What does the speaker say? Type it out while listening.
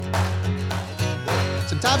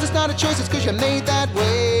Sometimes it's not a choice, it's because you're made that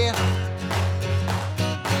way.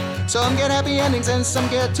 Some get happy endings and some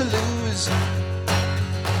get to lose.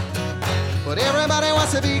 But everybody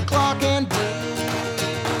wants to be Clark and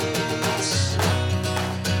Bruce.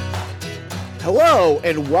 Hello,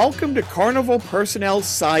 and welcome to Carnival Personnel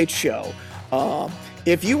Sideshow.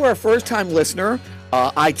 If you are a first-time listener,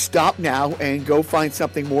 I'd stop now and go find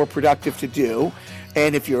something more productive to do.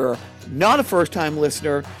 And if you're not a first-time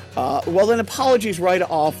listener, well, then apologies right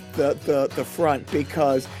off the front,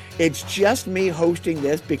 because it's just me hosting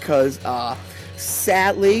this because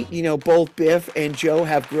sadly, both Biff and Joe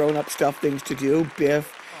have grown-up stuff things to do.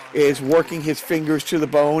 Biff is working his fingers to the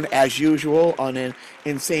bone as usual on an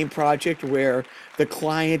insane project where the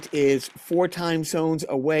client is 4 time zones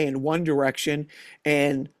away in one direction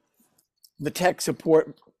and the tech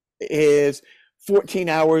support is 14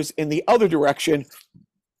 hours in the other direction.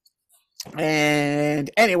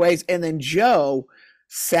 And anyways, and then Joe,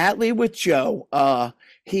 sadly with Joe,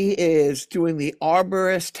 he is doing the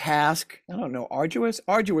arduous task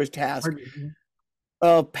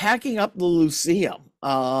of packing up the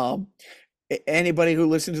Lyceum. Anybody who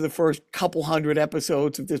listened to the first couple hundred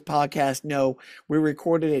episodes of this podcast know we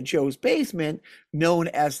recorded at Joe's basement, known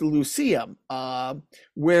as the Lyceum,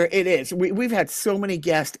 where it is. We've had so many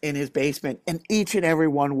guests in his basement, and each and every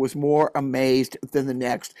one was more amazed than the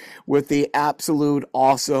next with the absolute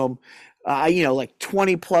awesome, like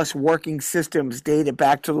 20 plus working systems dated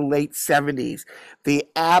back to the late 70s, the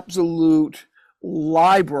absolute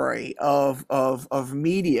library of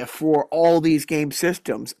media for all these game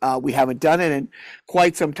systems. We haven't done it in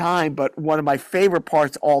quite some time, but one of my favorite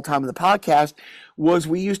parts all time of the podcast was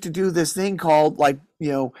we used to do this thing called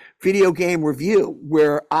video game review,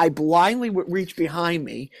 where I blindly would reach behind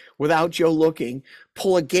me without Joe looking,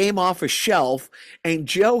 pull a game off a shelf, and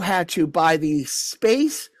Joe had to, by the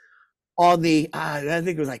space on the I think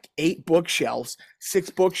it was like 6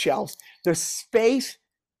 bookshelves, the space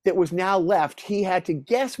that was now left, he had to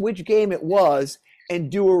guess which game it was and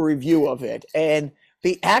do a review of it. And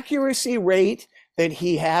the accuracy rate that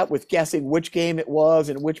he had with guessing which game it was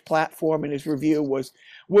and which platform in his review was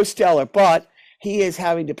stellar. But he is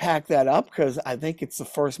having to pack that up because I think it's the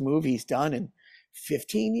first move he's done in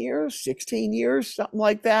 15 years, 16 years, something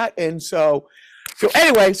like that. And so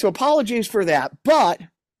anyway, so apologies for that. But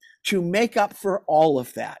to make up for all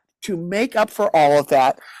of that,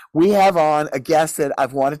 we have on a guest that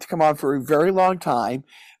I've wanted to come on for a very long time.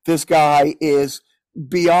 This guy is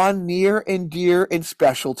beyond near and dear and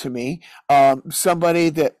special to me. Somebody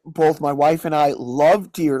that both my wife and I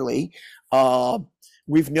love dearly.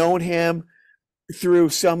 We've known him through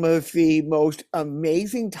some of the most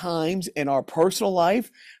amazing times in our personal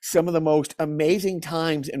life, some of the most amazing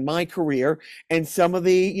times in my career, and some of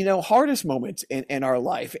the, hardest moments in our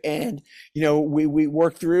life. And, we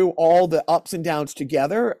work through all the ups and downs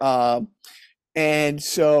together. And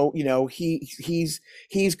so, he's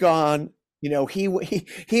gone,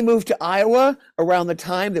 he moved to Iowa around the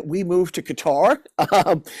time that we moved to Qatar,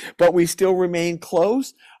 but we still remain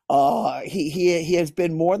close. He has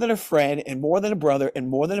been more than a friend and more than a brother and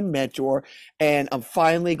more than a mentor. And I'm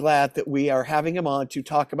finally glad that we are having him on to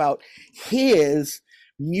talk about his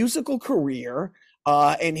musical career,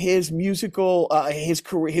 and his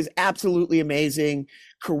career, his absolutely amazing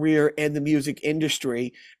career in the music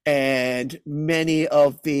industry, and many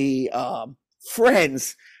of the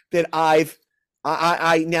friends that I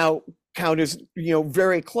now count as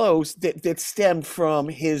very close that stemmed from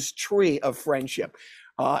his tree of friendship.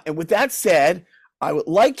 And with that said, I would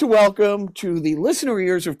like to welcome to the listener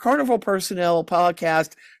ears of Carnival Personnel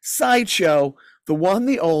Podcast Sideshow, the one,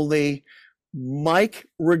 the only, Mike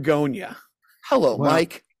Ragonia. Hello,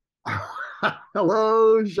 Mike.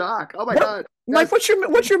 Hello, Jacques. Oh my God, Mike, what's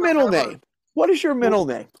your middle name? What is your middle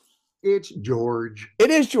name? It's George.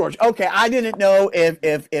 It is George. Okay, I didn't know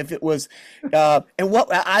if it was, and what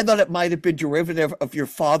I thought it might have been derivative of your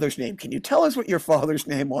father's name. Can you tell us what your father's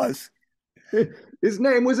name was? His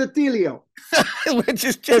name was Attilio. Which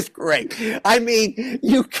is just great. I mean,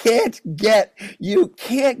 you can't get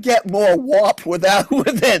more WAP with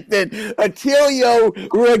it than Attilio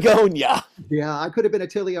Ragonia. Yeah, I could have been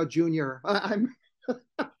Attilio Jr.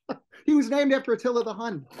 He was named after Attila the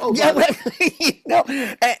Hun. Oh, yeah,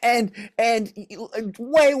 and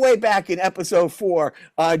way back in episode 4,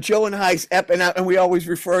 Joe and I and we always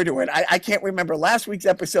refer to it. I can't remember last week's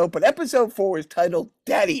episode, but episode 4 is titled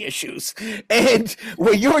 "Daddy Issues," and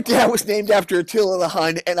where your dad was named after Attila the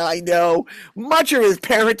Hun, and I know much of his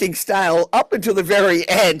parenting style up until the very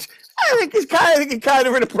end. I think it's kind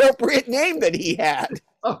of an appropriate name that he had.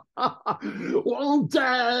 Well,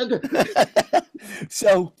 Dad.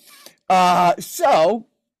 So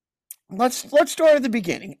let's start at the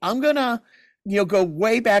beginning. I'm gonna, go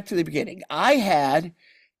way back to the beginning. I had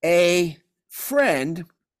a friend.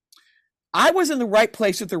 I was in the right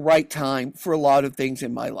place at the right time for a lot of things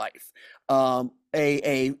in my life. A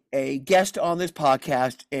guest on this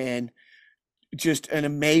podcast and just an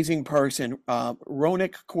amazing person,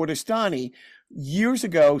 Ronak Kordestani, years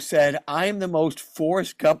ago said, "I am the most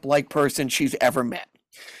Forrest Gump-like person she's ever met."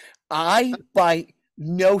 I, by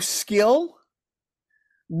no skill,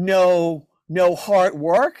 no hard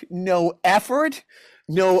work, no effort,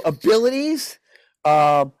 no abilities,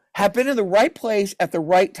 have been in the right place at the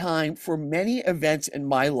right time for many events in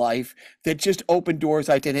my life that just opened doors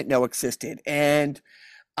I didn't know existed. And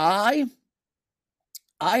I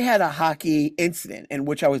had a hockey incident in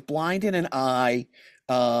which I was blind in an eye.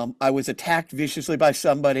 I was attacked viciously by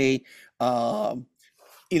somebody. I've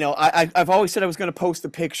always said I was going to post the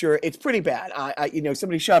picture. It's pretty bad.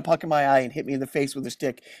 Somebody shot a puck in my eye and hit me in the face with a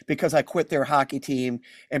stick because I quit their hockey team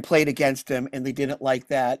and played against them, and they didn't like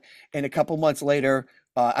that. And a couple months later,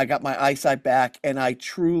 I got my eyesight back, and I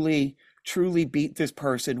truly, truly beat this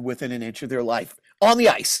person within an inch of their life on the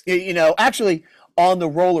ice. Actually on the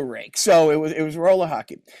roller rink. So it was roller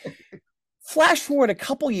hockey. Flash forward a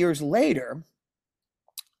couple years later,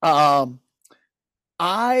 I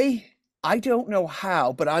don't know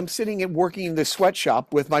how, but I'm sitting and working in the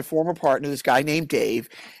sweatshop with my former partner, this guy named Dave,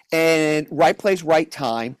 and right place, right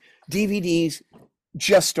time, DVDs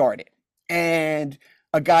just started. And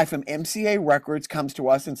a guy from MCA Records comes to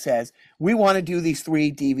us and says, "We want to do these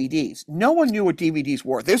 3 DVDs." No one knew what DVDs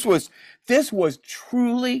were. This was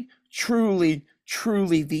truly, truly,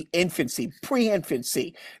 truly the infancy,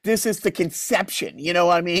 pre-infancy. This is the conception. You know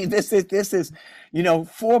what I mean? This is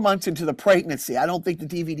 4 months into the pregnancy. I don't think the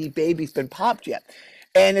DVD baby's been popped yet.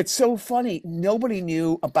 And it's so funny. Nobody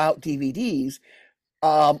knew about DVDs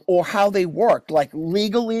or how they worked, like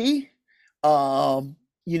legally, the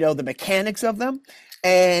mechanics of them.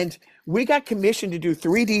 And we got commissioned to do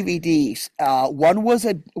 3 DVDs. One was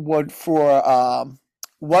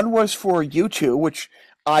for U2, which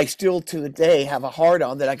I still to the day have a hard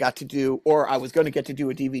on that I got to do, or I was going to get to do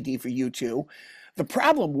a DVD for U2. The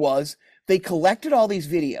problem was they collected all these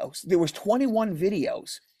videos. There was 21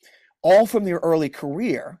 videos, all from their early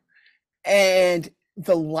career, and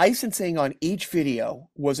the licensing on each video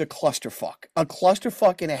was a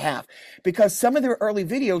clusterfuck and a half, because some of their early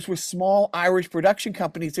videos were small Irish production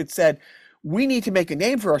companies that said, "We need to make a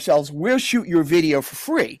name for ourselves. We'll shoot your video for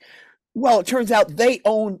free." Well, it turns out they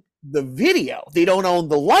own the video. They don't own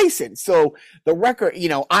the license. So the record,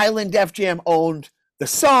 Island Def Jam owned the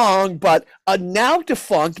song, but a now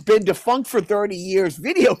been defunct for 30 years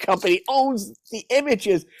video company owns the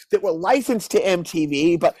images that were licensed to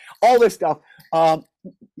MTV, but all this stuff.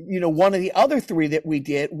 One of the other 3 that we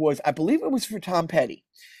did was, I believe it was for Tom Petty.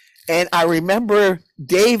 And I remember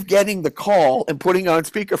Dave getting the call and putting on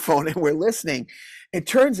speakerphone, and we're listening. It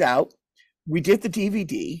turns out we did the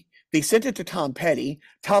DVD. They sent it to Tom Petty.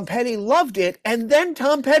 Tom Petty loved it. And then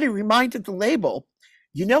Tom Petty reminded the label,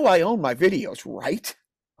 "I own my videos, right?"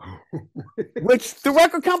 Which the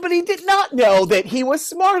record company did not know, that he was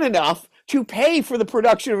smart enough to pay for the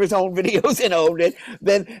production of his own videos and owned it.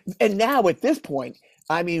 And now at this point,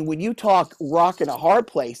 I mean, when you talk rock in a hard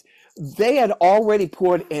place, they had already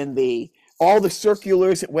put in all the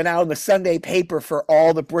circulars that went out in the Sunday paper for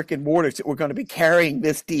all the brick and mortars that were going to be carrying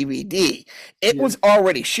this DVD. It was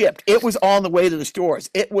already shipped. It was on the way to the stores.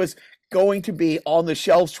 It was going to be on the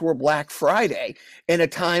shelves for Black Friday in a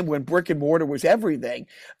time when brick and mortar was everything.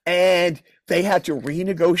 And they had to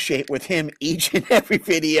renegotiate with him each and every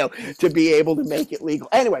video to be able to make it legal.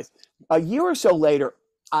 Anyways, a year or so later,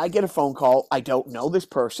 I get a phone call. I don't know this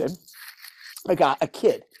person. I got a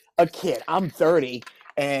kid. I'm 30.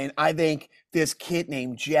 And I think this kid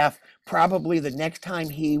named Jeff, probably the next time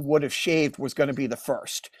he would have shaved was going to be the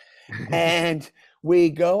first. And we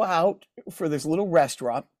go out for this little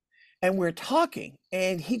restaurant, and we're talking.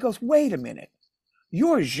 And he goes, "Wait a minute.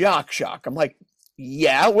 You're Jacques Jacques." I'm like,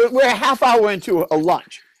 "Yeah, we're a half hour into a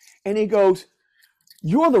lunch." And he goes,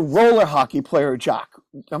 "You're the roller hockey player, Jacques."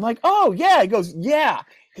 I'm like, "Oh, yeah." He goes, "Yeah.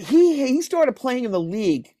 He started playing in the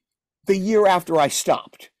league the year after I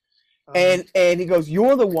stopped." And he goes,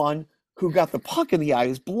 "You're the one who got the puck in the eye,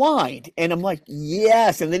 is blind." And I'm like,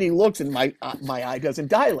 "Yes." And then he looks, and my eye doesn't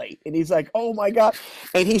dilate. And he's like, "Oh my God."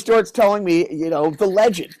 And he starts telling me, the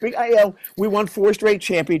legend. We won 4 straight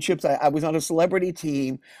championships. I was on a celebrity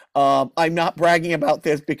team. I'm not bragging about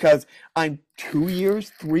this because I'm 3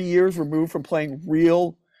 years removed from playing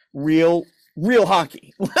real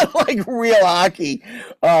hockey, like real hockey.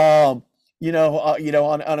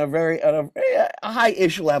 on a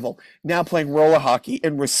high-ish level. Now playing roller hockey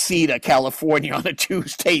in Reseda, California, on a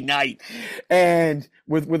Tuesday night, and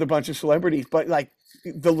with a bunch of celebrities. But like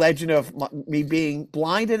the legend of me being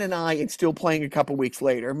blind in an eye and still playing a couple weeks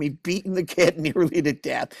later, me beating the kid nearly to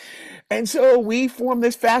death, and so we formed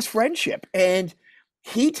this fast friendship. And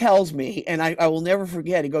he tells me, and I will never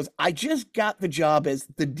forget. He goes, "I just got the job as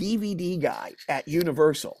the DVD guy at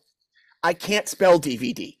Universal. I can't spell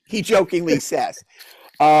DVD," he jokingly says.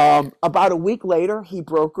 About a week later, he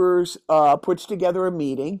brokers, puts together a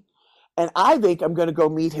meeting, and I think I'm going to go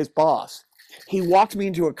meet his boss. He walked me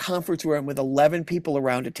into a conference room with 11 people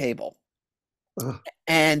around a table, Ugh.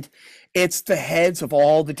 and it's the heads of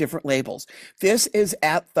all the different labels. This is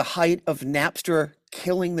at the height of Napster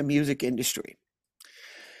killing the music industry.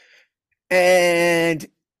 And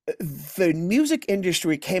the music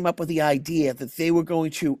industry came up with the idea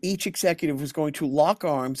that each executive was going to lock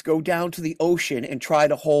arms, go down to the ocean, and try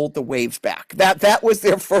to hold the waves back. That was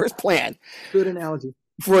their first plan Good analogy.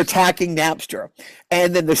 for attacking Napster.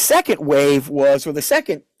 And then the second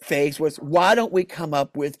phase was, why don't we come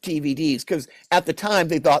up with DVDs? Because at the time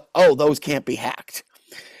they thought, oh, those can't be hacked.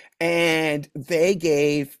 And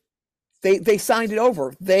they signed it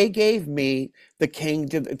over. They gave me the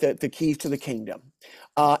keys to the kingdom.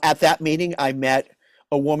 At that meeting, I met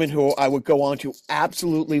a woman who I would go on to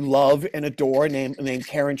absolutely love and adore, named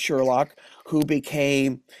Karen Sherlock, who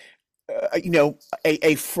became,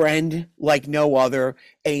 a friend like no other,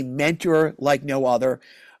 a mentor like no other.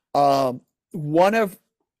 One of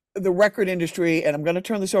the record industry, and I'm going to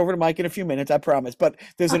turn this over to Mike in a few minutes, I promise, but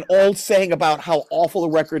there's an old saying about how awful the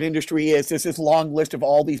record industry is. There's this long list of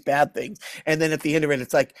all these bad things. And then at the end of it,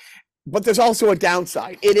 it's like, but there's also a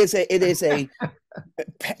downside. It is a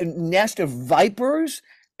nest of vipers,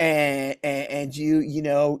 and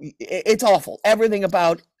it's awful. Everything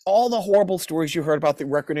about all the horrible stories you heard about the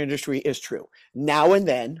record industry is true. Now and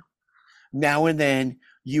then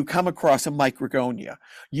you come across a Mike Ragonia.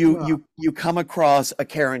 You come across a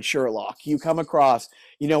Karen Sherlock. You come across,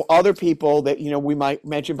 other people that, we might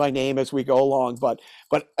mention by name as we go along. But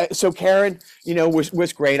so Karen,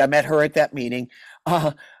 was great. I met her at that meeting.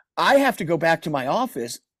 I have to go back to my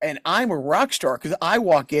office, and I'm a rock star because I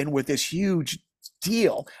walk in with this huge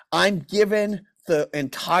deal. I'm given the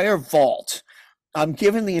entire vault. To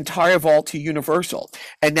Universal.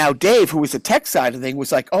 And now Dave, who was the tech side of the thing,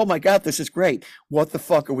 was like, oh my God, this is great. What the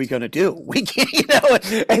fuck are we going to do? We can't,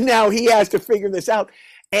 and now he has to figure this out.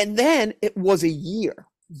 And then it was a year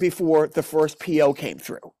before the first PO came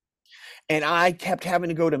through. And I kept having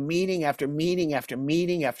to go to meeting after meeting after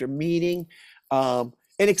meeting after meeting,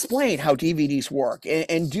 and explain how DVDs work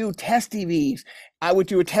and do test DVDs. I would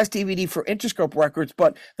do a test DVD for Interscope Records,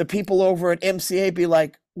 but the people over at MCA be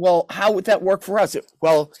like, well, how would that work for us? It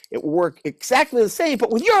would work exactly the same,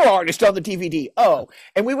 but with your artist on the DVD. Oh,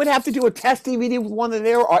 and we would have to do a test DVD with one of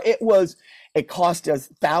their art. It cost us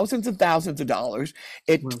thousands of dollars.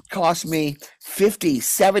 It cost me 50,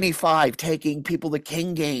 75 taking people to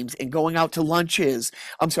King games and going out to lunches.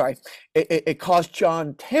 I'm sorry. It cost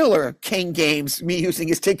John Taylor King games, me using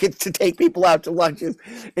his tickets to take people out to lunches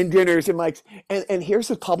and dinners and Mike's. And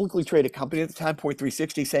here's a publicly traded company at the time, Point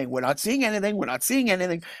 360, saying, we're not seeing anything.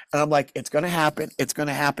 And I'm like, it's going to happen.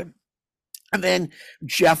 And then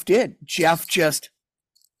Jeff did. Jeff just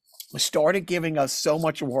started giving us so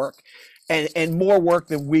much work. And more work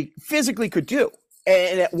than we physically could do.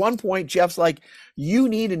 And at one point, Jeff's like, you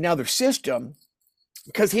need another system,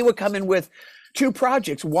 because he would come in with 2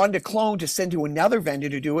 projects, one to clone to send to another vendor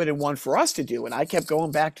to do it, and one for us to do. And I kept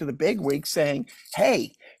going back to the big weeks saying,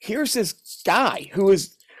 hey, here's this guy who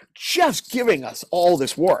is just giving us all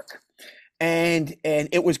this work. And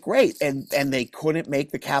it was great. And they couldn't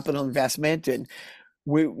make the capital investment. And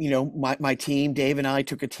we, my team, Dave and I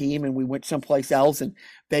took a team and we went someplace else, and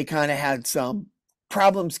they kind of had some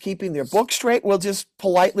problems keeping their book straight, we'll just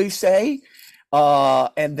politely say.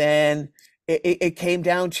 And then it came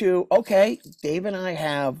down to, okay, Dave and I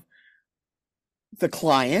have the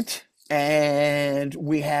client and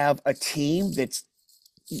we have a team that's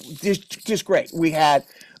just great. We had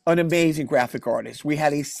an amazing graphic artist. We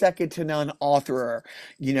had a second to none authorer.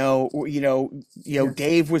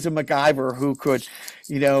 Dave was a MacGyver who could,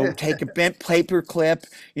 take a bent paper clip,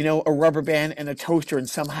 a rubber band and a toaster and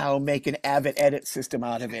somehow make an Avid edit system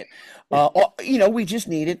out of it. We just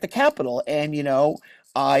needed the capital. And,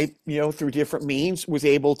 I, through different means was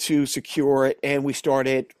able to secure it, and we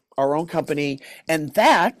started our own company. And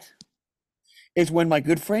that is when my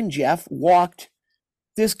good friend Jeff walked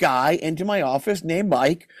this guy into my office named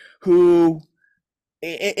Mike, who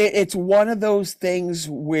it's one of those things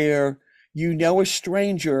where a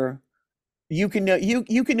stranger You can know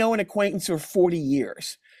you can know an acquaintance for 40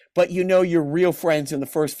 years, but you know you're real friends in the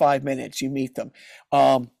first 5 minutes you meet them.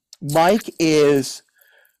 Mike is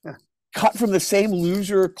cut from the same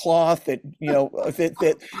loser cloth that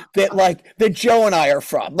that Joe and I are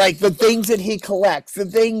from. Like the things that he collects, the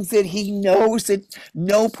things that he knows that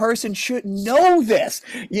no person should know this.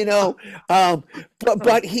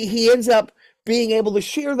 But he ends up being able to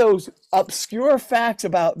share those obscure facts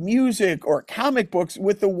about music or comic books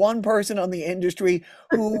with the one person on the industry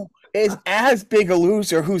who is as big a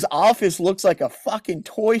loser, whose office looks like a fucking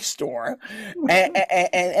toy store,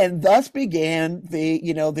 and thus began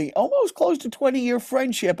the almost close to 20-year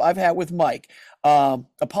friendship I've had with Mike.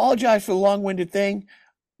 Apologize for the long-winded thing.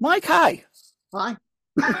 Mike, hi. Hi.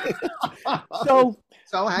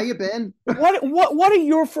 So how you been? What are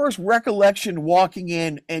your first recollection walking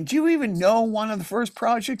in, and do you even know one of the first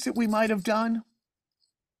projects that we might have done?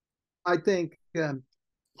 I think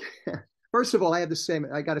first of all, I got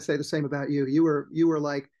to say the same about you. You were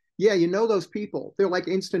like, yeah, those people. They're like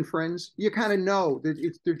instant friends. You kind of know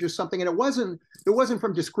that they're just something, and it wasn't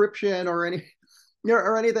from description or anything.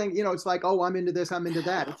 It's like, oh, I'm into this, I'm into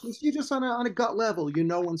that. It's just, you just on a gut level,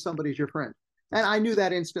 when somebody's your friend. And I knew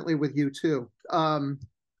that instantly with you too.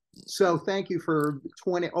 So thank you for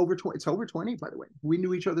over 20. It's over 20, by the way. We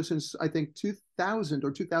knew each other since I think 2000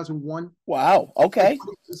 or 2001. Wow. Okay.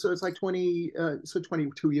 So it's like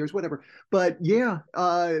 22 years, whatever. But yeah,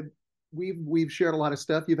 we've shared a lot of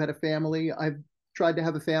stuff. You've had a family. I've tried to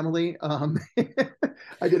have a family.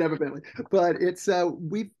 I did have a family, but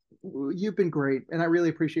you've been great, and I really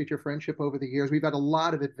appreciate your friendship over the years. We've had a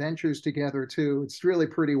lot of adventures together too. It's really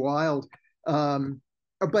pretty wild.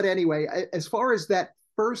 But anyway, as far as that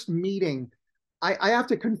first meeting, I have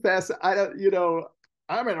to confess, I don't,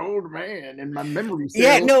 I'm an old man and my memory's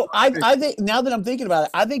I think now that I'm thinking about it,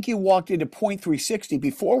 I think you walked into Point 360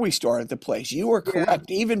 before we started the place. You were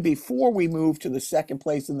correct, even before we moved to the second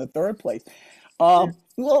place and the third place. Well,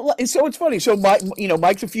 so it's funny. So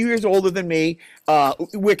Mike's a few years older than me.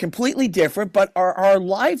 We're completely different, but our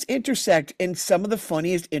lives intersect in some of the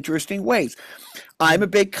funniest, interesting ways. I'm a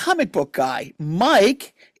big comic book guy.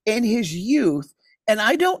 Mike, in his youth, and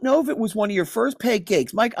I don't know if it was one of your first paid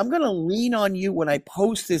gigs. Mike, I'm going to lean on you when I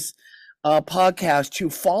post this podcast to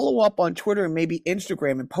follow up on Twitter and maybe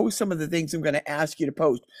Instagram and post some of the things I'm going to ask you to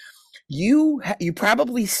post. You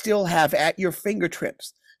probably still have at your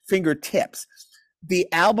fingertips the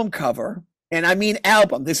album cover, and I mean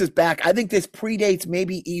album. This is back. I think this predates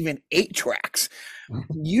maybe even 8 tracks.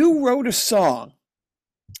 You wrote a song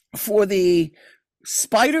for the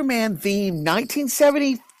Spider-Man theme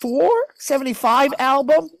 1974, 75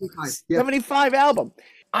 album. 75 album.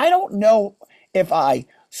 I don't know if I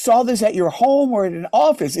saw this at your home or at an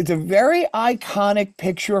office. It's a very iconic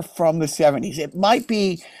picture from the 70s. It might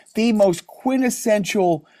be the most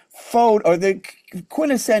quintessential photo, or the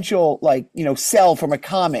quintessential cell from a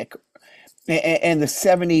comic and the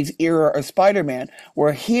 70s era of Spider-Man,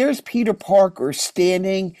 where here's Peter Parker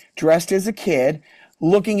standing dressed as a kid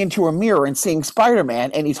looking into a mirror and seeing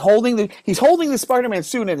Spider-Man, and he's holding the Spider-Man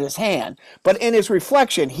suit in his hand, but in his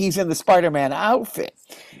reflection he's in the Spider-Man outfit.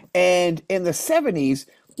 And in the 70s,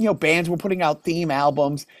 bands were putting out theme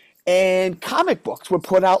albums and comic books would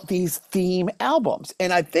put out these theme albums,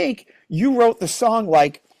 and I think you wrote the song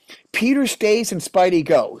like Peter Stays and Spidey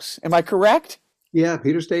Goes. Am I correct? Yeah,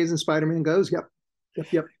 Peter Stays and Spider-Man Goes. Yep.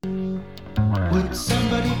 Would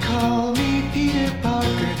somebody call me Peter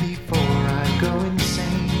Parker before I go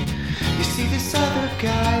insane? You see, this other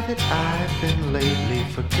guy that I've been lately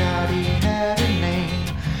forgot he had a name.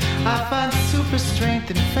 I find super strength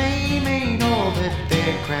and fame ain't all that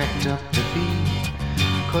they're cracked up to be,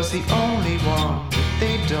 'cause the only one that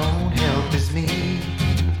they don't help is me.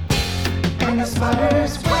 And the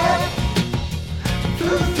spider's web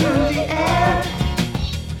flew through the air,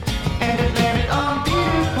 and it landed on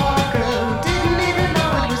Peter Parker, who didn't even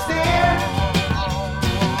know it was there.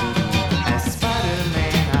 As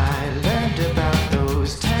Spider-Man, I learned about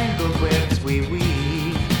those tangled webs we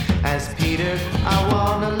weave. As Peter, I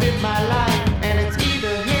wanna live my life, and it's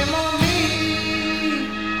either him or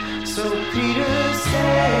me. So Peter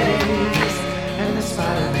stays, and the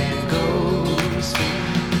Spider-Man goes.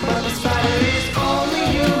 But the spider is only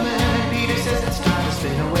human, and Peter says it's time to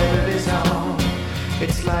spin a web of his own.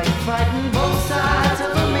 It's like fighting both sides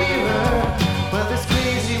of a mirror. Well, this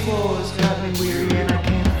crazy war's got me weary, and I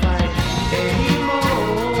can't fight anymore.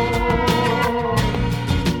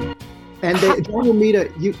 And John Romita,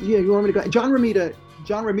 you want me to go? John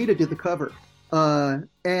Romita did the cover,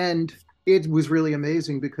 and it was really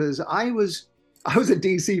amazing because I was I was a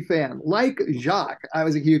DC fan. Like Jacques, I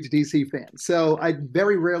was a huge DC fan. So I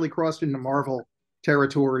very rarely crossed into Marvel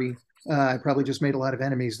territory. I probably just made a lot of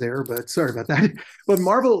enemies there, but sorry about that. But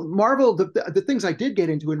Marvel, the things I did get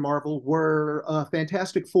into in Marvel were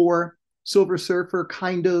Fantastic Four, Silver Surfer,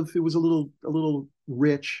 kind of. It was a little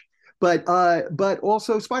rich, but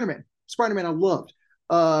also Spider-Man. Spider-Man I loved.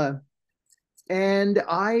 Uh, and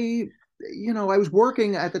I was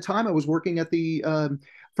working at the time. I was working at the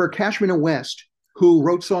for Cashman and West, who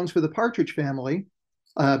wrote songs for the Partridge Family,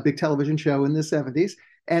 big television show in the '70s.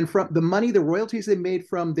 And from the money, the royalties they made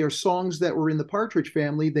from their songs that were in the Partridge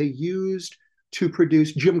Family, they used to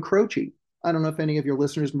produce Jim Croce. I don't know if any of your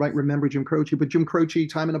listeners might remember Jim Croce, but Jim Croce,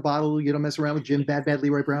 Time in a Bottle, You Don't Mess Around with Jim, Bad Bad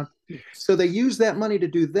Leroy Brown. So they used that money to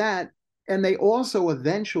do that. And they also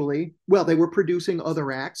eventually, well, they were producing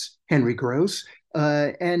other acts, Henry Gross,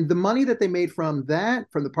 and the money that they made from that,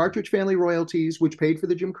 from the Partridge Family royalties, which paid for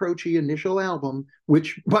the Jim Croce initial album,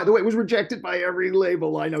 which, by the way, was rejected by every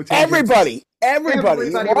label. I know. Everybody, right?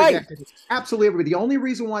 Rejected it. Absolutely everybody. The only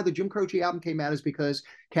reason why the Jim Croce album came out is because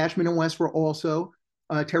Cashman and West were also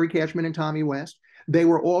Terry Cashman and Tommy West. They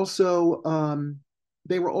were also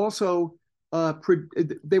they were also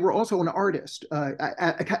they were also an artist.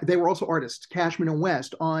 They were also artists, Cashman and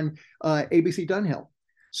West, on ABC Dunhill.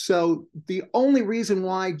 So the only reason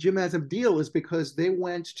why Jim has a deal is because they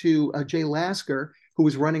went to Jay Lasker, who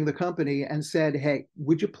was running the company, and said, "Hey,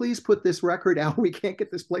 would you please put this record out? We can't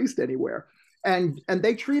get this placed anywhere." And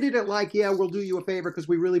they treated it like, "Yeah, we'll do you a favor because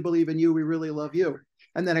we really believe in you. We really love you."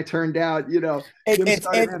 And then it turned out,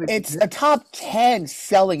 it's a top 10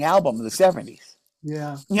 selling album of the '70s.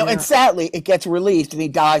 Yeah. And sadly, it gets released and he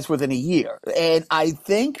dies within a year. And I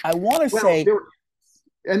want to say.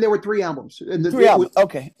 There were 3 albums. And three albums.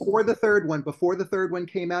 Okay. Before the third one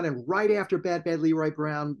came out, and right after Bad Bad Leroy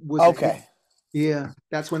Brown was. Okay. Yeah,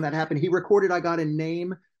 that's when that happened. He recorded I Got a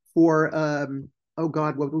Name for, oh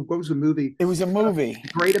God, what was the movie? It was a movie.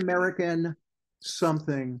 Great American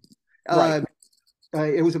something. Right.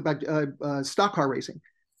 It was about stock car racing.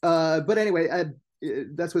 But anyway,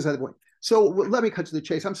 that's was the other point. So let me cut to the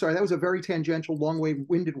chase. I'm sorry, that was a very tangential,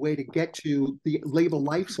 long-winded way to get to the label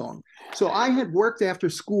Life Song. So I had worked after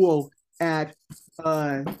school at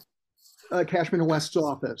Cashman and West's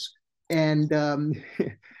office, and I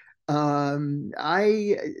was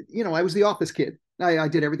the office kid. I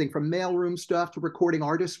did everything from mailroom stuff to recording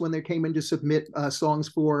artists when they came in to submit songs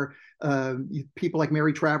for people like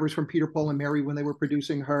Mary Travers from Peter, Paul and Mary when they were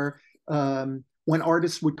producing her. When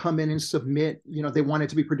artists would come in and submit, they wanted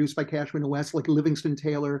to be produced by Cashman and West, like Livingston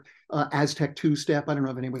Taylor, Aztec Two Step. I don't know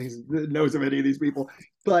if anybody knows of any of these people,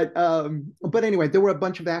 but anyway, there were a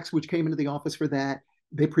bunch of acts which came into the office for that.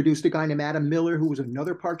 They produced a guy named Adam Miller, who was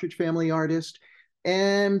another Partridge Family artist,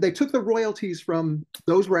 and they took the royalties from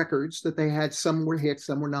those records that they had. Some were hits,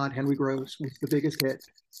 some were not. Henry Gross was the biggest hit,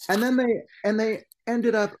 and then they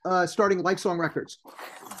ended up starting Life Song Records.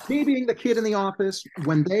 Me being the kid in the office,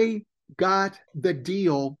 when they got the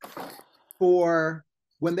deal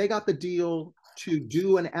to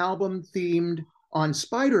do an album themed on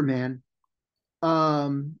Spider-Man,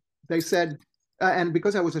 they said, and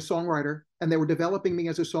because I was a songwriter and they were developing me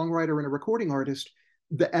as a songwriter and a recording artist,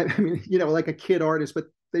 like a kid artist, but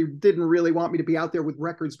they didn't really want me to be out there with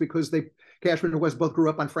records because Cashman and West both grew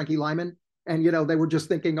up on Frankie Lyman. And, they were just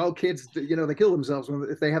thinking, oh, kids, they kill themselves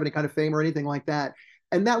if they have any kind of fame or anything like that.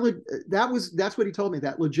 And that's what he told me.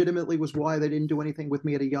 That legitimately was why they didn't do anything with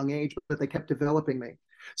me at a young age, but they kept developing me.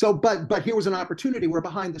 So, but here was an opportunity where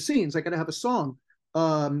behind the scenes, I could have a song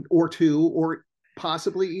or two, or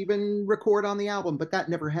possibly even record on the album, but that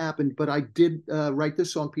never happened. But I did write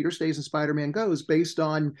this song, Peter Stays and Spider-Man Goes, based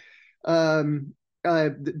on the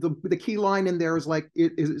key line in there is like,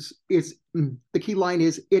 the key line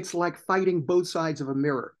is, it's like fighting both sides of a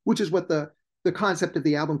mirror, which is what the concept of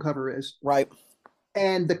the album cover is. Right.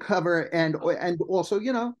 And the cover, and also,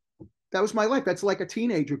 that was my life. That's like a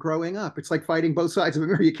teenager growing up. It's like fighting both sides of a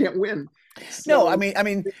mirror. You can't win. No, I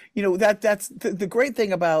mean, that's the great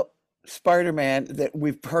thing about Spider-Man that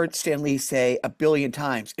we've heard Stan Lee say a billion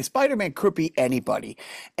times is Spider-Man could be anybody,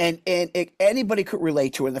 and anybody could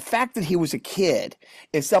relate to it. And the fact that he was a kid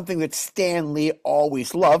is something that Stan Lee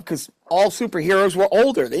always loved, because all superheroes were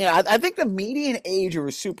older. I think the median age of a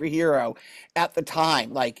superhero at the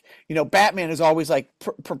time, Batman is always like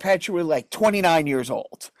perpetually like 29 years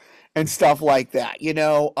old and stuff like that.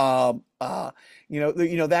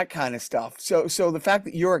 that kind of stuff. So the fact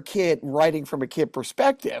that you're a kid writing from a kid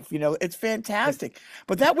perspective, it's fantastic.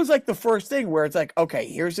 But that was like the first thing where it's like, okay,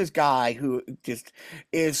 here's this guy who just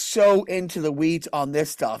is so into the weeds on this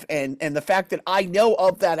stuff, and the fact that I know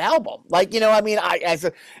of that album, like, I mean, I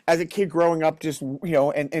as a kid growing up, just in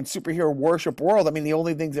superhero worship world, I mean, the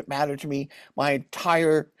only things that mattered to me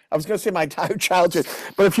I was going to say my entire childhood,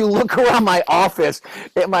 but if you look around my office,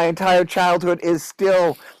 my entire childhood is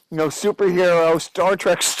still, superhero, Star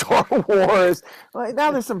Trek, Star Wars. Like,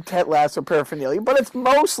 now there's some Ted Lasso paraphernalia, but it's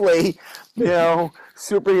mostly,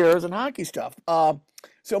 superheroes and hockey stuff.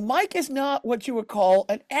 So Mike is not what you would call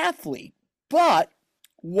an athlete, but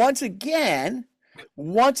once again,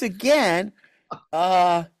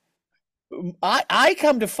 I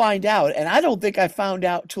come to find out, and I don't think I found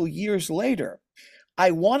out till years later.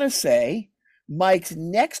 I want to say Mike's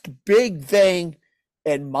next big thing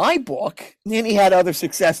in my book, and he had other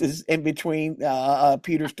successes in between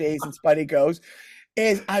Peter Stays and Spidey Goes,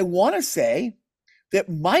 is I want to say that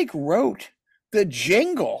Mike wrote the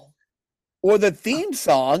jingle or the theme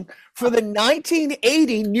song for the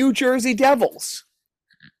 1980 New Jersey Devils.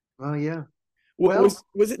 Oh, yeah. Well,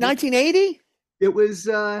 was it 1980? It was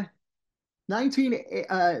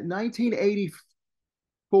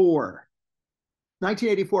 1984.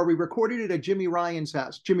 1984, we recorded it at Jimmy Ryan's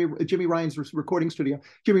house. Jimmy Ryan's recording studio.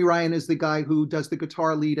 Jimmy Ryan is the guy who does the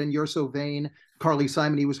guitar lead in You're So Vain. Carly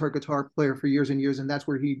Simon, he was her guitar player for years and years, and that's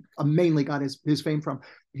where he mainly got his fame from.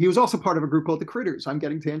 He was also part of a group called the Critters. I'm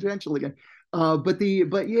getting tangential again.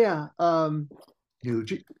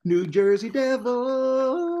 New Jersey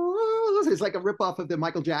Devils. It's like a ripoff of the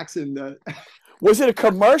Michael Jackson. Was it a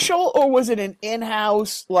commercial or was it an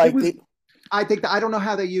in-house I think I don't know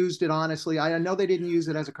how they used it, honestly. I know they didn't use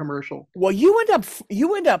it as a commercial. Well, you ended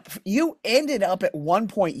up at one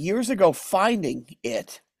point years ago finding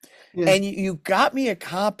it, and you got me a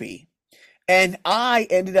copy, and I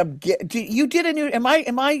ended up you did a new. Am I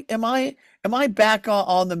back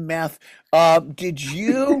on the meth? Did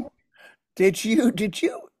you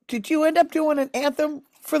end up doing an anthem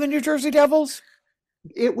for the New Jersey Devils?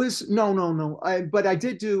 It was no.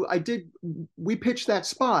 We pitched that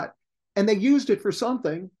spot. And they used it for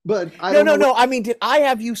something, but I don't know. No. I mean, did I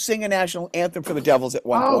have you sing a national anthem for the Devils at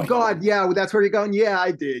one point? Oh, God, yeah, that's where you're going. Yeah,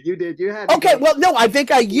 I did. You did. You had. Okay, well, no, I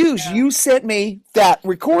think you sent me that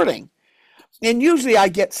recording. And usually I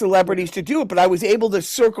get celebrities to do it, but I was able to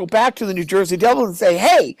circle back to the New Jersey Devils and say,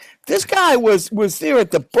 hey, this guy was there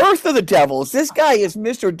at the birth of the Devils. This guy is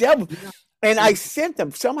Mr. Devil. And I sent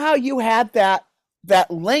them. Somehow you had that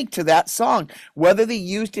link to that song, whether they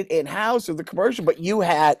used it in-house or the commercial, but you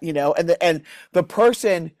had, and the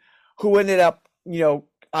person who ended up,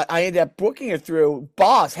 I ended up booking it through,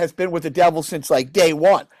 Boss, has been with the Devils since like day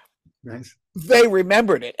one. Nice. They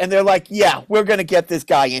remembered it, and they're like, yeah, we're going to get this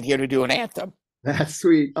guy in here to do an anthem. That's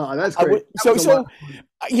sweet. Oh, that's great. So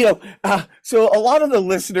a lot of the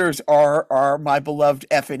listeners are my beloved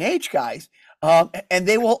F&H guys, and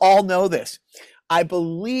they will all know this. I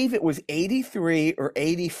believe it was 83 or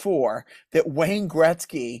 84 that Wayne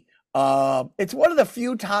Gretzky, it's one of the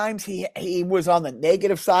few times he was on the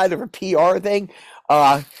negative side of a PR thing.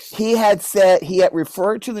 He had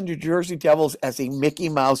referred to the New Jersey Devils as a Mickey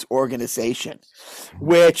Mouse organization,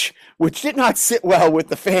 which did not sit well with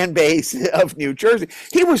the fan base of New Jersey.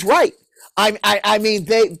 He was right. I mean,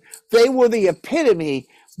 they were the epitome.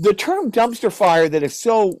 The term dumpster fire that is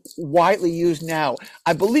so widely used now,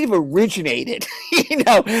 I believe originated,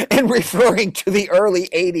 in referring to the early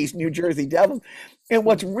 80s New Jersey Devils. And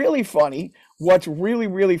what's really funny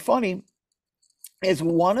is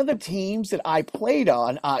one of the teams that I played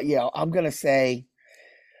on, I'm going to say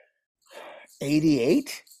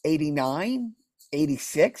 88, 89,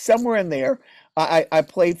 86, somewhere in there. I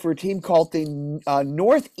played for a team called the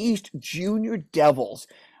Northeast Junior Devils.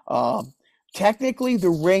 Technically, the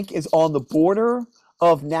rink is on the border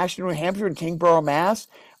of Nashua, New Hampshire, and Kingborough, Mass.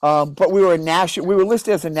 But we were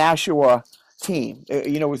listed as a Nashua team.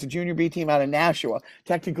 It was a junior B team out of Nashua.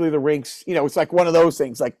 Technically, the rinks, it's like one of those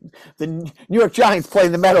things, like the New York Giants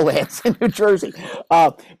playing the Meadowlands in New Jersey.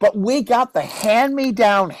 But we got the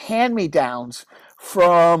hand-me-downs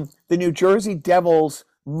from the New Jersey Devils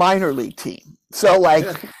minor league team. So,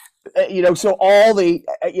 so all the,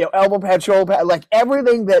 elbow pad, shoulder pad, like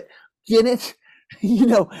everything that didn't,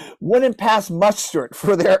 wouldn't pass mustard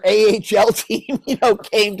for their AHL team,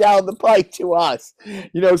 came down the pike to us.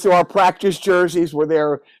 So our practice jerseys were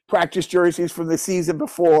their practice jerseys from the season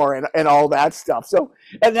before and all that stuff. So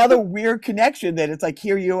another weird connection that it's like,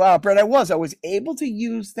 here you are, Brett. I was able to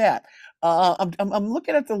use that. I'm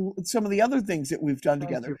looking at some of the other things that we've done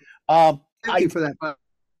together. Thank you for that.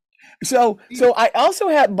 So I also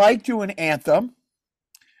had Mike do an anthem.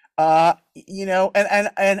 And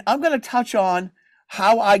I'm going to touch on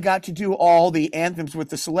how I got to do all the anthems with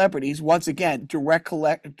the celebrities. Once again, direct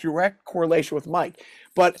correlation with Mike.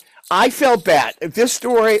 But I felt bad. This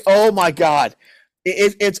story, oh my God,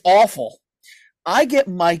 it's awful. I get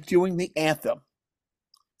Mike doing the anthem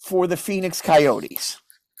for the Phoenix Coyotes.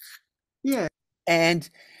 Yeah. And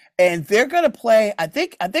they're going to play, I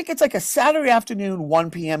think it's like a Saturday afternoon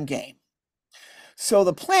 1 p.m. game. So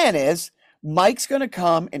the plan is Mike's going to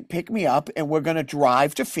come and pick me up, and we're going to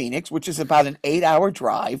drive to Phoenix, which is about an 8-hour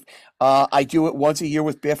drive. I do it once a year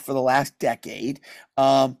with Biff for the last decade.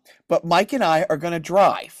 But Mike and I are going to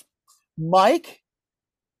drive. Mike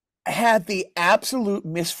had the absolute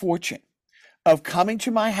misfortune of coming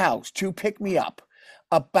to my house to pick me up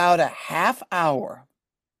about a half hour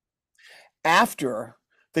after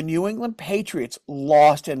the New England Patriots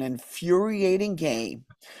lost an infuriating game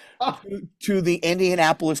to the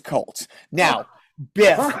Indianapolis Colts. Now,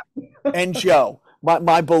 Biff and Joe,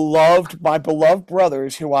 my beloved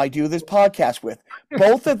brothers who I do this podcast with,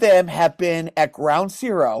 both of them have been at ground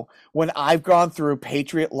zero when I've gone through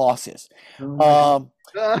Patriot losses.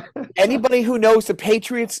 Anybody who knows the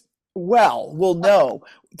Patriots well will know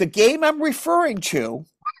the game I'm referring to.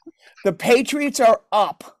 The Patriots are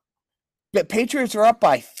up. The Patriots are up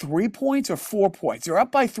by 3 points or 4 points. They're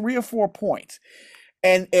up by 3 or 4 points.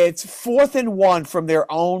 And it's 4th and 1 from their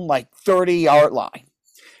own 30-yard line.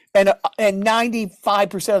 And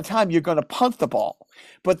 95% of the time you're going to punt the ball.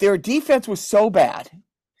 But their defense was so bad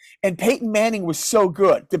and Peyton Manning was so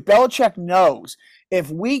good that Belichick knows if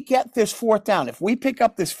we get this 4th down, if we pick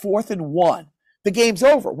up this 4th and 1, the game's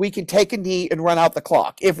over. We can take a knee and run out the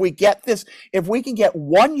clock. If we can get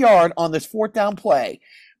 1 yard on this 4th down play,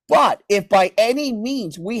 but if by any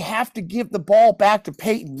means we have to give the ball back to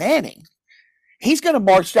Peyton Manning, he's going to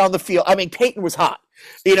march down the field. I mean, Peyton was hot.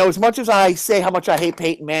 As much as I say how much I hate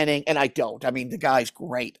Peyton Manning, and I don't. I mean, the guy's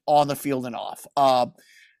great on the field and off.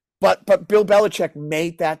 But Bill Belichick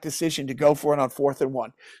made that decision to go for it on 4th and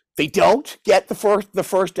 1. They don't get the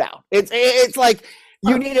first down. It's like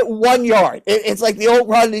you need it 1 yard. It's like the old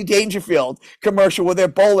Rodney Dangerfield commercial where they're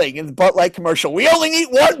bowling in the Bud Light commercial. We only need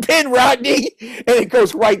 1 pin, Rodney. And it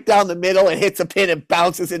goes right down the middle and hits a pin and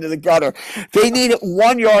bounces into the gutter. They need it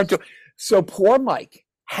 1 yard. So poor Mike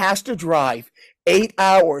has to drive 8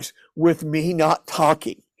 hours with me not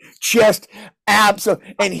talking. Just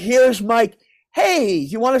absolutely. And here's Mike. Hey,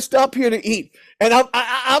 you want to stop here to eat? And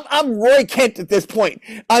I'm Roy Kent at this point.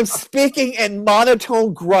 I'm speaking in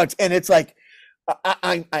monotone grunts, and it's like,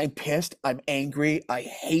 I'm pissed. I'm angry. I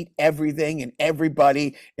hate everything and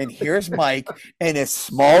everybody. And here's Mike in his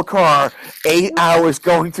small car, 8 hours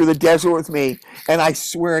going through the desert with me. And I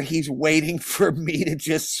swear he's waiting for me to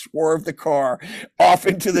just swerve the car off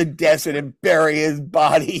into the desert and bury his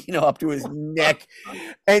body, up to his neck.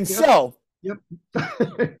 And so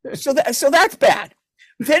that's bad.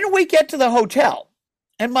 Then we get to the hotel,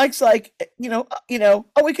 and Mike's like, oh,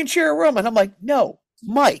 we can share a room. And I'm like, no,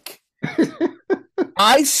 Mike.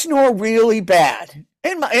 I snore really bad,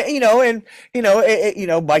 and Mike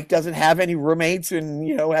doesn't have any roommates, and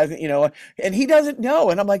and he doesn't know,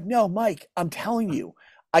 and I'm like, no, Mike, I'm telling you,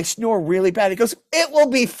 I snore really bad. He goes, it will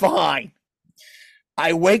be fine.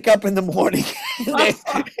 I wake up in the morning,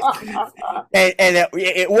 and at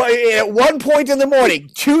one point in the morning,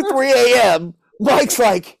 3 a.m., Mike's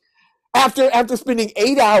like, After spending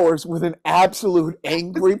 8 hours with an absolute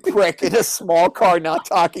angry prick in a small car not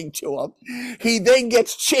talking to him, he then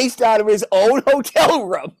gets chased out of his own hotel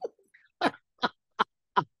room.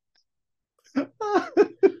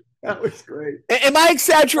 That was great. Am I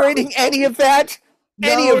exaggerating any of that?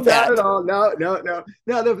 Not at all. No.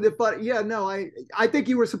 The fun. Yeah, no. I think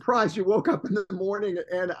you were surprised. You woke up in the morning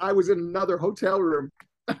and I was in another hotel room.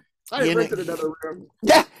 I rented another room.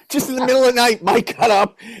 Yeah, just in the middle of the night, Mike got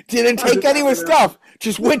up, didn't take any of his stuff,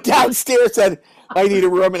 just went downstairs, said, I need a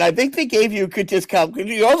room. And I think they gave you could just come because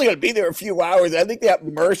you're only going to be there a few hours. I think they have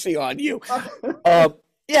mercy on you.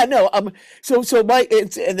 So Mike,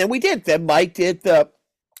 and then we did. Then Mike did the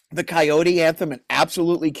Coyote anthem and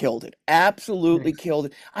absolutely killed it. Absolutely killed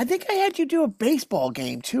it. I think I had you do a baseball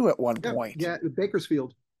game too at one point. Yeah,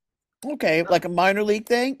 Bakersfield. Okay, like a minor league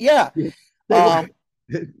thing. Yeah.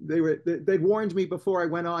 They warned me before I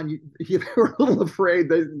went on. They were a little afraid.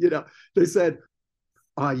 They said,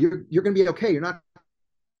 "You're going to be okay. You're not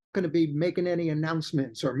going to be making any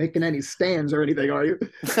announcements or making any stands or anything, are you?"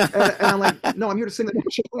 And I'm like, "No, I'm here to sing the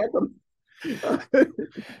national anthem."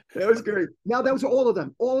 That was great. Now that was all of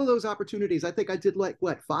them. All of those opportunities. I think I did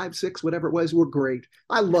 5, 6, whatever it was, were great.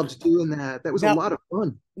 I loved doing that. That was a lot of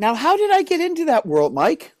fun. Now, how did I get into that world,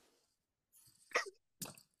 Mike?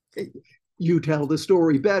 You tell the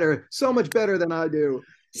story better, so much better than I do.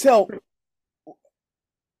 So,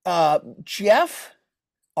 Jeff,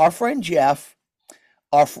 our friend Jeff,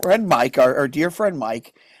 our friend Mike, our dear friend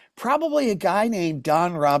Mike, probably a guy named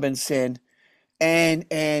Don Robinson, and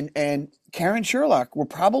Karen Sherlock were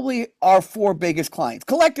probably our four biggest clients.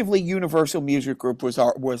 Collectively, Universal Music Group was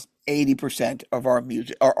 80% of our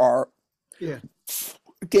music. Our Yeah.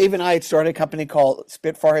 Dave and I had started a company called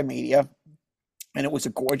Spitfire Media, and it was a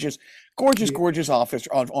Yeah. gorgeous office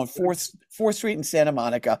on Fourth Street in Santa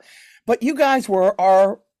Monica. But you guys were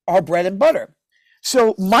our bread and butter.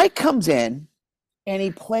 So Mike comes in and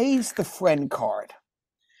he plays the friend card,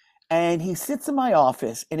 and he sits in my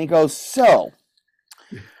office and he goes, "So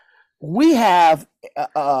we have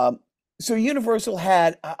so Universal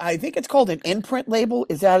had, I think it's called an imprint label.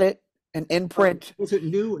 Is that it? An imprint? Was it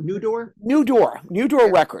New Door? New Door Yeah.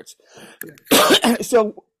 Records." Yeah.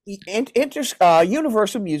 So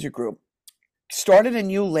Universal Music Group started a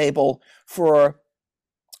new label for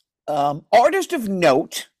artists of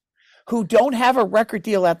note who don't have a record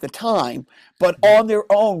deal at the time, but on their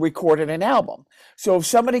own recorded an album. So if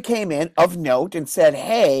somebody came in of note and said,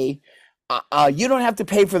 "Hey, you don't have to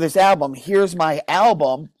pay for this album. Here's my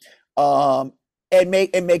album," and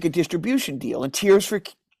make a distribution deal. And Tears for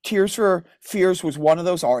Fears was one of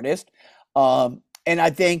those artists. And I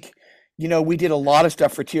think, we did a lot of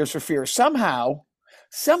stuff for Tears for Fears. Somehow,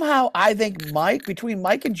 I think between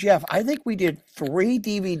Mike and Jeff, I think we did 3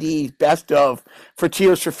 DVDs best of for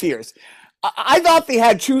Tears for Fears. I thought they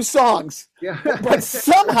had 2 songs, Yeah. but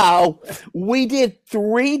somehow we did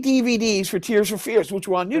 3 DVDs for Tears for Fears, which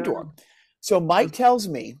were on New Door. So Mike tells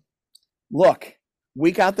me, "Look,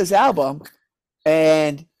 we got this album,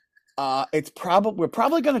 and we're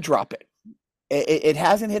probably going to drop it. It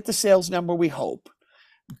hasn't hit the sales number we hope,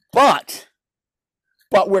 but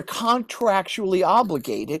we're contractually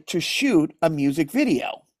obligated to shoot a music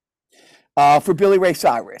video for Billy Ray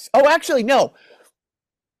Cyrus." Oh, actually, no.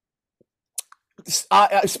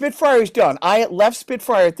 Spitfire is done. I had left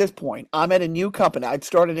Spitfire at this point. I'm at a new company. I'd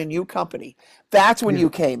started a new company. That's when Yeah. you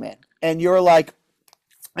came in, and you're like,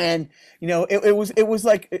 and it was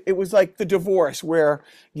like the divorce where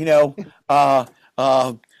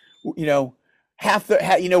half the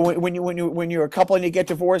when you're a couple and you get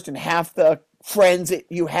divorced, and half the friends that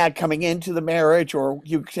you had coming into the marriage, or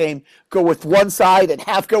you go with one side and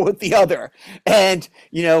half go with the other, and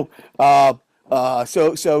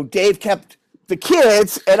so Dave kept the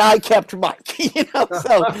kids and I kept Mike.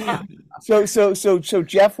 So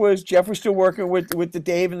Jeff was still working with the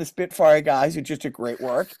Dave and the Spitfire guys, who just did great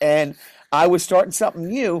work, and I was starting something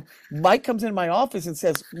new. Mike comes in my office and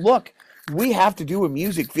says, "Look, we have to do a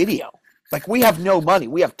music video. Like, we have no money.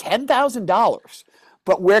 We have $10,000,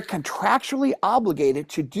 but we're contractually obligated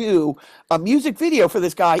to do a music video for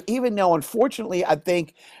this guy, even though, unfortunately, I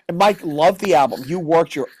think," and Mike loved the album. You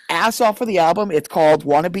worked your ass off for the album. It's called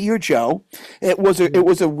 "Wanna Be Your Joe." It was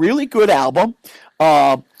a really good album.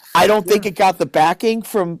 I don't think it got the backing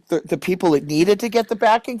from the people it needed to get the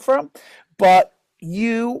backing from, but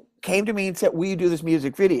you came to me and said, "Will you do this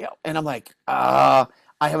music video?" And I'm like,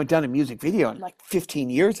 I haven't done a music video in like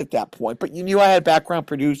 15 years at that point, but you knew I had background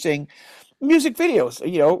producing music videos,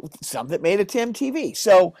 some that made it to MTV.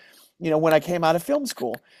 So, when I came out of film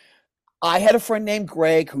school, I had a friend named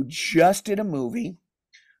Greg who just did a movie,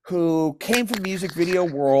 who came from music video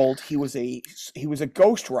world. He was a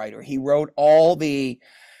ghostwriter. He wrote all the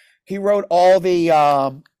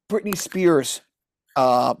Britney Spears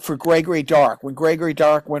for Gregory Dark. When Gregory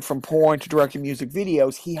Dark went from porn to directing music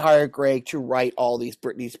videos, he hired Greg to write all these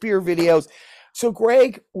Britney Spears videos. So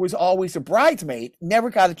Greg was always a bridesmaid, never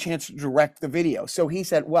got a chance to direct the video. So he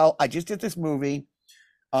said, "Well, I just did this movie.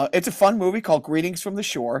 It's a fun movie called Greetings from the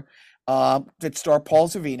Shore that starred Paul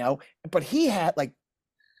Savino." But he had like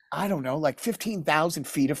 15,000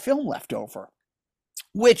 feet of film left over,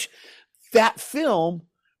 which that film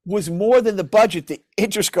was more than the budget that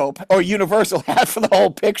Interscope or Universal had for the whole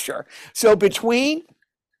picture. So between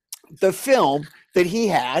the film that he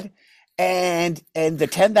had and the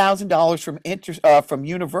 $10,000 from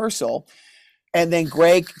Universal, and then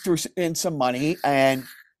Greg threw in some money, and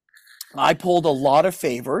I pulled a lot of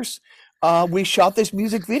favors, we shot this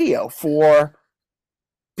music video for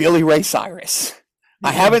Billy Ray Cyrus.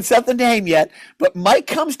 I haven't set the name yet, but Mike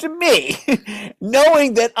comes to me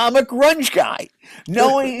knowing that I'm a grunge guy,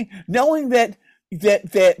 knowing that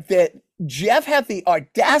Jeff had the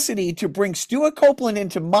audacity to bring Stuart Copeland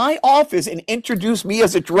into my office and introduce me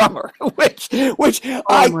as a drummer, which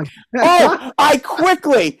I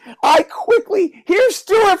quickly, here's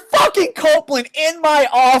Stuart fucking Copeland in my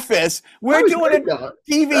office. We're doing a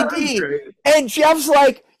DVD, and Jeff's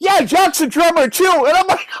like, yeah, Jack's a drummer too. And I'm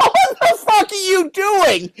like, what the fuck are you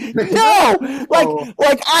doing? No,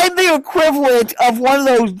 like I'm the equivalent of one of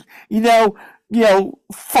those,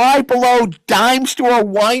 Five Below dime store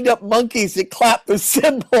wind up monkeys that clap the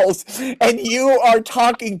cymbals, and you are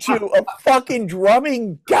talking to a fucking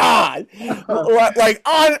drumming god. Like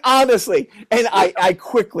honestly. And I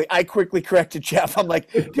quickly corrected Jeff. I'm like,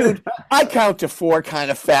 dude, I count to 4 kind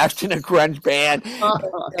of fast in a grunge band.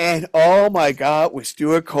 And oh my God, was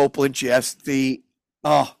Stuart Copeland just the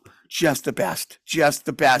best.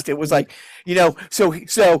 It was like,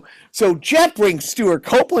 so Jeff brings Stuart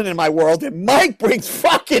Copeland in my world, and Mike brings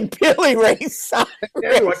fucking Billy Ray Cyrus.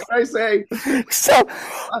 Hey, what can I say?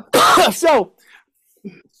 So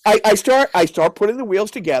I start putting the wheels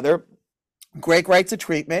together. Greg writes a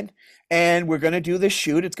treatment, and we're going to do this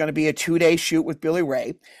shoot. It's going to be a 2-day shoot with Billy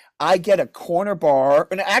Ray. I get a corner bar,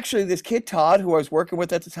 and actually this kid Todd, who I was working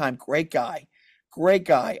with at the time, great guy.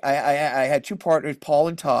 I had 2 partners, Paul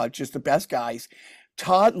and Todd, just the best guys.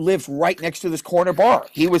 Todd lived right next to this corner bar.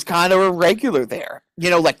 He was kind of a regular there,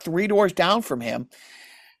 like 3 doors down from him.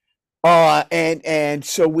 And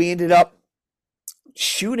so we ended up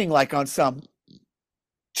shooting like on some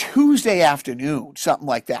Tuesday afternoon, something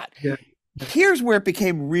like that. Yeah. Here's where it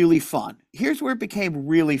became really fun. We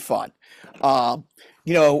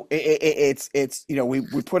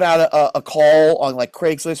put out a call on like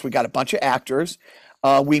Craigslist. We got a bunch of actors.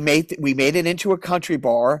 We made it into a country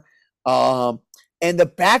bar. And the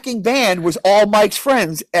backing band was all Mike's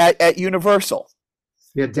friends at Universal.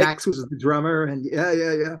 Yeah, Dax was the drummer, and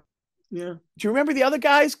yeah. Do you remember the other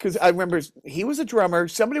guys? Because I remember he was a drummer.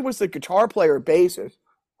 Somebody was the guitar player, bassist.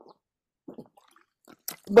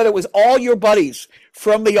 But it was all your buddies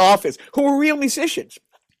from the office who were real musicians.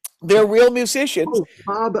 They're real musicians.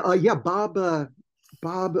 Oh,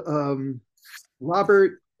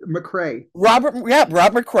 Robert McRae. Rob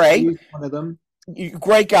McRae. He's one of them.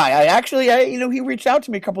 Great guy. He reached out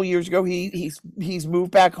to me a couple of years ago. He's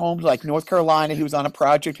moved back home to like North Carolina. He was on a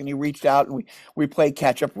project and he reached out and we played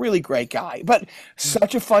catch up. Really great guy, but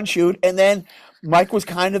such a fun shoot. And then Mike was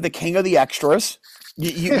kind of the king of the extras.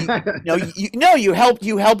 You helped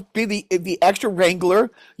be the extra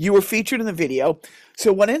wrangler. You were featured in the video.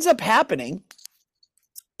 So what ends up happening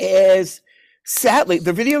is, sadly,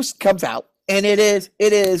 the video comes out and it is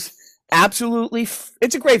absolutely,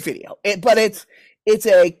 it's a great video, but it's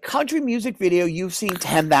a country music video you've seen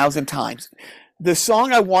 10,000 times. The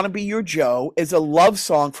song "I Want to Be Your Joe" is a love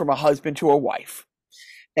song from a husband to a wife.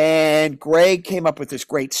 And Greg came up with this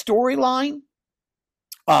great storyline.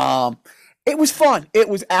 It was fun. It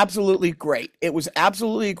was absolutely great. It was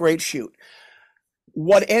absolutely a great shoot.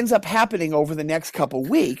 What ends up happening over the next couple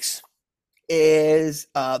weeks is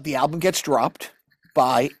the album gets dropped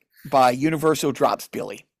by Universal drops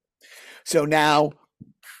Billy. So now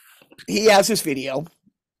he has this video,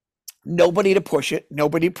 nobody to push it,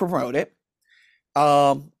 nobody to promote it.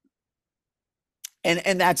 And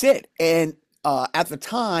that's it. And at the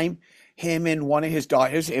time, him and one of his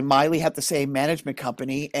daughters and Miley had the same management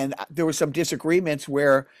company, and there were some disagreements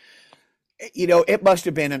where, it must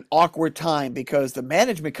have been an awkward time because the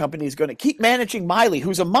management company is going to keep managing Miley,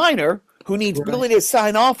 who's a minor, who needs Billy to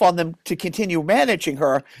sign off on them to continue managing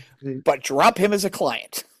her, but drop him as a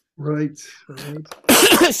client. Right.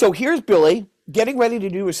 So here's Billy getting ready to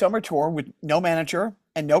do a summer tour with no manager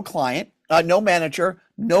and no client, no manager,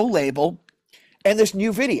 no label, and this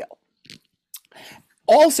new video.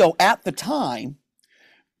 Also, at the time,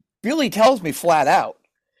 Billy tells me flat out,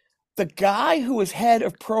 the guy who is head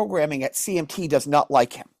of programming at CMT does not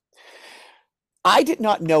like him. I did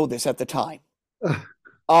not know this at the time.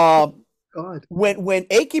 God. When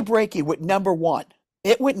Achy Breaky went number 1,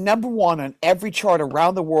 it went number 1 on every chart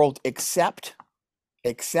around the world except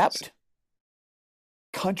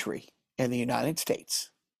country in the United States.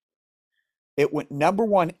 It went number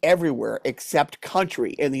 1 everywhere except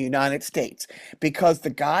country in the United States because the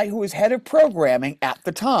guy who was head of programming at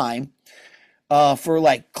the time for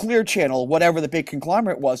like Clear Channel, whatever the big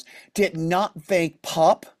conglomerate was, did not think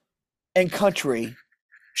pop and country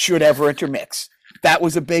should ever intermix. That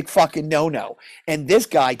was a big fucking no-no. And this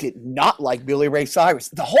guy did not like Billy Ray Cyrus.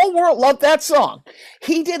 The whole world loved that song.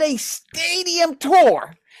 He did a stadium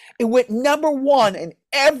tour. It went number 1 in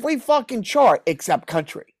every fucking chart except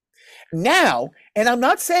country. Now, and I'm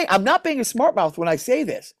not being a smart mouth when I say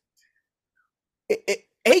this,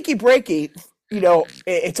 Achy Breaky,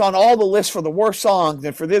 it's on all the lists for the worst songs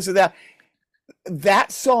and for this or that.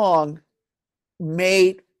 That song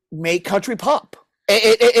made country pop.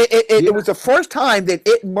 It was the first time that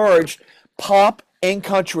it merged pop and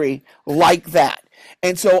country like that.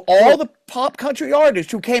 And so all the pop country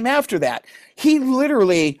artists who came after that, he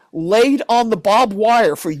literally laid on the barbed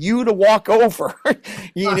wire for you to walk over, to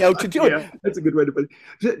do Yeah, it. that's a good way to put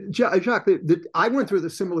it. Jacques, I went through the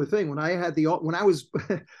similar thing when I was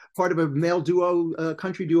part of a male duo,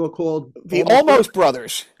 country duo called The Almost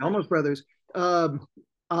Brothers. Almost Brothers.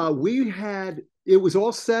 We had it was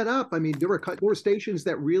all set up. I mean, there were stations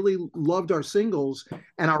that really loved our singles,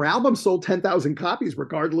 and our album sold 10,000 copies,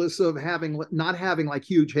 regardless of not having like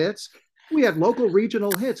huge hits. We had local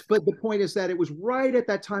regional hits, but the point is that it was right at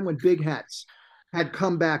that time when Big Hats had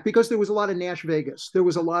come back, because there was a lot of Nash Vegas. There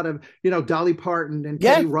was a lot of, Dolly Parton and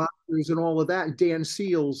Kenny Rogers and all of that, and Dan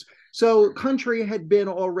Seals. So country had been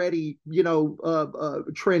already, trying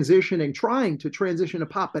to transition to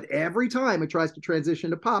pop. But every time it tries to transition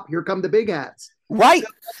to pop, here come the Big Hats. Right.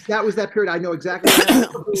 So that was that period. I know exactly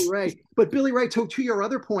what Billy Ray. But Billy Ray, to your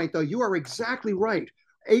other point, though, you are exactly right.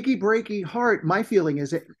 Achy Breaky Heart, my feeling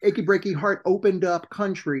is that Achy Breaky Heart opened up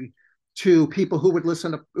country to people who would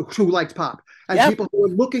who liked pop, and people who were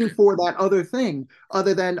looking for that other thing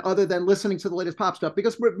other than listening to the latest pop stuff.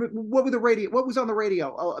 Because what was on the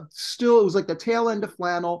radio? Still, it was like the tail end of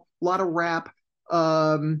flannel, a lot of rap,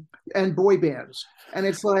 and boy bands. And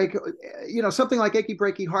it's like, something like Achy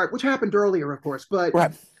Breaky Heart, which happened earlier, of course. But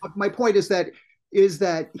my point is that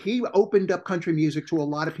he opened up country music to a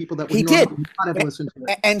lot of people that would not have listened to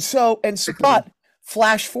it. But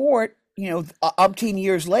flash forward, umpteen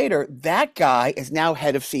years later, that guy is now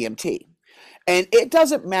head of CMT. And it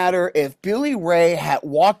doesn't matter if Billy Ray had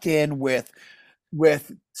walked in with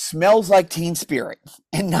Smells Like Teen Spirit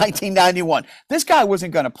in 1991. This guy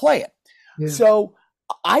wasn't going to play it. Yeah. So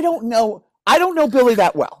I don't know Billy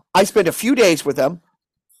that well. I spent a few days with him.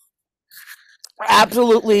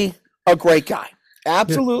 Absolutely a great guy.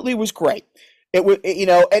 Absolutely was great. It was,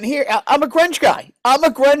 and here I'm a grunge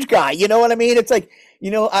guy. You know what I mean? It's like,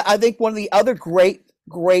 I think one of the other great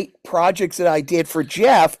projects that I did for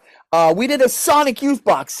Jeff, we did a Sonic Youth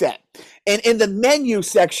box set. And in the menu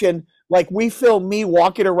section, like, we filmed me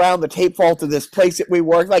walking around the tape vault of this place that we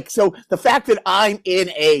work. Like, so the fact that I'm in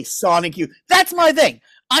a Sonic Youth, that's my thing.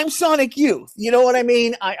 I'm Sonic Youth. You know what I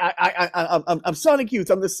mean? I'm Sonic Youth.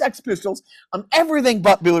 I'm the Sex Pistols. I'm everything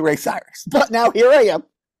but Billy Ray Cyrus. But now here I am.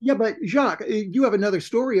 Yeah, but Jacques, you have another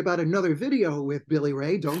story about another video with Billy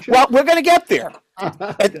Ray, don't you? Well, we're going to get there.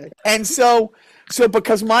 Okay. And so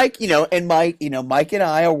because Mike, Mike and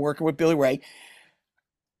I are working with Billy Ray.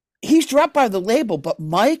 He's dropped by the label, but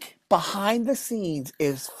Mike behind the scenes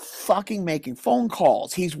is fucking making phone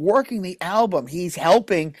calls. He's working the album. He's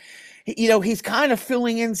helping. He's kind of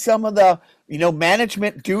filling in some of the,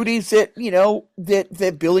 management duties that,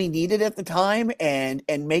 that Billy needed at the time and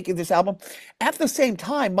making this album. At the same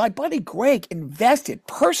time, my buddy Greg invested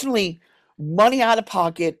personally money out of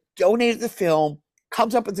pocket, donated the film,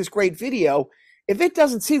 comes up with this great video. If it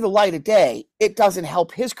doesn't see the light of day, it doesn't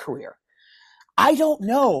help his career. I don't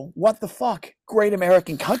know what the fuck Great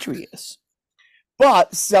American Country is,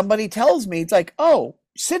 but somebody tells me, it's like, oh,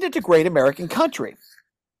 send it to Great American Country.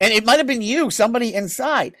 And it might have been you, somebody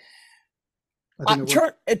inside.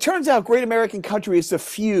 It turns out Great American Country is the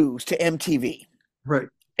fuse to MTV. Right.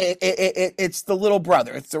 It's the little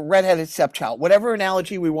brother. It's the redheaded stepchild. Whatever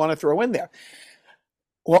analogy we want to throw in there.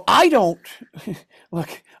 Well, I don't look.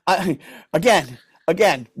 Again,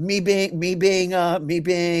 me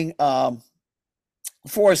being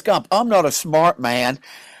Forrest Gump. I'm not a smart man,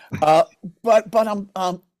 but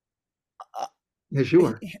I'm. Yes, you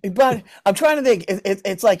are. But I'm trying to think.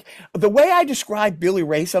 It's like the way I describe Billy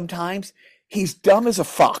Ray sometimes. He's dumb as a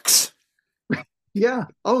fox. Yeah.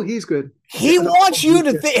 Oh, he's good. He wants you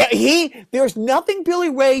to think. There's nothing Billy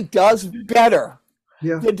Ray does better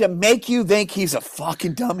than to make you think he's a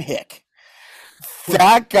fucking dumb hick.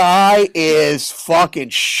 That guy is fucking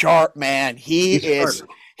sharp, man. He is.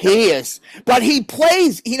 But he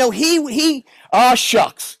plays.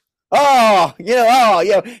 Shucks.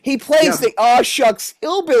 He plays the shucks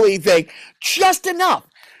hillbilly thing just enough.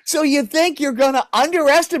 So you think you're going to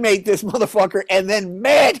underestimate this motherfucker, and then,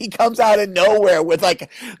 man, he comes out of nowhere with like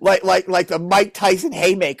the Mike Tyson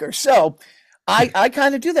haymaker. So I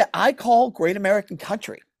kind of do that. I call Great American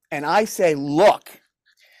Country, and I say, look,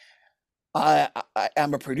 I'm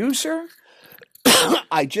a producer.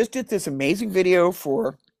 I just did this amazing video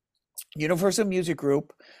for Universal Music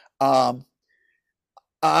Group.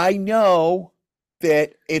 I know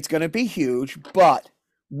that it's going to be huge, but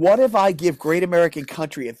what if I give Great American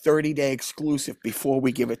Country a 30-day exclusive before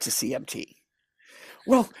we give it to CMT?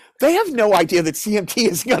 Well, they have no idea that CMT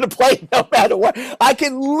is going to play no matter what. I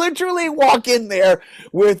can literally walk in there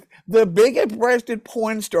with the biggest-breasted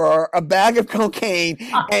porn star, a bag of cocaine,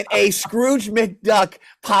 and a Scrooge McDuck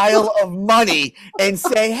pile of money and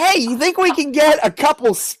say, hey, you think we can get a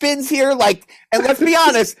couple spins here? Like, and let's be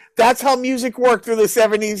honest, that's how music worked through the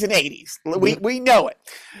 70s and 80s. We know it.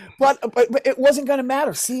 But it wasn't going to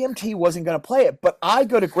matter. CMT wasn't going to play it. But I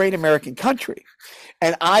go to Great American Country,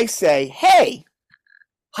 and I say, hey,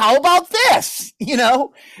 how about this? You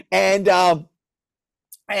know, and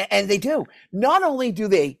they do. Not only do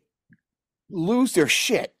they lose their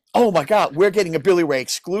shit, oh my God, we're getting a Billy Ray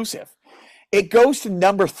exclusive. It goes to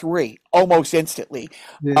number 3 almost instantly.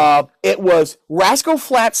 Yeah. It was Rascal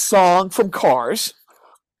Flatts' song from Cars,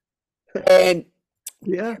 and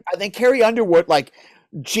Yeah. I think Carrie Underwood, like,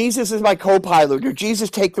 Jesus is my co-pilot, or Jesus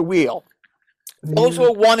take the wheel. Those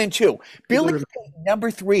were 1 and 2. Billy stayed number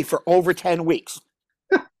 3 for over 10 weeks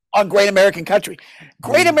on Great American Country.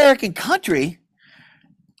 Great American Country,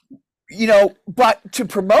 you know, but to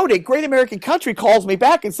promote it, Great American Country calls me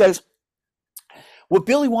back and says, would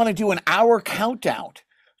Billy want to do an hour countdown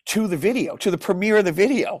to the video, to the premiere of the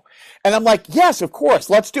video? And I'm like, yes, of course,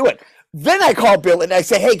 let's do it. Then I call Billy and I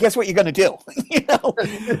say, hey, guess what you're going to do? You know?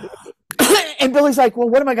 And Billy's like, well,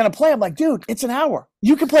 what am I going to play? I'm like, dude, it's an hour.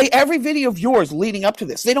 You can play every video of yours leading up to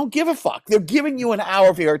this. They don't give a fuck. They're giving you an hour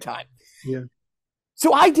of airtime. Yeah.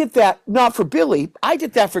 So I did that not for Billy. I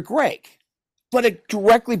did that for Greg. But it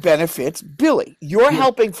directly benefits Billy. You're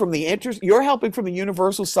helping from the you're helping from the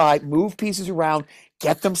Universal side, move pieces around,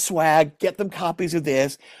 get them swag, get them copies of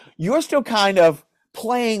this. You're still kind of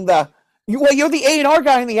playing you're the A&R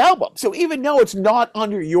guy in the album. So even though it's not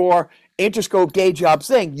under your Interscope day job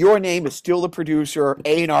thing, your name is still the producer,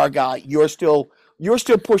 A&R guy. You're still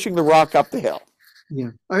pushing the rock up the hill.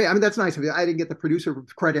 Yeah, I mean that's nice of you. I didn't get the producer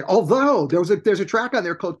credit, although there's a track on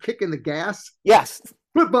there called "Kicking the Gas." Yes,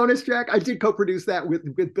 bonus track. I did co-produce that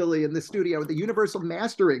with Billy in the studio at the Universal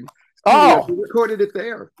Mastering studio. Oh, we recorded it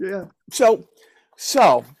there. Yeah. So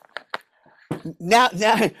now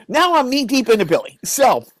I'm knee deep into Billy.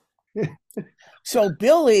 So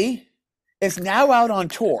Billy is now out on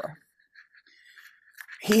tour.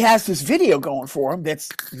 He has this video going for him that's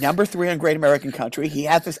number 3 on Great American Country. He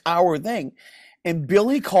has this hour thing. And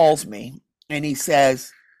Billy calls me and he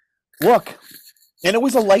says, look, and it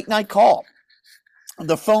was a late night call.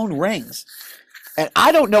 The phone rings and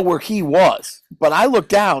I don't know where he was, but I look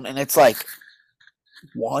down and it's like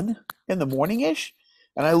 1 in the morning-ish.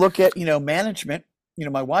 And I look at, management,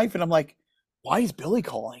 my wife, and I'm like, why is Billy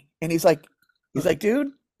calling? And he's like,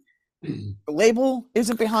 dude, the label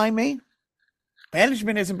isn't behind me.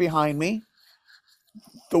 Management isn't behind me.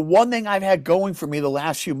 The one thing I've had going for me the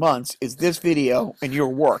last few months is this video and your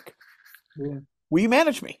work. Yeah. Will you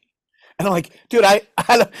manage me? And I'm like, dude, I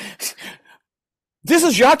this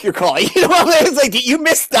is Jacques you're calling. You know what I mean? It's like, did you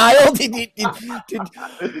misdial?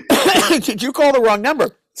 Did you call the wrong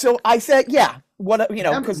number? So I said, yeah.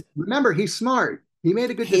 Because remember, he's smart. He made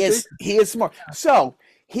a good decision. He is smart. So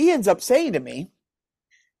he ends up saying to me,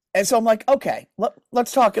 and so I'm like, okay,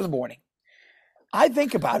 let's talk in the morning. I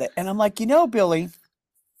think about it, and I'm like, Billy,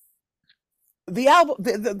 the album,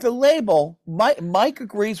 the label, Mike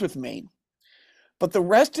agrees with me, but the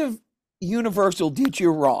rest of Universal did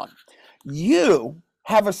you wrong. You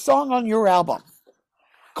have a song on your album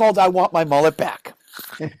called "I Want My Mullet Back."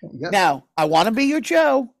 Yep. Now, I Want to Be Your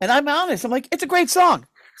Joe, and I'm honest. I'm like, it's a great song.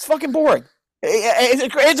 It's fucking boring.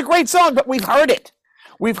 It's a great song, but we've heard it.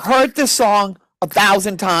 We've heard this song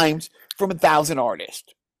 1,000 times from 1,000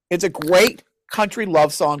 artists. It's a great country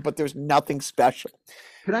love song, but there's nothing special.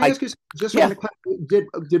 Can I ask you just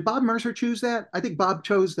did Bob Mercer choose that? I think Bob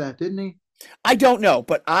chose that, didn't he? I don't know,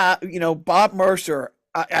 but Bob Mercer,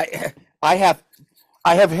 I have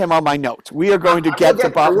him on my notes. We are going to get to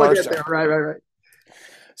Bob Mercer. Right.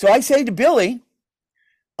 So I say to Billy,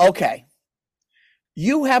 okay,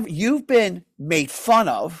 you've been made fun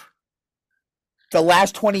of the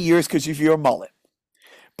last 20 years because of your mullet,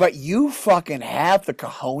 but you fucking have the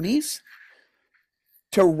cojones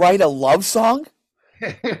to write a love song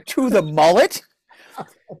to the mullet?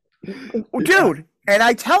 Dude. And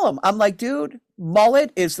I tell him, I'm like, dude,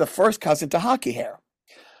 mullet is the first cousin to hockey hair.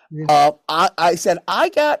 Yeah. I said, I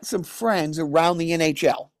got some friends around the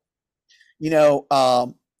NHL,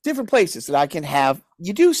 different places that I can have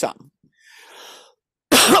you do something.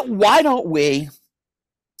 Why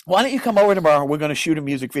don't you come over tomorrow? We're going to shoot a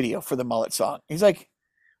music video for the mullet song. He's like,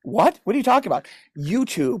 what? What are you talking about?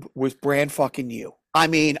 YouTube was brand fucking you. I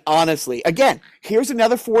mean, honestly, again, here's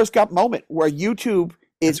another Forrest Gump moment where YouTube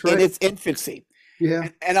is in its infancy. Yeah.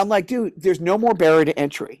 And I'm like, dude, there's no more barrier to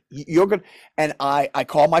entry. You're gonna. And I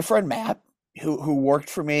call my friend Matt, who worked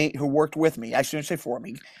for me, who worked with me. I shouldn't say for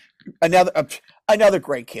me. Another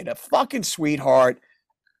great kid, a fucking sweetheart,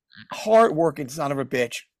 hardworking son of a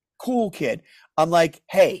bitch, cool kid. I'm like,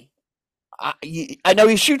 hey, I know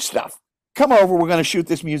you shoot stuff. Come over. We're gonna shoot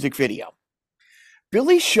this music video.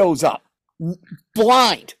 Billy shows up,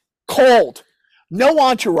 blind, cold, no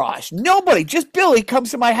entourage, nobody. Just Billy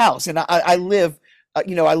comes to my house, and I live, I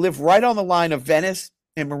live right on the line of Venice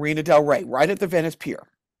and Marina del Rey, right at the Venice Pier.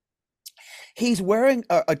 He's wearing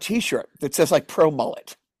a T-shirt that says like "Pro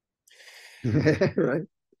Mullet," Right.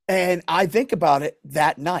 and I think about it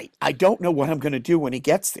that night. I don't know what I'm going to do when he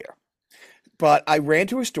gets there, but I ran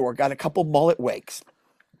to a store, got a couple mullet wigs.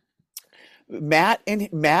 Matt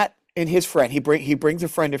and his friend, he brings a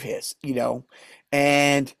friend of his,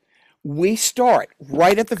 and we start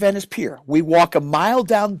right at the Venice Pier. We walk a mile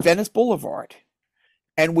down Venice Boulevard,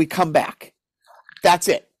 and we come back. That's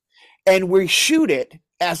it. And we shoot it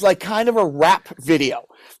as like kind of a rap video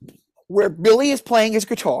where Billy is playing his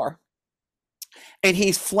guitar and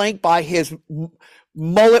he's flanked by his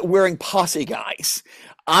mullet wearing posse guys.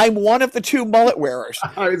 I'm one of the two mullet wearers.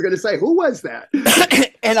 I was going to say, who was that?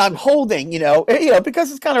 And I'm holding,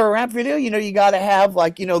 because it's kind of a rap video, you got to have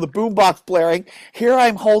like, the boombox blaring. Here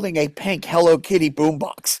I'm holding a pink Hello Kitty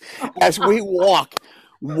boombox as we walk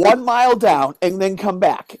 1 mile down and then come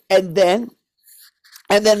back. And then,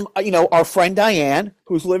 our friend Diane,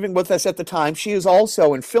 who's living with us at the time, she is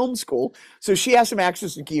also in film school. So she has some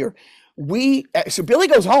access to gear. So Billy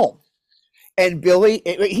goes home. And Billy,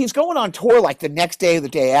 he's going on tour like the next day or the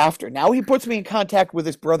day after. Now he puts me in contact with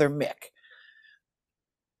his brother, Mick.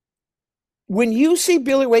 When you see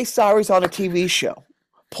Billy Ray Cyrus on a TV show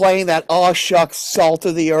playing that, oh, shucks, salt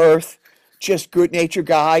of the earth, just good-natured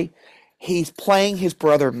guy, he's playing his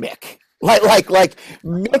brother, Mick. Like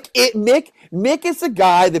Mick is the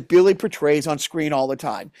guy that Billy portrays on screen all the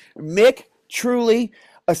time. Mick, truly,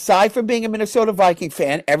 aside from being a Minnesota Viking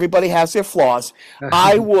fan, everybody has their flaws.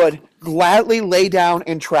 I would gladly lay down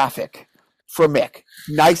in traffic for Mick.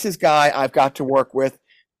 Nicest guy I've got to work with,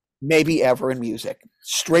 maybe ever in music.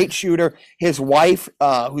 Straight shooter. His wife,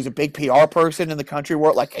 who's a big PR person in the country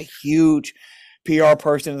world, like a huge PR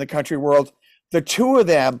person in the country world. The two of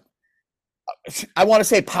them, I want to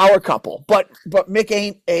say power couple, but Mick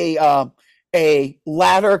ain't a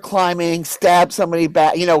ladder climbing, stab somebody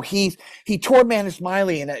back. He tormented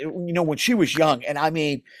Smiley, and when she was young, and I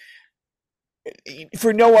mean,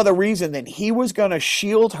 for no other reason than he was going to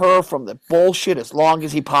shield her from the bullshit as long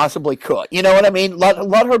as he possibly could. You know what I mean? Let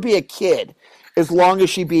her be a kid as long as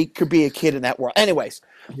she could be a kid in that world. Anyways,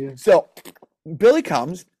 yeah. So Billy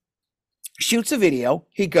comes, shoots a video,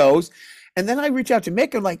 he goes, and then I reach out to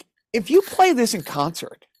Mick. I'm like, if you play this in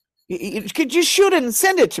concert, you could just shoot it and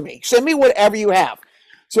send it to me. Send me whatever you have.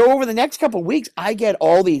 So over the next couple of weeks, I get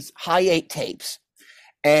all these high 8 tapes,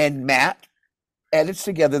 and Matt edits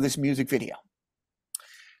together this music video.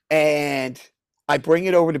 And I bring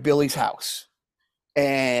it over to Billy's house,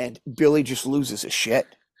 and Billy just loses his shit.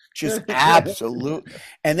 Just absolute.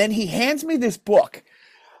 And then he hands me this book.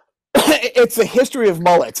 It's a history of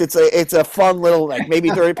mullets. It's a fun little, like maybe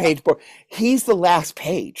 30-page book. He's the last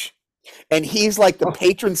page. And he's like the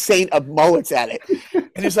patron saint of mullets at it.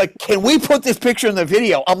 And it's like, can we put this picture in the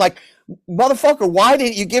video? I'm like, motherfucker, why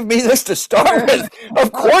didn't you give me this to start with?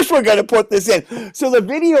 Of course we're going to put this in. So the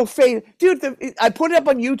video fade. Dude, I put it up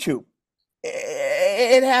on YouTube.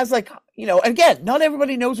 It has like, again, not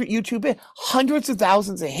everybody knows what YouTube is. Hundreds of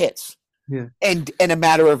thousands of hits. Yeah. And in a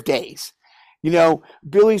matter of days.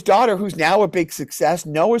 Billy's daughter, who's now a big success,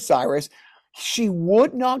 Noah Cyrus, she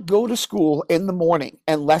would not go to school in the morning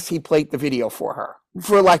unless he played the video for her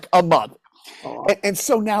for like a month. Oh. And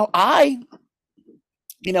so now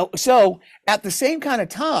so at the same kind of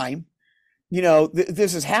time,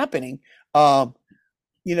 this is happening.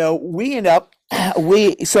 We end up,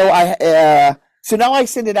 so now I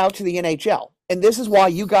send it out to the NHL, and this is why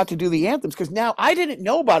you got to do the anthems. Cause now I didn't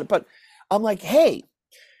know about it, but I'm like, hey,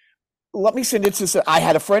 let me send it to, I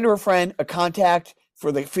had a friend or a friend, a contact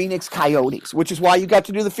for the Phoenix Coyotes, which is why you got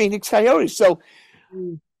to do the Phoenix Coyotes. So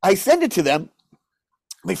I send it to them.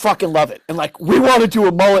 They fucking love it. And like, we want to do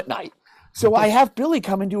a mullet night. So I have Billy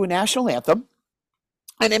come and do a national anthem.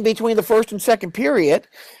 And in between the first and second period,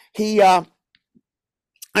 he, and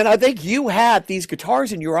I think you had these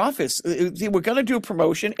guitars in your office. They were going to do a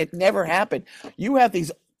promotion. It never happened. You have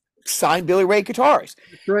these signed Billy Ray guitars.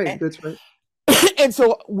 That's right. That's right. And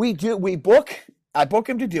so I book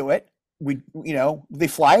him to do it. They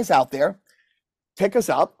fly us out there, pick us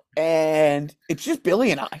up, and it's just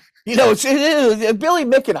Billy and I. It's Billy,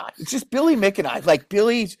 Mick, and I. It's just Billy, Mick, and I. Like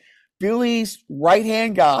Billy's right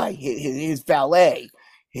hand guy, his valet,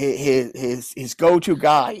 his go to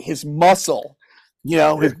guy, his muscle,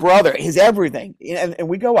 his brother, his everything. And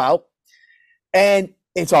we go out, and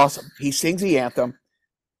it's awesome. He sings the anthem.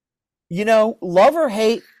 Love or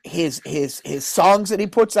hate his songs that he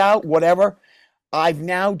puts out, whatever. I've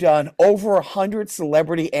now done over 100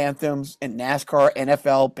 celebrity anthems in NASCAR,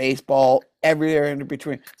 NFL, baseball, everywhere in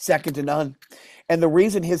between, second to none. And the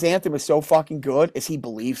reason his anthem is so fucking good is he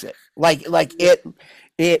believes it. Like it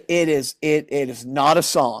is not a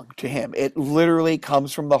song to him. It literally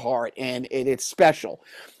comes from the heart, and it's special.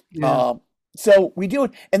 Yeah. So we do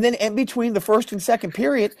it, and then in between the first and second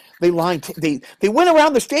period, they went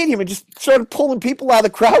around the stadium and just started pulling people out of the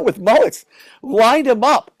crowd with mullets, lined them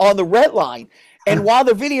up on the red line, and while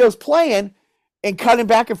the video's playing and cutting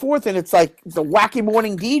back and forth, and it's like the wacky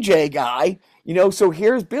morning DJ guy, So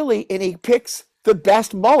here's Billy, and he picks the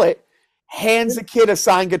best mullet, hands the kid a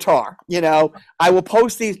signed guitar. I will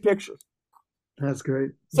post these pictures. That's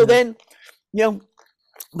great. So then,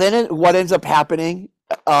 what ends up happening?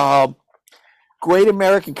 Great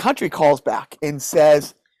American Country calls back and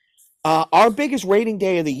says, our biggest rating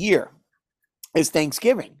day of the year is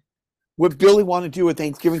Thanksgiving. Would Billy want to do a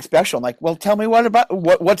Thanksgiving special? I'm like, well, tell me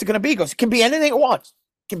what's it going to be? He goes, it can be anything it wants.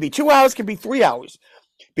 It can be 2 hours, it can be 3 hours.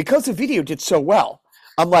 Because the video did so well,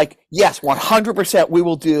 I'm like, yes, 100% we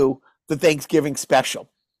will do the Thanksgiving special.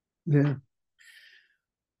 Yeah.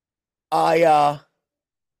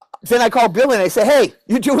 Then I call Billy and I say, hey,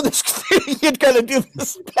 you're doing this, you're going to do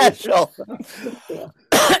this special.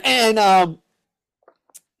 And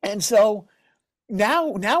so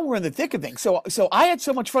now we're in the thick of things. So I had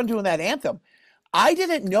so much fun doing that anthem. I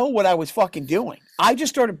didn't know what I was fucking doing. I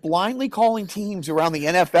just started blindly calling teams around the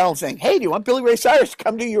NFL and saying, hey, do you want Billy Ray Cyrus to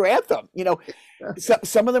come do your anthem?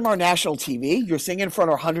 Some of them are national TV. You're singing in front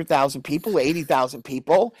of 100,000 people, 80,000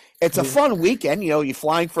 people. It's a fun weekend. You're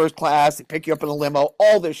flying first class. They pick you up in a limo,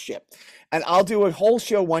 all this shit. And I'll do a whole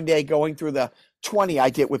show one day going through the 20 I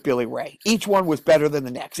did with Billy Ray. Each one was better than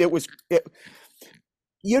the next.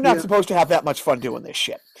 You're not supposed to have that much fun doing this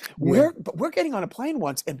shit. We're getting on a plane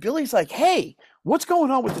once, and Billy's like, hey, what's going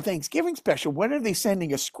on with the Thanksgiving special? When are they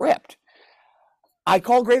sending a script? I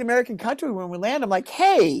call Great American Country when we land. I'm like,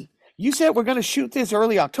 hey, you said we're going to shoot this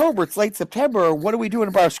early October. It's late September. What are we doing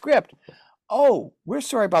about our script? Oh, we're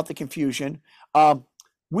sorry about the confusion.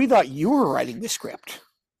 We thought you were writing the script.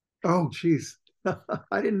 Oh, geez.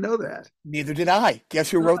 I didn't know that. Neither did I.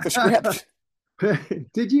 Guess who wrote the script?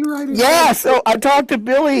 Did you write it? Yeah, so I talked to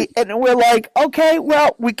Billy, and we're like, okay,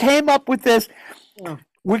 well, we came up with this.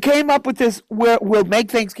 We'll make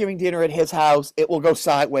Thanksgiving dinner at his house. It will go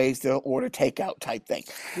sideways. They'll order takeout type thing.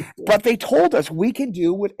 But they told us we can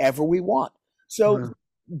do whatever we want. So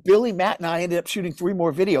Billy, Matt, and I ended up shooting 3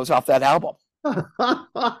 more videos off that album.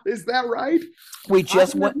 Is that right? We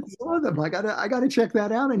just went. Saw them. I gotta check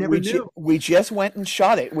that out. I never knew. We just went and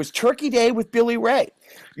shot it. It was Turkey Day with Billy Ray.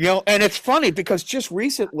 And it's funny because just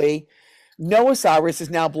recently, Noah Cyrus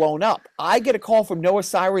is now blown up. I get a call from Noah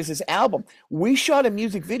Cyrus's album. We shot a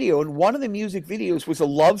music video, and one of the music videos was a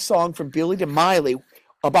love song from Billy to Miley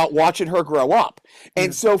about watching her grow up.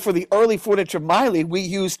 And so for the early footage of Miley, we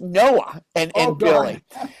used Noah and Billy.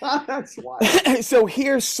 That's wild. So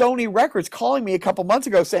here's Sony Records calling me a couple months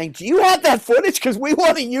ago saying, do you have that footage? Because we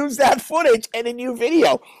want to use that footage in a new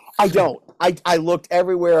video. I don't. I looked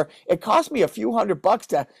everywhere. It cost me a few $100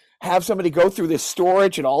 to have somebody go through this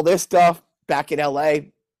storage and all this stuff back in LA.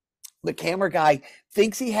 The camera guy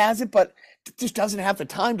thinks he has it, but just doesn't have the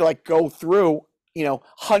time to go through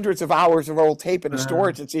hundreds of hours of old tape in the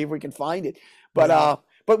storage and see if we can find it. But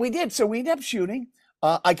we did. So we ended up shooting.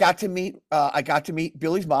 I got to meet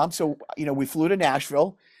Billy's mom. So, we flew to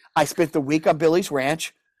Nashville. I spent the week on Billy's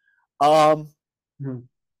ranch.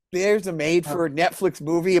 There's a made for Netflix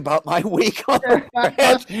movie about my week on the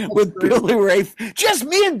ranch with Billy Ray. Just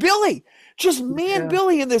me and Billy. Just me and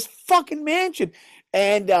Billy in this fucking mansion.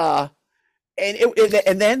 And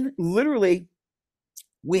then literally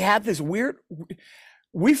we had this weird,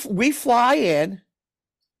 we fly in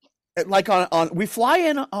we fly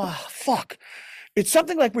in, it's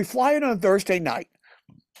something like we fly in on Thursday night,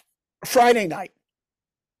 Friday night,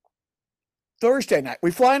 Thursday night.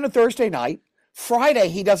 We fly in on Thursday night. Friday,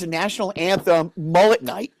 he does a national anthem mullet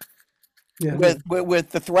night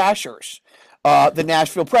with the Thrashers, the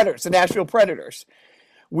Nashville Predators.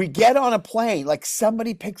 We get on a plane,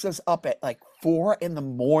 somebody picks us up at 4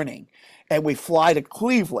 a.m, and we fly to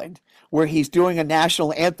Cleveland, where he's doing a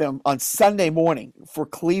national anthem on Sunday morning for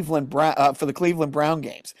the Cleveland Brown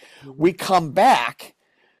games. We come back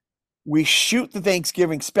We shoot the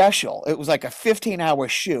Thanksgiving special. It was like a 15-hour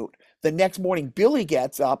shoot. The next morning, Billy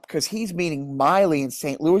gets up because he's meeting Miley in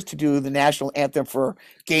St. Louis to do the national anthem for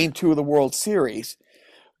Game 2 of the World Series.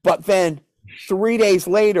 But then 3 days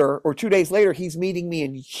later, or 2 days later, he's meeting me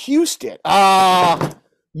in Houston,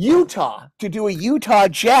 Utah, to do a Utah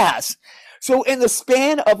Jazz. So in the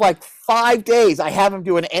span of like 5 days, I have him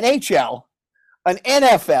do an NHL, an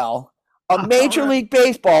NFL, a Major League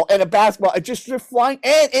Baseball, and a basketball. Just flying,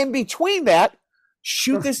 and in between that,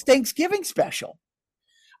 shoot this Thanksgiving special.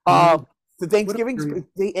 The Thanksgiving,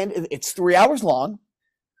 it's 3 hours long.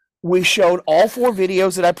 We showed all 4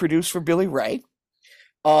 videos that I produced for Billy Ray.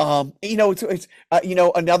 It's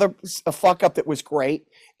another fuck up that was great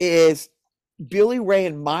is Billy Ray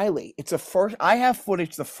and Miley. I have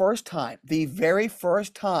footage the very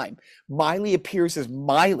first time Miley appears as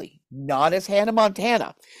Miley, not as Hannah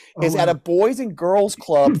Montana, is at a Boys and Girls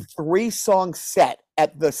Club 3-song set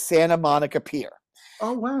at the Santa Monica Pier.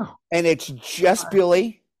 Oh, wow. And it's just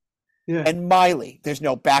Billy and Miley. There's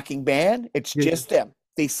no backing band. It's just them.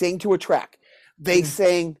 They sing to a track. They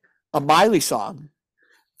sing a Miley song.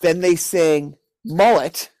 Then they sing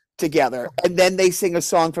Mullet together. And then they sing a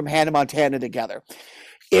song from Hannah Montana together.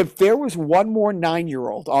 If there was one more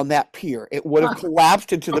 9-year-old on that pier, it would have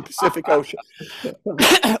collapsed into the Pacific Ocean.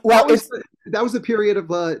 Well, that was the period of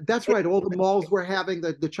that's right. All the malls were having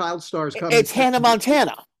the child stars coming. It's Hannah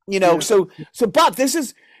Montana, but this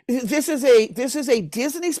is a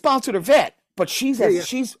Disney sponsored event, but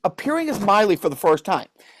she's appearing as Miley for the first time.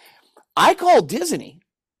 I called Disney.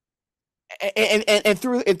 And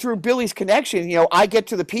through Billy's connection, I get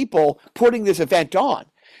to the people putting this event on,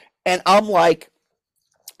 and I'm like,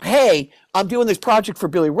 hey, I'm doing this project for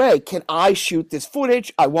Billy Ray. Can I shoot this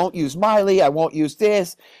footage? I won't use Miley. I won't use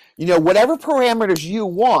this, whatever parameters you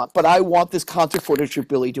want, but I want this concert footage of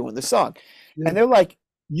Billy doing the song. Yeah. And they're like,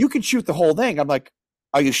 you can shoot the whole thing. I'm like,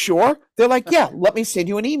 are you sure? They're like, yeah, let me send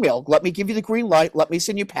you an email. Let me give you the green light. Let me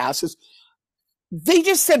send you passes. They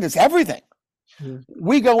just send us everything.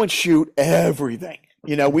 We go and shoot everything.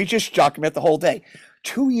 We just document the whole day.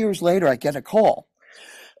 2 years later, I get a call,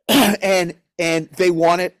 and they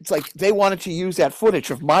wanted to use that footage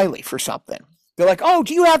of Miley for something. They're like, "Oh,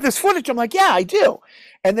 do you have this footage?" I'm like, "Yeah, I do."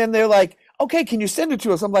 And then they're like, "Okay, can you send it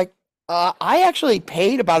to us?" I'm like, "I actually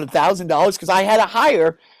paid about $1,000 because I had to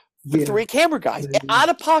hire the 3 camera guys. Out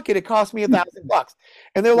of pocket, it cost me $1,000."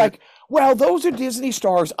 And they're like, well, those are Disney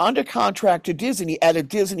stars under contract to Disney at a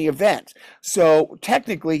Disney event. So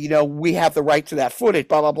technically, we have the right to that footage,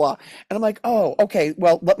 blah, blah, blah. And I'm like, oh, okay,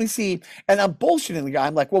 well, let me see. And I'm bullshitting the guy.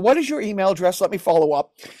 I'm like, well, what is your email address? Let me follow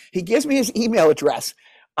up. He gives me his email address.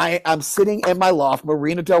 I'm sitting in my loft,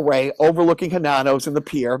 Marina Del Rey, overlooking Hananos and the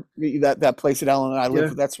pier, that place at Ellen and I live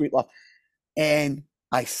with that sweet loft. And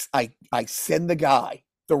I send the guy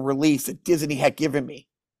the release that Disney had given me,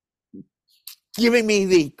 giving me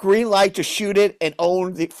the green light to shoot it and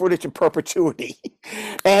own the footage in perpetuity.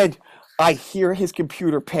 And I hear his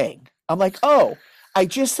computer ping. I'm like, oh, I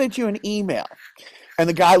just sent you an email. And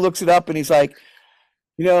the guy looks it up and he's like,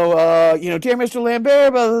 dear Mr.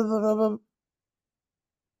 Lambert, blah, blah, blah, blah.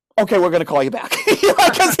 Okay, we're going to call you back.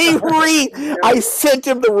 Because I sent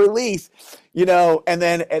him the release, and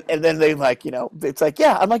then they like, it's like,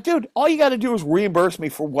 yeah. I'm like, dude, all you got to do is reimburse me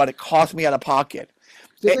for what it cost me out of pocket.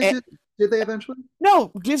 Did they eventually?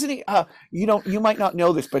 No, Disney. You might not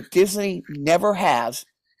know this, but Disney never has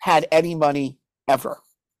had any money ever.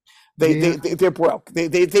 They're broke.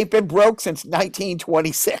 They've been broke since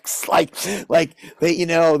 1926. Like they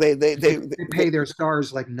pay their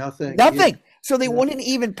stars like nothing. Nothing. So they wouldn't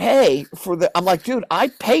even pay for the. I'm like, dude, I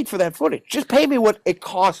paid for that footage. Just pay me what it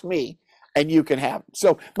cost me, and you can have it.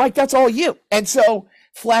 So, Mike, that's all you. And so,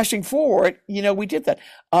 flashing forward, we did that.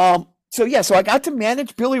 So I got to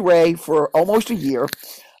manage Billy Ray for almost a year.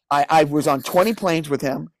 I was on 20 planes with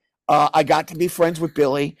him. I got to be friends with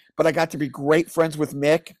Billy, but I got to be great friends with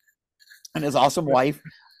Mick and his awesome wife.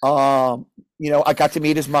 I got to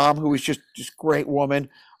meet his mom, who was just great woman.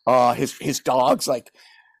 His dogs,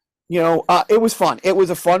 it was fun. It was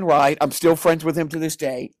a fun ride. I'm still friends with him to this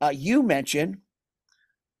day. You mentioned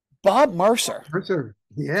Bob Mercer.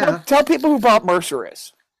 Yeah. Tell people who Bob Mercer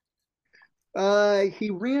is. He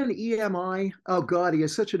ran EMI. Oh God, he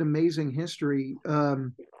has such an amazing history.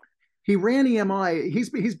 He ran EMI.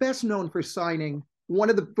 He's best known for signing one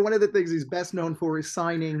of the things he's best known for is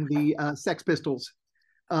signing the Sex Pistols.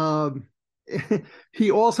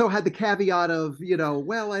 He also had the caveat of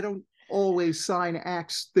I don't always sign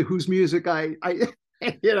acts whose music I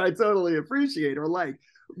totally appreciate or like.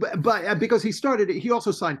 But because he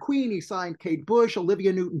also signed Queen, he signed Kate Bush,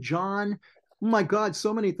 Olivia Newton-John. my God,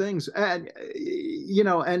 so many things. And,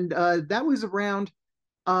 that was around,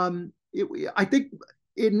 I think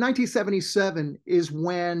in 1977 is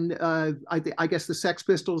when I guess the Sex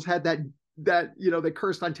Pistols had that they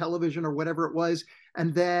cursed on television or whatever it was,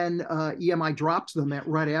 and then EMI drops them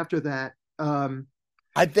right after that.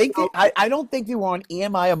 I think I don't think they were on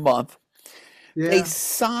EMI a month. They Yeah,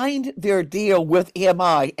 signed their deal with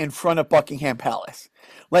EMI in front of Buckingham Palace.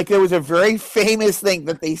 Like there was a very famous thing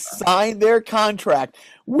that they signed their contract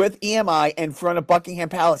with EMI in front of Buckingham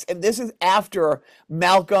Palace. And this is after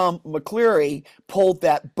Malcolm McCleary pulled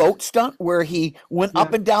that boat stunt where he went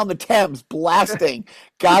up yeah. and down the Thames blasting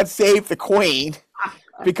God Save the Queen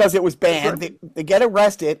because it was banned. They get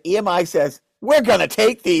arrested. EMI says, we're going to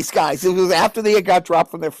take these guys. It was after they got dropped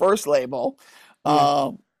from their first label.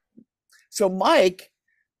 Yeah. So Mike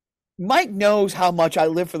knows how much I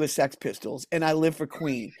live for the Sex Pistols and I live for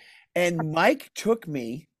Queen. And Mike took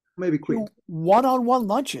me Maybe to Queen. one-on-one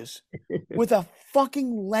lunches with a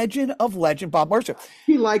fucking legend of legend, Bob Mercer.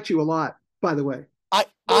 He liked you a lot, by the way. I,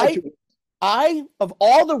 He liked I, you. I, of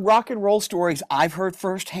all the rock and roll stories I've heard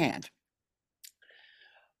firsthand,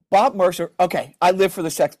 Bob Mercer, okay, I live for the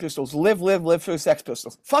Sex Pistols. Live for the Sex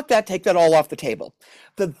Pistols. Fuck that, take that all off the table.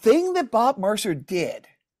 The thing that Bob Mercer did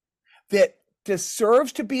that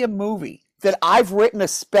deserves to be a movie that I've written a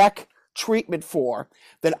spec treatment for,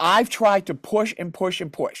 that I've tried to push and push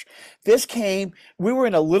and push. We were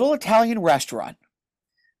in a little Italian restaurant,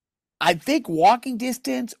 I think walking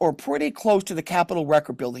distance or pretty close to the Capitol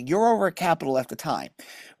Record Building. You're over at Capitol at the time.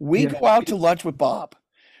 We Yeah. go out to lunch with Bob.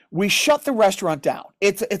 We shut the restaurant down.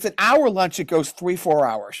 It's an hour lunch. It goes 3-4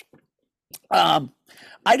 hours. I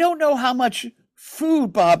don't know how much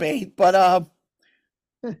food Bob ate, but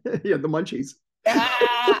Yeah, the munchies.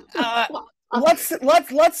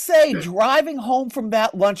 let's say driving home from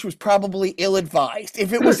that lunch was probably ill-advised. If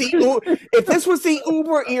this was the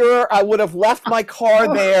Uber era, I would have left my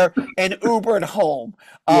car there and Ubered home.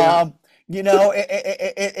 Yeah.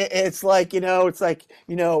 It's like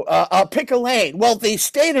pick a lane. Well, if they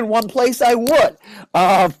stayed in one place, I would.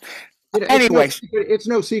 Anyways, it's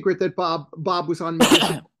no secret that Bob was on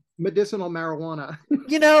medicinal marijuana.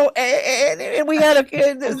 And we had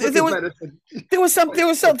there was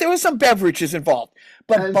some beverages involved,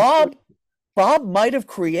 but Bob might have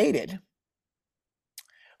created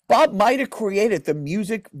the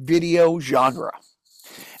music video genre.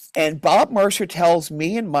 And Bob Mercer tells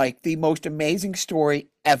me and Mike the most amazing story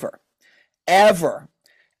ever.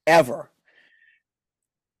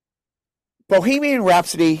 Bohemian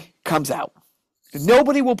Rhapsody comes out.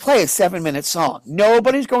 Nobody will play a 7-minute song.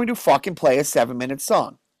 Nobody's going to fucking play a 7-minute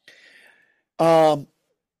song. But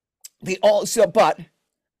he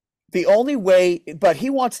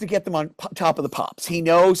wants to get them on top of the pops. He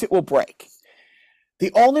knows it will break.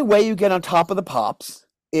 The only way you get on top of the pops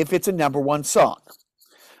if it's a number one song.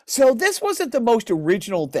 So this wasn't the most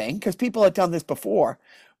original thing because people had done this before,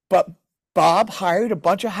 but Bob hired a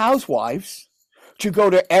bunch of housewives to go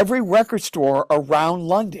to every record store around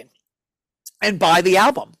London and buy the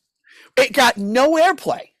album. It got no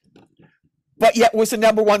airplay, but yet was the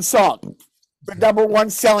number one song, the number one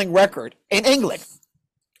selling record in England.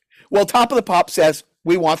 Well, Top of the Pops says,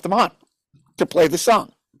 we want them on to play the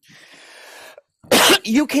song.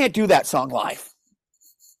 You can't do that song live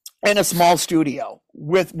in a small studio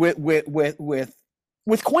with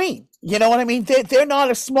Queen. You know what I mean? They're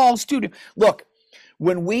not a small studio. Look,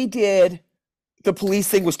 when we did the Police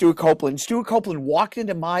thing with Stuart Copeland walked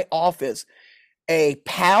into my office, a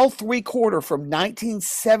PAL 3/4 from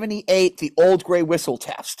 1978, the old gray whistle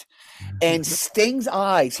test. And Sting's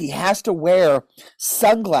eyes, he has to wear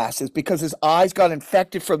sunglasses because his eyes got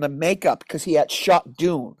infected from the makeup because he had shot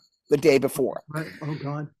Dune the day before. Right. Oh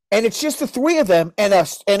God. And it's just the three of them in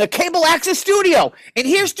a cable access studio. And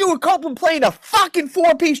here's Stuart Copeland playing a fucking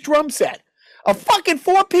 4-piece drum set. A fucking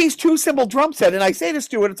 4-piece 2-cymbal drum set. And I say to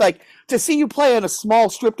Stuart, it's like, to see you play in a small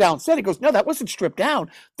stripped down set. He goes, no, that wasn't stripped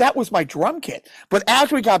down. That was my drum kit. But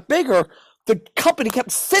as we got bigger, the company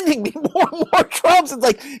kept sending me more and more drums. It's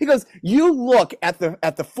like, he goes, you look at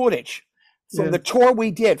the footage from the tour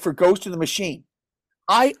we did for Ghost in the Machine.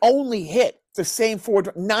 I only hit the same 4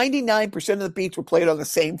 drums. 99% of the beats were played on the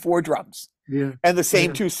same 4 drums. Yeah. And the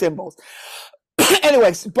same 2 cymbals.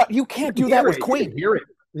 Anyways, but you can't do that with Queen. Hear it.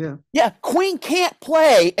 Yeah. Yeah, Queen can't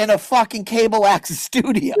play in a fucking cable access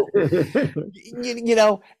studio. But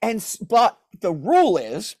the rule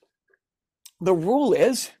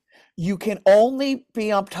is you can only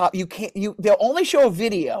be on top. They'll only show a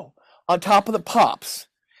video on Top of the Pops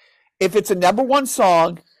if it's a number one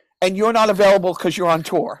song and you're not available because you're on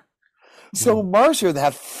tour. So Mercer,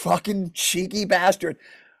 that fucking cheeky bastard,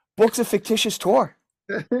 books a fictitious tour.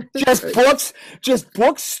 Just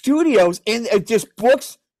books studios in just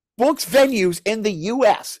books venues in the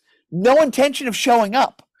U.S. No intention of showing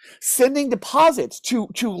up, sending deposits to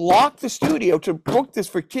lock the studio to book this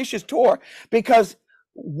fictitious tour, because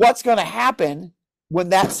what's going to happen when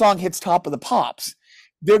that song hits Top of the Pops?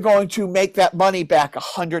 They're going to make that money back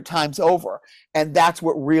 100 times over. And that's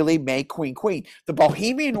what really made Queen Queen. The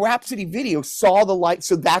Bohemian Rhapsody video saw the light.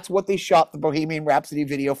 So that's what they shot the Bohemian Rhapsody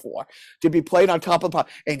video for, to be played on Top of the Pop.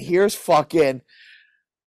 And here's fucking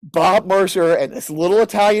Bob Mercer and this little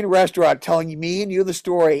Italian restaurant telling me and you the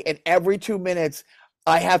story. And every 2 minutes,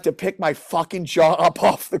 I have to pick my fucking jaw up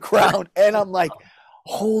off the ground. And I'm like,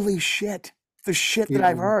 holy shit, the shit that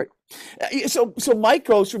I've heard. So Mike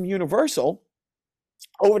goes from Universal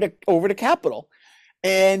over to Capitol,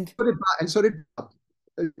 and so did Bob.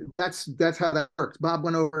 That's how that works. Bob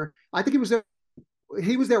went over. I think he was there.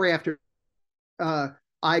 He was there after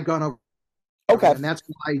I'd gone over. Okay, and that's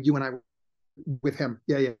why you and I were with him.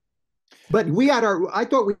 Yeah. But we had I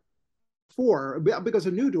thought because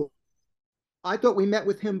of New Door. I thought we met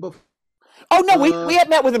with him before. Oh no, we had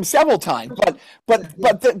met with him several times,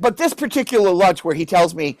 but this particular lunch where he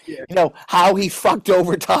tells me, how he fucked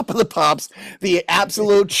over Top of the Pops, the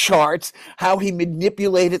absolute charts, how he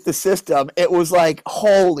manipulated the system. It was like,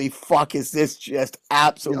 holy fuck, is this just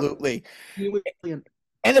absolutely? And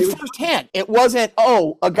it's firsthand. It wasn't,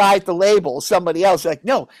 a guy at the label, somebody else. Like,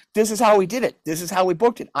 no, this is how we did it. This is how we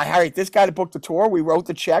booked it. I hired this guy to book the tour. We wrote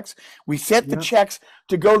the checks. We sent the checks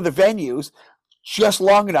to go to the venues just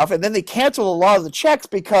long enough, and then they canceled a lot of the checks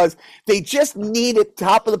because they just needed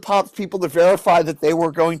Top of the Pops people to verify that they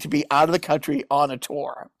were going to be out of the country on a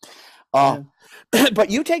tour. But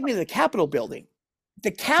you take me to the Capitol building. The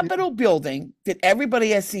Capitol building that everybody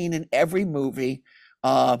has seen in every movie.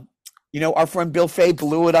 Our friend Bill Fay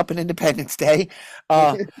blew it up in Independence Day.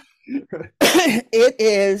 It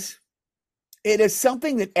is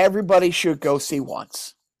something that everybody should go see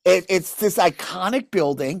once. It's this iconic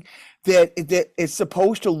building that is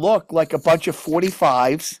supposed to look like a bunch of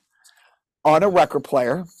 45s on a record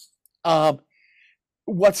player.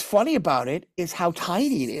 What's funny about it is how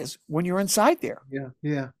tiny it is when you're inside there.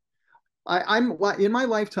 Yeah. I'm in my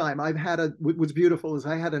lifetime, I've had what's beautiful is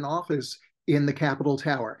I had an office in the Capitol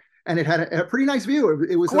Tower, and it had a pretty nice view.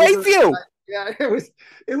 It was great view.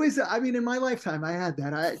 It was. I mean, in my lifetime, I had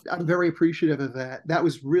that. I'm very appreciative of that. That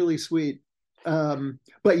was really sweet.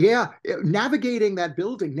 But yeah, navigating that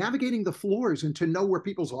building, navigating the floors, and to know where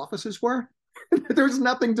people's offices were. There's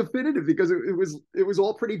nothing definitive because it was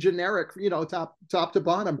all pretty generic, top to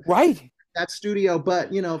bottom. Right. That studio,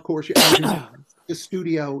 but of course, the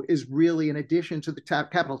studio is really an addition to the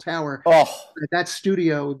Capitol Tower. Oh, that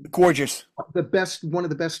studio, gorgeous. One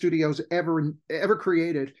of the best studios ever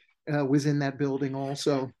created was in that building.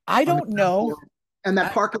 Also, I don't know. And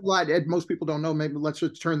that parking lot, Ed, most people don't know. Maybe let's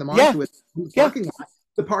just turn them on to it.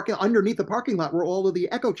 The parking underneath the parking lot were all of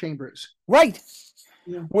the echo chambers. Right.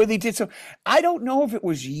 Yeah. Where they did so. I don't know if it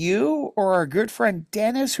was you or our good friend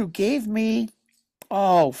Dennis who gave me.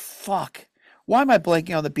 Oh fuck! Why am I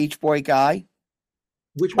blanking on the Beach Boy guy?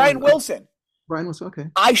 Which Brian Wilson. Brian Wilson. Okay.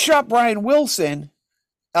 I shot Brian Wilson.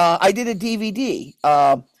 I did a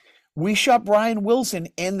DVD. We shot Brian Wilson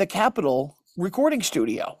in the Capitol recording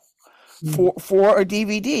studio for a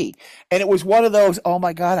DVD, and it was one of those. Oh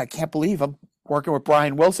my god! I can't believe I'm working with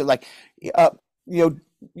Brian Wilson. Like,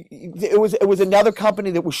 it was another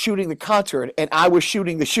company that was shooting the concert, and I was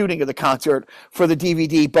shooting the shooting of the concert for the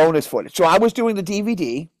DVD bonus footage. So I was doing the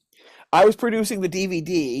DVD, I was producing the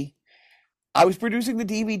DVD,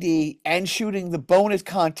 and shooting the bonus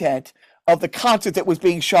content of the concert that was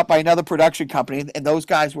being shot by another production company, and those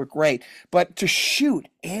guys were great. But to shoot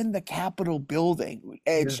in the Capitol building,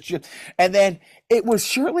 it's just, and then it was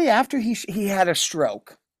shortly after he had a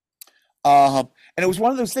stroke. And it was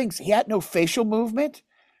one of those things, he had no facial movement,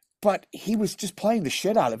 but he was just playing the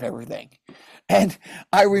shit out of everything. And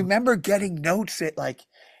I remember getting notes that, like,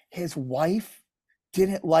 his wife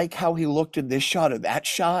didn't like how he looked in this shot or that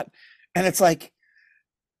shot. And it's like,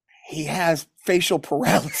 he has facial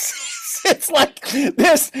paralysis. It's like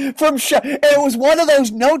this from shot. And it was one of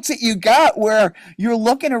those notes that you got where you're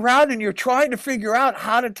looking around and you're trying to figure out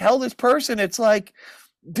how to tell this person. It's like,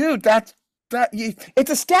 dude,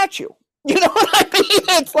 it's a statue. You know what I mean?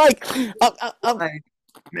 It's like,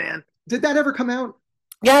 man, did that ever come out?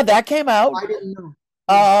 Yeah, that came out. I didn't know.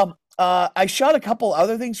 I shot a couple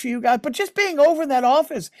other things for you guys, but just being over in that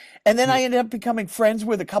office, and then I ended up becoming friends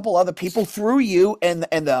with a couple other people through you and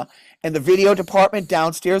the video department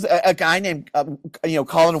downstairs. A guy named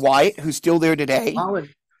Colin Wyatt, who's still there today.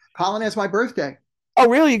 Colin has my birthday. Oh,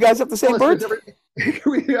 really? You guys have the same birthday?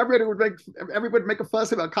 everybody would make a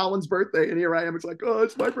fuss about Colin's birthday, and here I am. It's like, oh,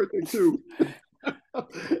 it's my birthday too. Yeah,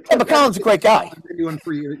 but Colin's a great guy. I've been doing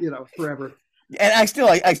for you, forever. And I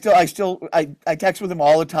text with him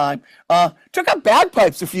all the time. Took up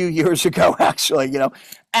bagpipes a few years ago, actually.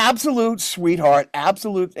 Absolute sweetheart,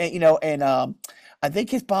 absolute. And I think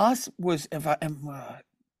his boss was,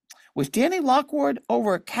 was Danny Lockwood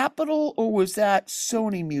over at Capitol, or was that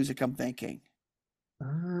Sony Music? I'm thinking.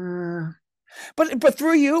 But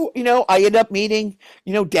through you, I end up meeting,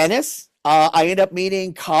 Dennis. I end up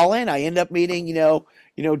meeting Colin. I end up meeting,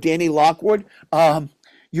 Danny Lockwood.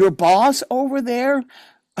 Your boss over there,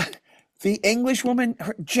 the English woman,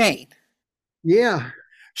 Jane. Yeah.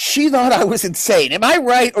 She thought I was insane. Am I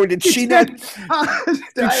right? Or did she not? Did I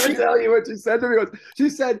ever tell you what she said to me? She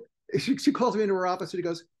said, she calls me into her office and she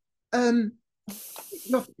goes,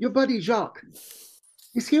 your buddy Jacques,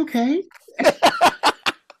 is he okay?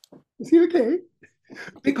 Is he okay?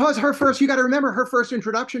 Because you got to remember, her first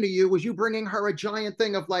introduction to you was you bringing her a giant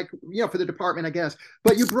thing of for the department, I guess.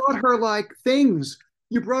 But you brought her things.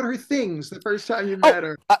 You brought her things the first time you met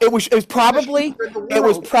her. It was probably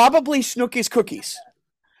Snooki's cookies.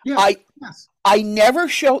 Yeah. I never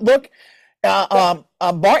showed. Look, Martin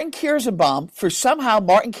Kierszenbaum,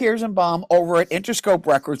 Martin Kierszenbaum over at Interscope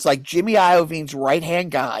Records, like Jimmy Iovine's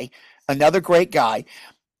right-hand guy, another great guy.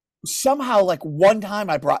 Somehow, one time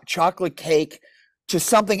I brought chocolate cake to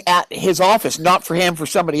something at his office, not for him, for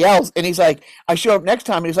somebody else. And he's like, I show up next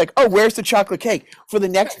time and he's like, oh, where's the chocolate cake? For the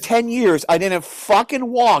next 10 years, I didn't fucking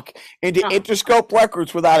walk into Interscope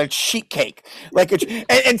Records without a sheet cake.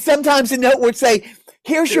 And sometimes the note would say,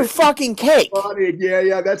 here's your fucking cake.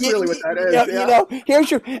 Yeah, that's really what that is. Here's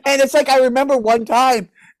your, and it's like, I remember one time,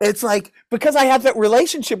 it's like, because I have that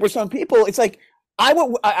relationship with some people, it's like,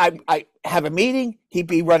 I have a meeting, he'd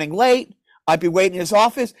be running late, I'd be waiting in his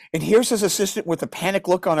office, and here's his assistant with a panic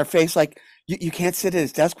look on her face, like, you can't sit at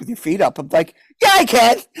his desk with your feet up. I'm like, yeah, I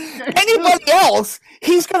can. Anybody else,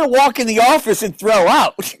 he's going to walk in the office and throw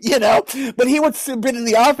out, But he would sit in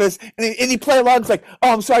the office, and he'd play along. It's like,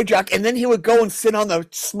 oh, I'm sorry, Jack. And then he would go and sit on the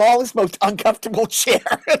smallest, most uncomfortable chair.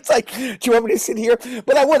 It's like, do you want me to sit here?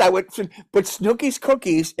 But I would. But Snooki's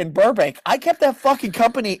Cookies in Burbank, I kept that fucking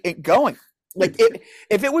company going.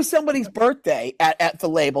 If it was somebody's birthday at the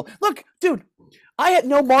label, look, dude, I had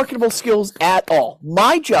no marketable skills at all.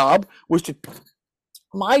 My job was to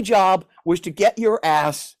get your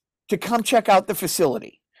ass to come check out the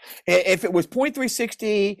facility. If it was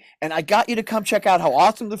Point360 and I got you to come check out how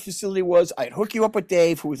awesome the facility was, I'd hook you up with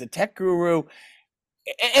Dave, who was a tech guru.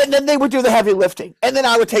 And then they would do the heavy lifting. And then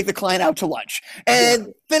I would take the client out to lunch.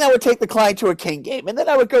 And then I would take the client to a King game. And then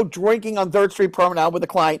I would go drinking on 3rd Street Promenade with the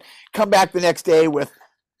client, come back the next day with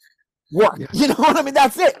work. Yeah. You know what I mean?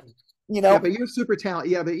 That's it. Yeah, but you're super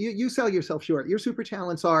talented. Yeah, but you sell yourself short. Your super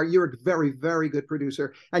talents are you're a very, very good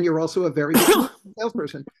producer, and you're also a very good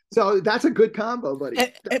salesperson. So that's a good combo, buddy.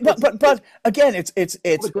 But again, it's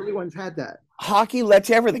all the great ones had that. Hockey led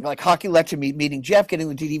to everything. Like hockey led to me meeting Jeff, getting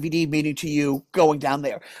the DVD, meeting to you, going down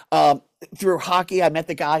there. Through hockey, I met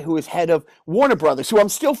the guy who was head of Warner Brothers, who I'm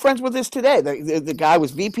still friends with this today. The guy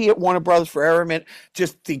was VP at Warner Brothers for Aramint,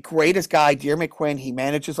 just the greatest guy, Dear McQuinn. He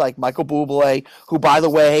manages like Michael Bublé, who, by the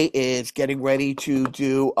way, is getting ready to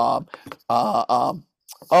do the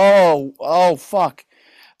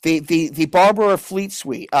Barbara Fleet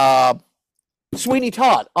Suite, Sweeney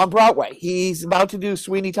Todd on Broadway. He's about to do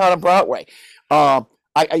Sweeney Todd on Broadway.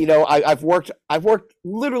 I've worked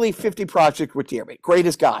literally 50 projects with Dear McQuinn.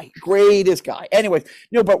 Greatest guy. Anyways,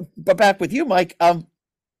 but back with you, Mike.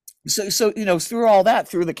 So through all that,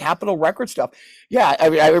 through the Capitol Record stuff, yeah,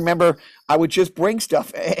 I remember I would just bring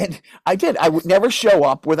stuff, and I did. I would never show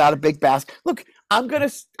up without a big basket. Look, I'm gonna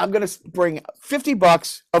bring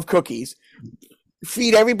 $50 of cookies,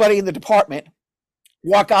 feed everybody in the department,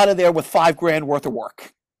 walk out of there with $5,000 worth of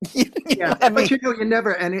work. Yeah, but you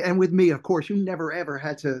never, and with me, of course, you never ever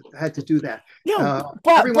had to do that. No,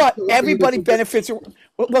 but everybody benefits.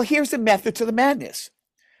 Well, here's the method to the madness.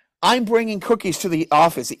 I'm bringing cookies to the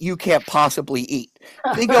office that you can't possibly eat.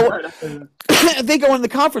 They go in the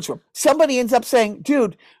conference room. Somebody ends up saying,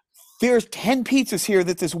 dude, there's 10 pizzas here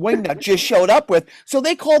that this wingnut just showed up with. So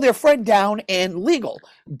they call their friend down in legal,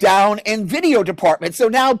 down in video department. So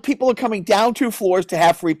now people are coming down 2 floors to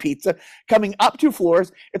have free pizza, coming up 2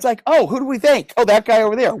 floors. It's like, oh, who do we think? Oh, that guy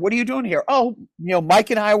over there. What are you doing here? Oh, Mike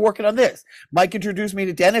and I are working on this. Mike introduced me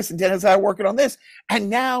to Dennis, and Dennis and I are working on this. And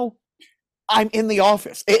now I'm in the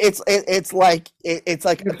office. It's like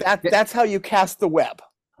that. That's how you cast the web.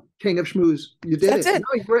 King of Schmooze. You did That's it.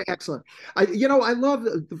 No, you're excellent. I love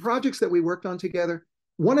the projects that we worked on together.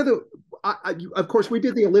 of course, we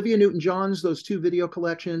did the Olivia Newton-Johns, those 2 video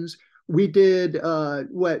collections. We did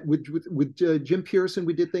with Jim Pearson.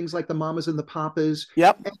 We did things like the Mamas and the Papas.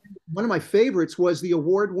 Yep. And one of my favorites was the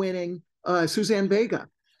award-winning Suzanne Vega.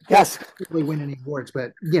 Yes. Didn't really win any awards,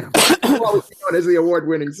 but you know, I'm always known as the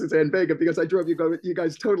award-winning Suzanne Vega because I drove you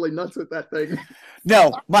guys totally nuts with that thing.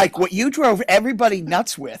 No, Mike, what you drove everybody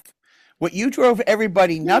nuts with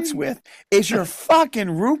is your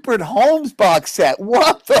fucking Rupert Holmes box set.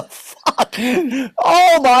 What the fuck?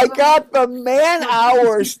 Oh my God, the man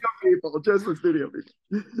hours. Just for studio people.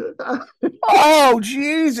 Oh,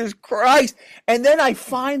 Jesus Christ. And then I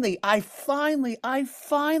finally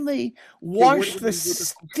washed the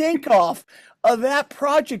stink off of that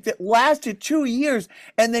project that lasted 2 years,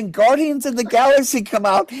 and then Guardians of the Galaxy come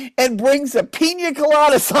out and brings a Pina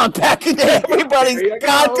Colada song back into everybody's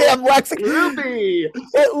goddamn lexicon. Ruby.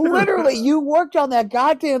 It literally, you worked on that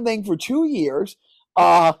goddamn thing for 2 years.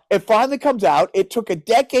 It finally comes out. It took a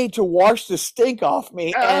decade to wash the stink off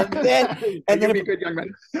me, and then be good, young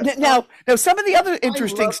man. Now some of the other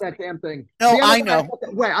interesting. I love that damn thing. No, I know.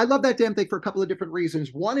 I love that damn thing for a couple of different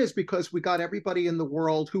reasons. One is because we got everybody in the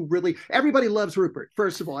world who everybody loves Rupert.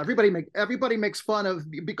 First of all, everybody makes fun of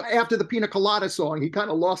after the Pina Colada song. He kind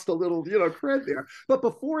of lost a little, cred there. But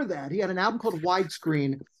before that, he had an album called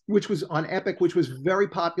Widescreen, which was on Epic, which was very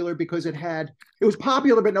popular because it was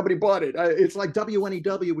popular, but nobody bought it. It's like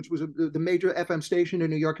WNEW, which was the major FM station in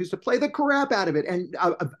New York, used to play the crap out of it. And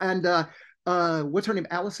what's her name?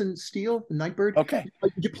 Alison Steele, Nightbird. Okay.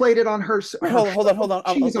 You played it on her. Hold on.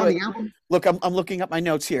 She was on the album. Look, I'm looking up my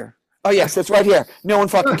notes here. Oh yes, that's right here. No one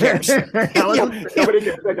fucking cares. Nobody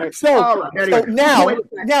cares. Okay. So now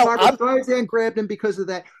Tarzan grabbed him because of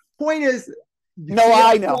that. Point is. No,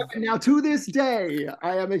 I know. Now, to this day,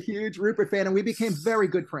 I am a huge Rupert fan, and we became very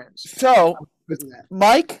good friends. So,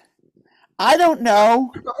 Mike, I don't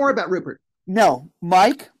know. More about Rupert. No,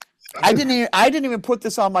 Mike, I didn't even put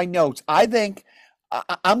this on my notes. I think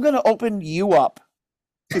I'm going to open you up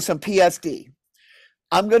to some PSD.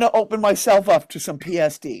 I'm going to open myself up to some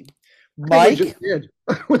PSD. Mike, just did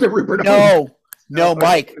with the Rupert. No,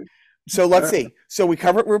 Mike. So let's see. So we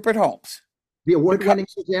covered Rupert Holmes. The award-winning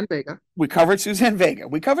Suzanne Vega. We covered Suzanne Vega.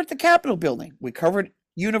 We covered the Capitol Building. We covered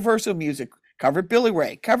Universal Music. Covered Billy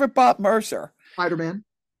Ray. Covered Bob Mercer. Spider-Man.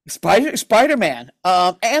 Spider-Man.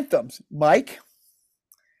 Anthems. Mike,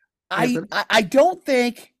 I don't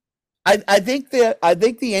think. I think the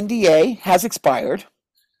NDA has expired.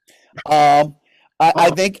 I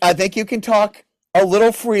think you can talk a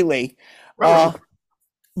little freely.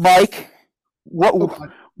 Mike,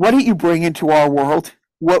 what did you bring into our world?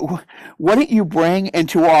 What did you bring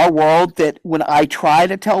into our world that when I try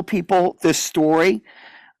to tell people this story,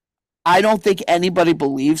 I don't think anybody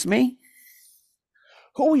believes me?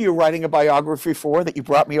 Who were you writing a biography for that you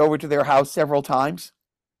brought me over to their house several times?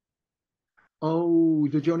 Oh,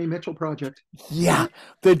 the Joni Mitchell Project. Yeah,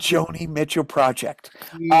 the Joni Mitchell Project.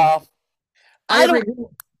 Yeah. I don't.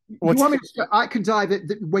 You want me to, I can dive in.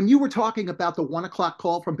 When you were talking about the 1 o'clock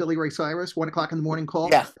call from Billy Ray Cyrus, 1 o'clock in the morning call.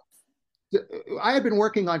 Yeah. I had been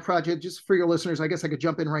working on project, just for your listeners, I guess I could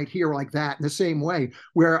jump in right here like that in the same way,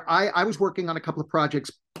 where I was working on a couple of projects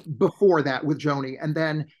before that with Joni. And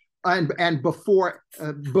then, and before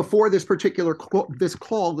this particular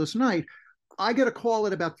call this night, I get a call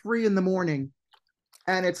at about 3 a.m.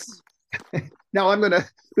 and it's, now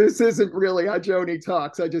this isn't really how Joni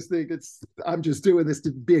talks. I just think I'm just doing this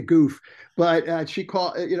to be a goof. But she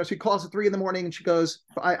calls at 3 a.m. and she goes,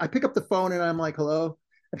 I pick up the phone and I'm like, hello.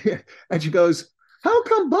 And she goes, how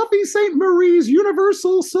come Buffy St. Marie's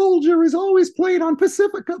Universal Soldier is always played on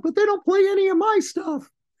Pacifica, but they don't play any of my stuff?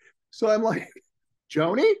 So I'm like,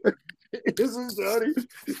 Joni? This is Joni.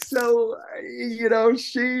 So,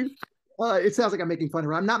 she... it sounds like I'm making fun of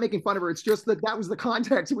her. I'm not making fun of her. It's just that was the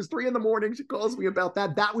context. It was 3 a.m. She calls me about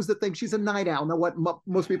that. That was the thing. She's a night owl. Now, what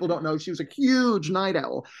most people don't know, she was a huge night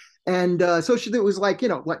owl. And so it was like,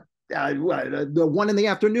 the 1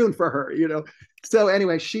 p.m. for her, So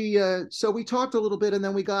anyway, so we talked a little bit, and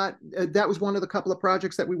then we got, that was one of the couple of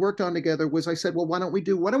projects that we worked on together was I said, well, why don't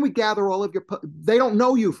we gather all of your, they don't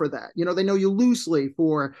know you for that. They know you loosely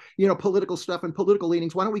for, political stuff and political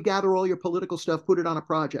leanings. Why don't we gather all your political stuff, put it on a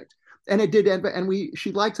project? And it did. And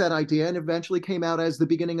she liked that idea and eventually came out as The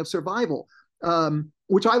Beginning of Survival,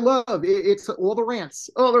 which I love. It's all the rants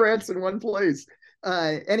in one place.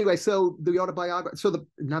 Anyway, so the autobiography,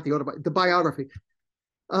 the biography,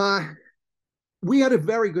 we had a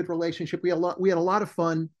very good relationship. We had a lot of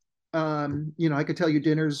fun. I could tell you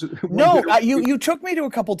dinners. You took me to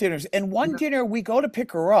a couple dinners, and one dinner we go to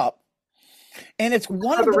pick her up, and it's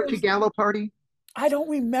one of the those, Ricky Gallo party. I don't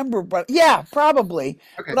remember, but yeah, probably.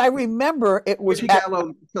 Okay. But I remember it was Richie at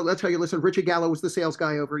Gallo, so let's tell you, listen, Richie Gallo was the sales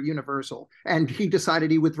guy over at Universal, and he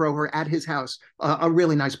decided he would throw her at his house a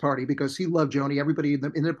really nice party because he loved Joni. Everybody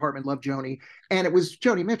in the apartment loved Joni, and it was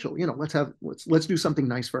Joni Mitchell. You know, let's do something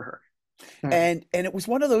nice for her. and it was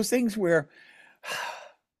one of those things where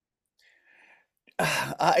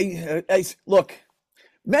I look,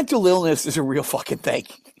 mental illness is a real fucking thing.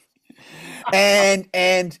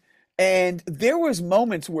 And there was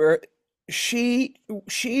moments where she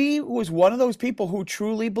was one of those people who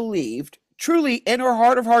truly believed, truly in her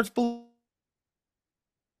heart of hearts,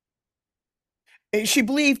 she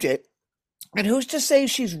believed it. And who's to say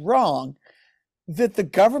she's wrong that the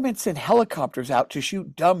government sent helicopters out to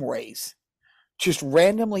shoot dumb rays, just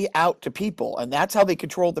randomly out to people, and that's how they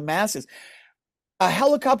controlled the masses. A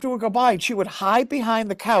helicopter would go by and she would hide behind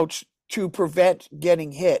the couch to prevent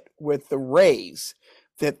getting hit with the rays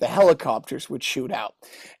that the helicopters would shoot out.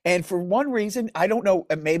 And for one reason, I don't know,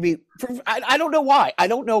 maybe I don't know why. I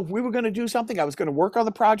don't know if we were going to do something. I was going to work on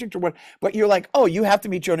the project or what, but you're like, oh, you have to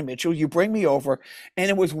meet Joni Mitchell. You bring me over. And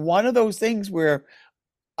it was one of those things where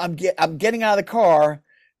I'm getting out of the car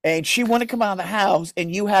and she wanted to come out of the house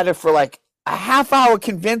and you had to, for like a half hour,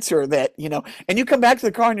 convince her that, and you come back to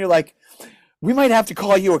the car and you're like, we might have to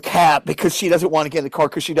call you a cab because she doesn't want to get in the car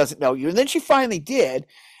because she doesn't know you. And then she finally did.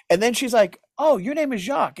 And then she's like, oh, your name is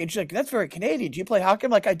Jacques. And she's like, that's very Canadian. Do you play hockey?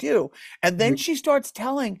 I'm like, I do. And then she starts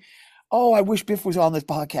telling, oh, I wish Biff was on this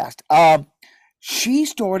podcast. She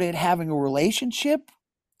started having a relationship,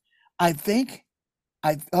 I think,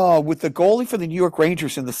 with the goalie for the New York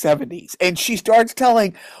Rangers in the 70s. And she starts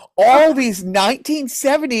telling all these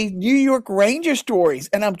 1970s New York Ranger stories.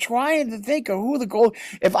 And I'm trying to think of who the goalie,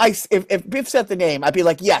 if Biff said the name, I'd be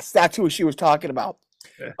like, yes, that's who she was talking about.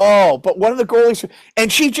 Yeah. Oh, but one of the goalies,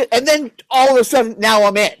 and then all of a sudden now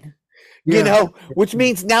I'm in. Yeah. Which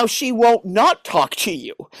means now she won't not talk to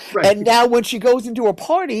you. Right. And now when she goes into a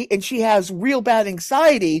party and she has real bad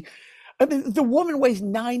anxiety, I mean, the woman weighs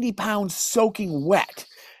 90 pounds soaking wet,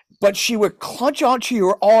 but she would clutch onto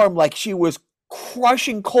your arm like she was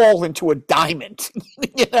crushing coal into a diamond,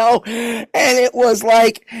 and it was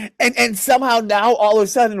like, and somehow now all of a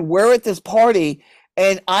sudden we're at this party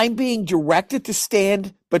and I'm being directed to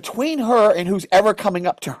stand between her and who's ever coming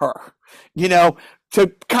up to her, to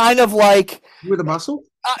kind of like. With a muscle?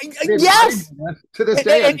 Yes. To this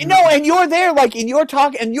day. And you're there, like, and you're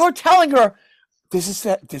talking, and you're telling her, this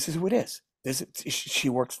is who it is. She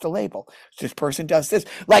works the label. This person does this.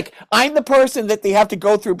 Like, I'm the person that they have to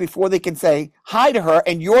go through before they can say hi to her,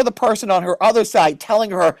 and you're the person on her other side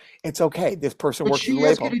telling her it's okay. This person works the label.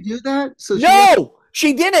 She asked you to do that? No,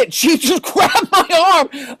 she didn't. She just grabbed my arm.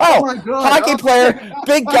 Oh my God. Hockey player,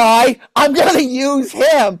 big guy. I'm gonna use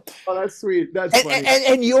him. Oh, that's sweet. That's funny.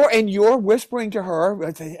 And you're whispering to her.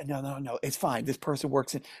 No, it's fine. This person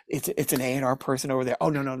works in. It's an A&R person over there. Oh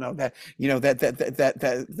no. That's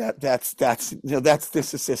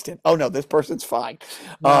this assistant. Oh no, this person's fine.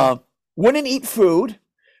 No. Wouldn't eat food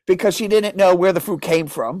because she didn't know where the food came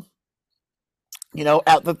from.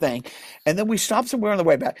 Out the thing. And then we stopped somewhere on the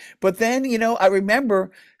way back. But then, I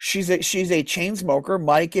remember she's a chain smoker.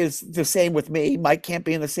 Mike is the same with me. Mike can't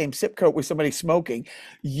be in the same zip code with somebody smoking.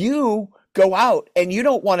 You go out and you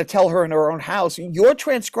don't want to tell her in her own house. You're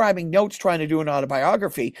transcribing notes trying to do an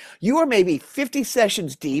autobiography. You are maybe 50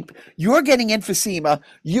 sessions deep. You're getting emphysema.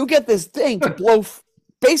 You get this thing to blow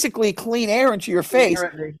basically clean air into your face,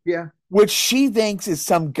 yeah, which she thinks is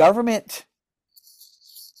some government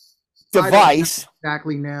device.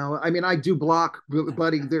 Exactly now. I mean, I do block,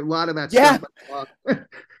 buddy. There a lot of that stuff.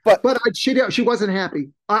 But she wasn't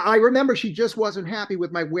happy. I remember she just wasn't happy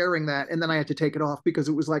with my wearing that, and then I had to take it off because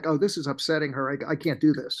it was like, oh, this is upsetting her. I can't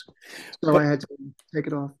do this, so I had to take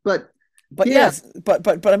it off. But yes,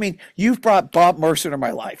 but I mean, you've brought Bob Mercer into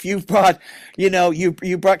my life. You've brought,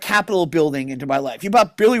 you brought Capitol Building into my life. You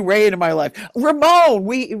brought Billy Ray into my life. Ramon,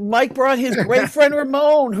 Mike brought his great friend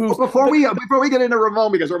Ramon. Who's before we get into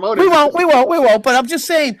Ramon, because Ramon. We won't. But I'm just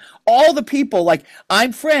saying, all the people, like,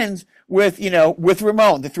 I'm friends with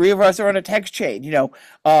Ramon. The three of us are on a text chain.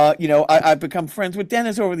 I've become friends with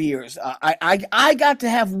Dennis over the years. I got to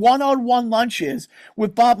have one-on-one lunches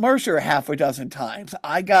with Bob Mercer half a dozen times.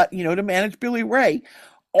 I got, to manage Billy Ray.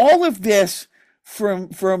 All of this from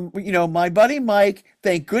my buddy Mike.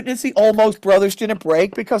 Thank goodness the Almost Brothers didn't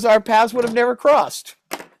break, because our paths would have never crossed.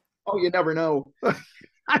 Oh, you never know.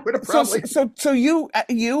 I would have probably. So you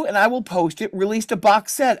and I will post it, released a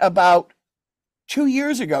box set about 2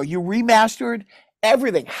 years ago. You remastered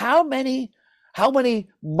everything. How many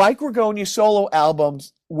Mike Ragonia solo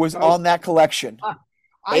albums was on that collection?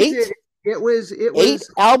 8? It was 8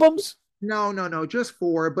 albums. No, just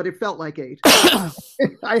four, but it felt like eight. I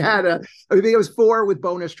think it was four with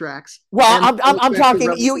bonus tracks. Well, And I'm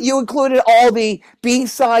talking. You included all the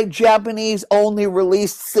B-side Japanese only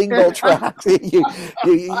released single tracks yeah, you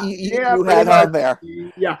pretty had much. on there.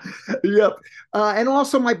 Yeah, yep. And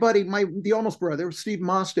also my buddy, the almost brother, Steve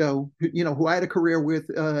Mosto, who I had a career with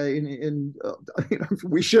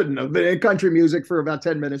we shouldn't have been in country music for about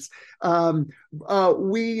 10 minutes. We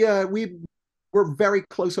were very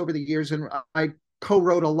close over the years, and I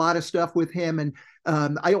co-wrote a lot of stuff with him. And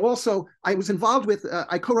I was involved with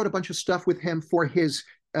I co-wrote a bunch of stuff with him for his.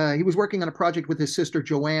 He was working on a project with his sister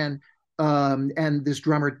Joanne, and this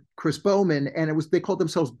drummer Chris Bowman, and they called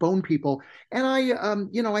themselves Bone People. And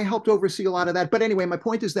I helped oversee a lot of that. But anyway, my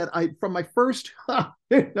point is that from my first, oh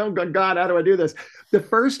God, how do I do this? The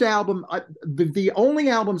first album, the only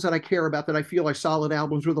albums that I care about that I feel are solid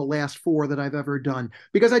albums were the last four that I've ever done,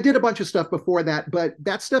 because I did a bunch of stuff before that, but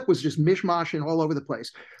that stuff was just mishmash and all over the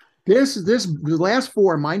place. The last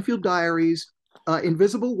four, Minefield Diaries,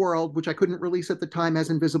 Invisible World, which I couldn't release at the time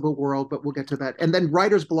as Invisible World, but we'll get to that. And then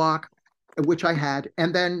Writer's Block, which I had.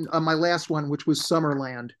 And then my last one, which was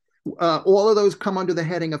Summerland. All of those come under the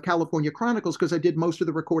heading of California Chronicles because I did most of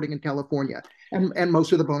the recording in California and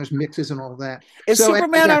most of the bonus mixes and all of that. Is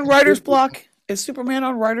Superman on Writer's Block? Is Superman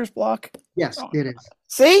on Writer's Block? Yes, it is.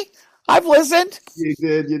 See? I've listened. You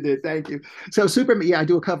did. Thank you. So Superman, yeah, I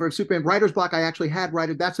do a cover of Superman. Writer's Block, I actually had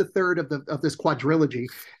writer. That's a third of this quadrilogy,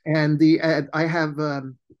 and I have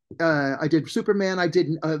I did Superman. I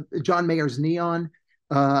did John Mayer's Neon.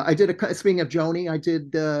 I did speaking of Joni, I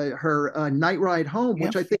did her Night Ride Home,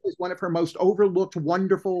 which I think is one of her most overlooked,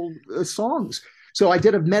 wonderful songs. So I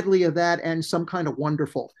did a medley of that and Some Kind of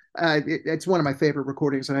Wonderful. It's one of my favorite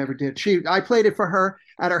recordings that I ever did. I played it for her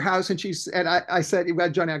at her house, and I said,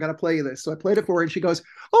 Johnny, I got to play you this. So I played it for her, and she goes,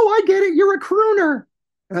 "Oh, I get it. You're a crooner."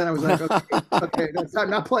 And I was like, okay, I'm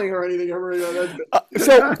not playing her or anything.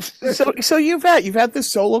 So you've had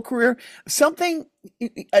this solo career.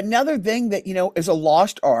 Another thing that is a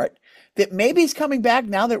lost art that maybe is coming back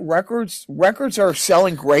now that records are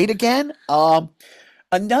selling great again.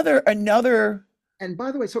 Another. And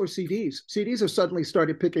by the way, so are CDs. CDs have suddenly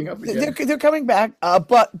started picking up again. They're coming back.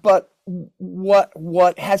 But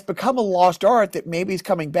what has become a lost art that maybe is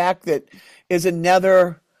coming back, that is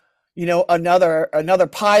another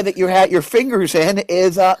pie that you had your fingers in,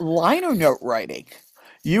 is liner note writing.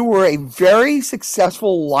 You were a very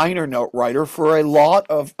successful liner note writer for a lot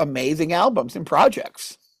of amazing albums and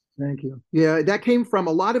projects. Thank you. Yeah,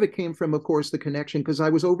 a lot of it came from, of course, the connection, because I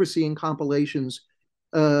was overseeing compilations.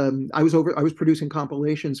 I was producing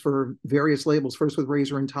compilations for various labels, first with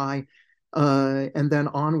Razor and Tie, and then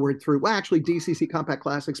onward through, actually DCC Compact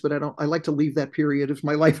Classics, but I like to leave that period of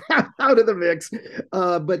my life out of the mix.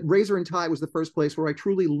 But Razor and Tie was the first place where I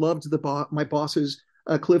truly loved my bosses,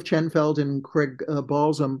 Cliff Chenfeld and Craig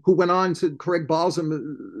Balsam, who went on to Craig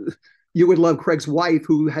Balsam. You would love Craig's wife,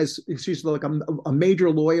 she's like a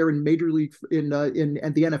major lawyer in Major League in the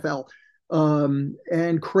NFL.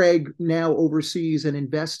 And Craig now oversees and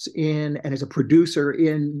invests in and is a producer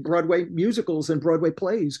in Broadway musicals and Broadway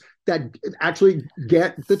plays that actually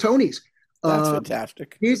get the Tonys. That's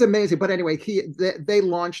fantastic. He's amazing. But anyway, they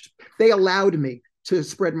allowed me to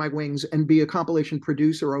spread my wings and be a compilation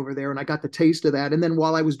producer over there. And I got the taste of that. And then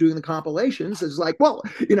while I was doing the compilations, it's like, well,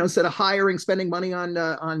 instead of spending money on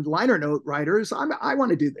liner note writers, I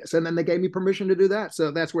want to do this. And then they gave me permission to do that.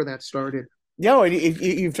 So that's where that started.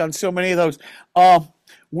 You've done so many of those.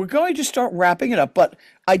 We're going to start wrapping it up, but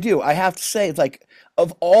I have to say, like,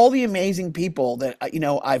 of all the amazing people that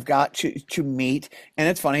I've got to meet, and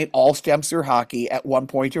it's funny, it all stems through hockey at one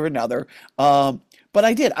point or another. But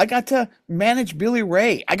I got to manage Billy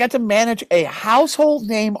Ray. I got to manage a household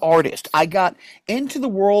name artist. I got into the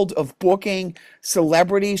world of booking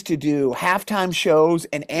celebrities to do halftime shows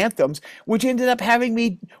and anthems, which ended up having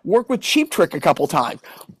me work with Cheap Trick a couple times.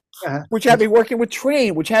 Which had me working with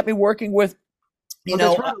Train, which had me working with, that's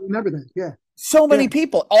right. I remember that. Yeah. So many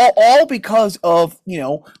people, all because of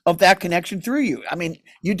that connection through you. I mean,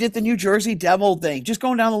 you did the New Jersey Devil thing. Just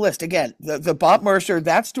going down the list again, the Bob Mercer,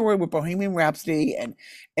 that story with Bohemian Rhapsody,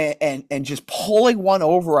 and just pulling one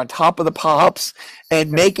over on top of the Pops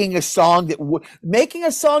and making a song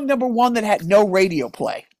number one that had no radio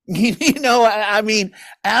play. I mean,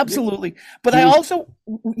 absolutely. But I also,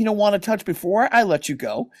 want to touch, before I let you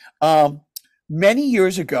go, many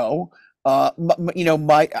years ago, when I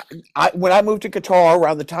moved to Qatar,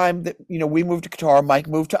 around the time that, we moved to Qatar, Mike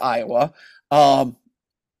moved to Iowa.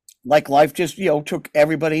 Like life just, took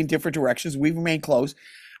everybody in different directions. We remained close.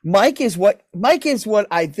 Mike is what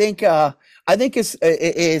I think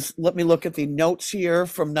is let me look at the notes here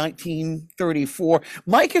from 1934.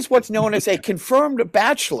 Mike is what's known as a confirmed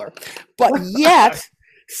bachelor, but yet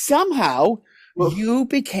somehow Well, you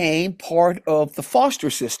became part of the foster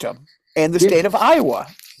system in the yeah, state of Iowa.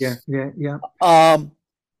 yeah, yeah, yeah. Um,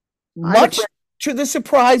 I had a much to the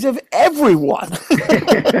surprise of everyone.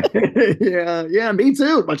 friend. Yeah, yeah, me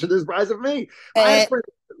too. Much of the surprise of me. I had a And friend,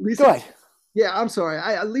 go Lisa. ahead. Yeah, I'm sorry.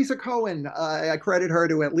 Lisa Cohen. I credit her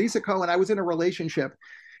to it. Lisa Cohen. I was in a relationship,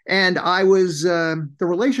 and I was the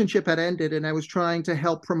relationship had ended, and I was trying to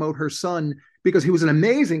help promote her son because he was an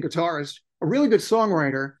amazing guitarist, a really good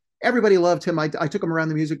songwriter. Everybody loved him. I took him around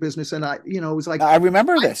the music business, and it was like I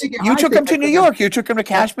remember this. You I took think him I to New took him. York. You took him to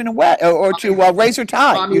Cashman and West, or to Razor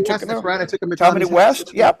Tie. Tommy You took West. him That's to right. I took him to Tommy Tommy's house.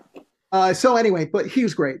 West. Yep. So anyway, but he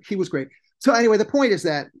was great. He was great. So anyway, the point is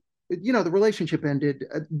that the relationship ended.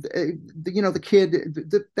 The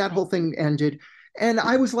kid, that whole thing ended, and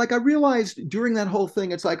I was like, I realized during that whole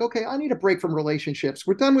thing, it's like, okay, I need a break from relationships.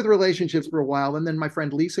 We're done with relationships for a while, and then my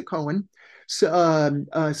friend Lisa Cohen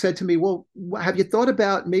said to me, "Well, have you thought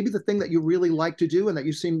about maybe the thing that you really like to do and that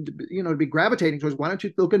you seem to be gravitating towards? Why don't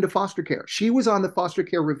you look into foster care?" She was on the foster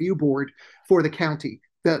care review board for the county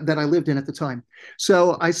that I lived in at the time.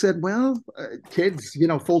 So I said, well, kids,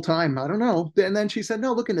 full time, I don't know. And then she said,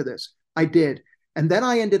 no, look into this. I did. And then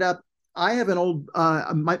I ended up, I have an old,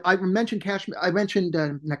 I mentioned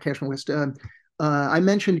not Cashman West, I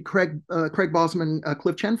mentioned Craig Bosman,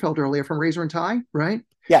 Cliff Chenfeld earlier from Razor and Tie, right?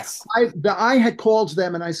 Yes. I had called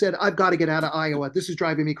them and I said, I've got to get out of Iowa. This is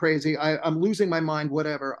driving me crazy. I'm losing my mind,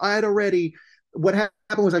 whatever. I had already, what happened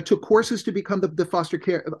was I took courses to become the foster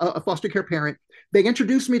care, a foster care parent. They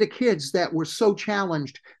introduced me to kids that were so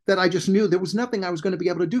challenged that I just knew there was nothing I was going to be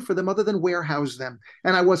able to do for them other than warehouse them.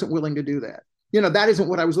 And I wasn't willing to do that. That isn't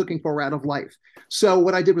what I was looking for out of life. So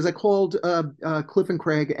what I did was I called Cliff and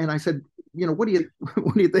Craig and I said, what do you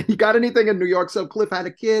think? You got anything in New York? So Cliff had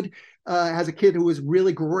a kid, has a kid who was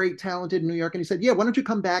really great, talented in New York. And he said, yeah, why don't you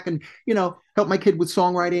come back and, help my kid with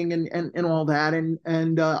songwriting and all that.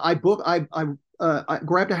 And I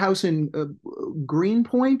grabbed a house in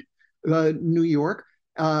Greenpoint, New York.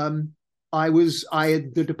 I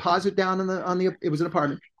had the deposit down it was an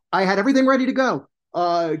apartment. I had everything ready to go.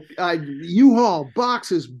 U-Haul,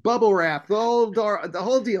 boxes, bubble wrap, the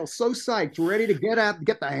whole deal. So psyched, ready to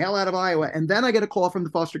get the hell out of Iowa. And then I get a call from the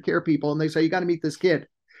foster care people, and they say, you got to meet this kid.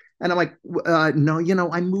 And I'm like, no,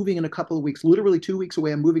 I'm moving in a couple of weeks, literally 2 weeks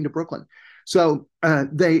away. I'm moving to Brooklyn. So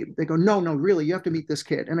they go, no, really, you have to meet this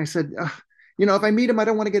kid. And I said, if I meet him, I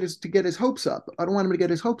don't want to get his hopes up. I don't want him to get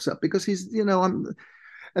his hopes up because he's, and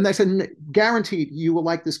they said, guaranteed you will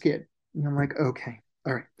like this kid. And I'm like, okay,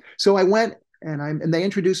 all right. So I went and they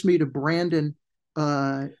introduced me to Brandon.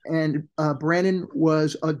 And Brandon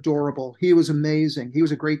was adorable. He was amazing. He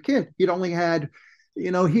was a great kid. He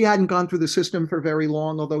hadn't gone through the system for very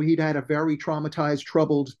long, although he'd had a very traumatized,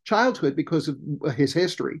 troubled childhood because of his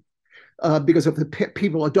history, because of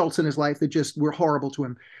the adults in his life that just were horrible to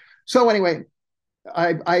him. So anyway,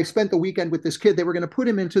 I spent the weekend with this kid. They were going to put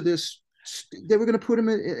him into this. They were going to put him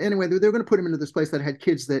in anyway. They were going to put him into this place that had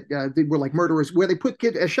kids that they were like murderers, where they put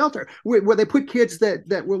kids a shelter, where they put kids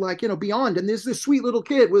that were like beyond. And there's this sweet little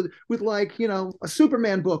kid with like a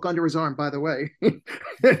Superman book under his arm. By the way,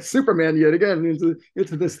 Superman yet again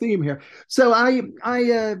into this theme here. So I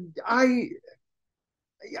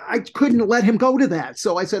couldn't let him go to that.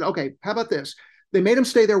 So I said, okay, how about this? They made him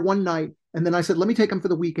stay there one night. And then I said, let me take him for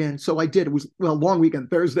the weekend. So I did. It was a long weekend,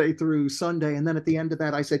 Thursday through Sunday. And then at the end of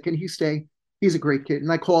that, I said, can he stay? He's a great kid. And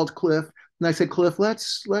I called Cliff and I said, Cliff,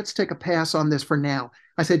 let's take a pass on this for now.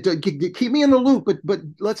 I said, keep me in the loop, but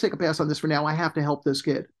let's take a pass on this for now. I have to help this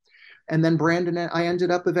kid. And then Brandon, I ended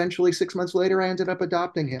up eventually 6 months later, I ended up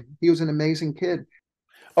adopting him. He was an amazing kid.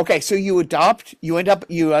 Okay, so you end up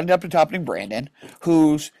adopting Brandon,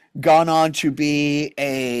 who's gone on to be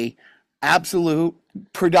a absolute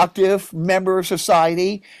productive member of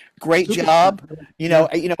society. Great job.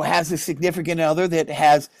 Has a significant other that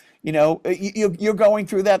has, you're going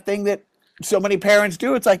through that thing that so many parents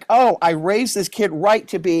do. It's like, oh, I raised this kid right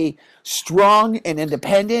to be strong and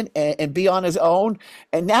independent and be on his own.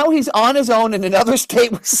 And now he's on his own in another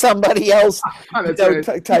state with somebody else,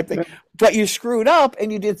 type thing. But you screwed up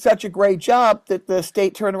and you did such a great job that the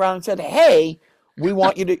state turned around and said, hey, we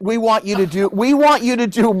want you to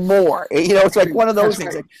do more. It's like one of those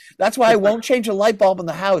things. Like, that's why I won't change a light bulb in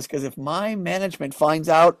the house, because if my management finds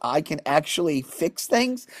out I can actually fix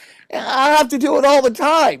things, I have to do it all the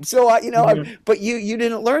time. So but you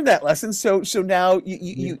didn't learn that lesson. So now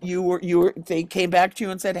they came back to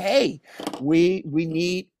you and said, hey, we'd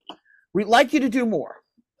like you to do more.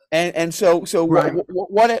 And so Right.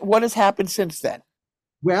 what has happened since then?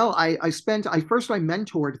 Well, I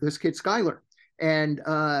mentored this kid Skylar,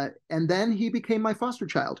 and then he became my foster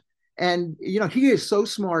child. And he is so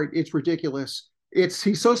smart, it's ridiculous.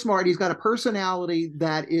 He's so smart. He's got a personality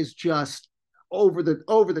that is just over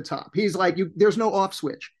the top. He's like you. There's no off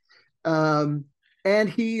switch, um, and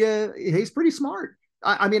he's pretty smart.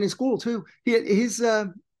 I mean, in school too. He had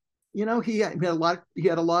a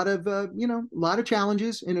lot of a lot of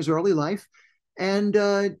challenges in his early life,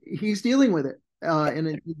 and he's dealing with it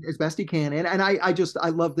as best he can. And I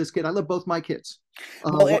love this kid. I love both my kids.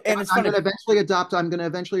 Well, Well, and it's I'm funny. going to eventually adopt. I'm going to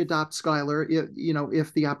eventually adopt Skylar.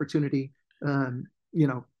 If the opportunity, um,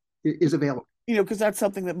 is available. Because that's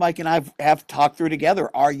something that Mike and I have talked through together.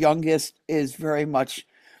 Our youngest is very much,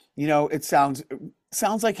 it sounds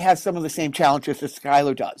like has some of the same challenges that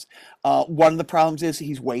Skylar does. One of the problems is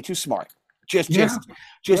he's way too smart. Just Yeah, just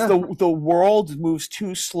just yeah. the world moves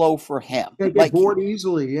too slow for him. They get bored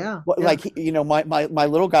easily. Yeah, yeah. My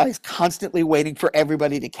little guy is constantly waiting for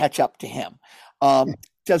everybody to catch up to him.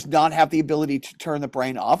 Does not have the ability to turn the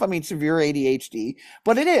brain off. I mean, severe ADHD,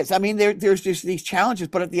 but it is. I mean, there's just these challenges.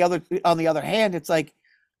 But on the other hand, it's like,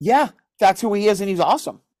 yeah, that's who he is, and he's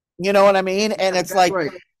awesome. You know what I mean? And it's That's like,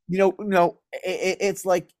 right. it's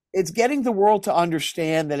like it's getting the world to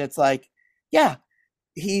understand that it's like, yeah,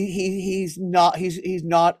 he's not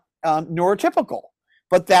neurotypical,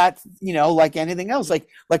 but that's like anything else,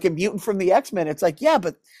 like a mutant from the X-Men. It's like, yeah,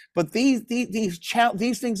 but these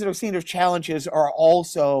things that are seen as challenges are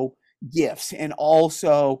also gifts and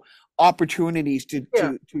also opportunities to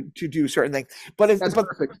Yeah, to to do certain things. But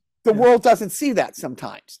perfect. the Yeah. world doesn't see that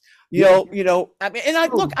sometimes. Yeah. I mean, and I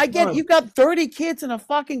Oh, look, I get it. no. You've got 30 kids in a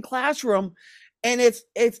fucking classroom, and it's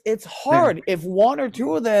Yeah. hard if one or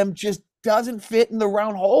two of them just doesn't fit in the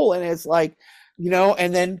round hole. And it's like,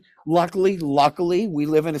 and then luckily, we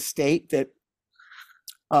live in a state that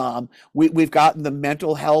we've gotten the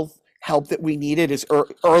mental health help that we needed is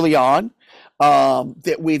early on.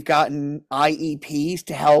 That we've gotten IEPs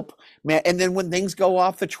to help, and then when things go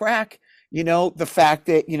off the track, the fact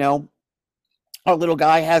that our little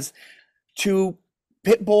guy has two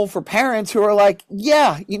pit bull for parents who are like,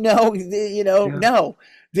 yeah, Yeah. no,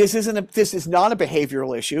 this is not a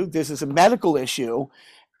behavioral issue. This is a medical issue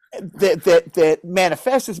that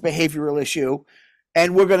manifests as a behavioral issue,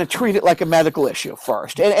 and we're going to treat it like a medical issue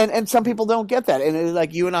first. And some people don't get that. And it's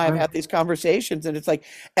like you and I have Right. had these conversations, and it's like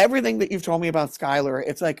everything that you've told me about Skylar,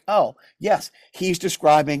 it's like, oh yes, he's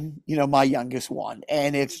describing my youngest one,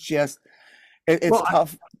 and it's just it's Well,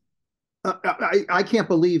 tough. I can't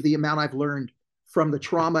believe the amount I've learned from the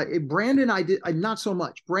trauma. Brandon, I did not so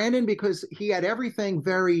much. Brandon, because he had everything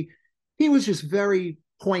he was just very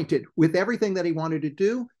pointed with everything that he wanted to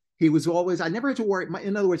do. He was always, I never had to worry.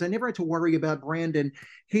 In other words, I never had to worry about Brandon.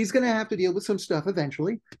 He's going to have to deal with some stuff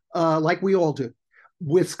eventually, like we all do.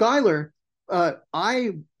 With Skylar,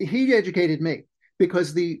 he educated me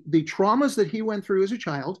because the traumas that he went through as a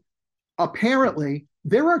child, apparently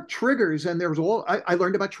there are triggers, and I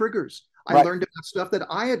learned about triggers. I Right. learned about stuff that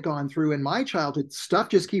I had gone through in my childhood. Stuff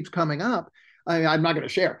just keeps coming up. I'm not going to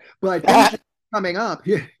share, but things just coming up.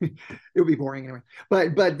 Yeah, it would be boring anyway.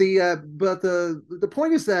 But the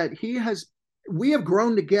point is that we have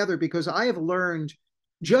grown together because I have learned,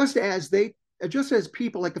 just as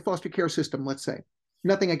people like the foster care system, let's say,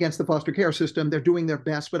 nothing against the foster care system, they're doing their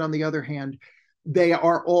best, but on the other hand, they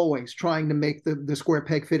are always trying to make the square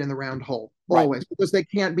peg fit in the round hole. Right. Always, they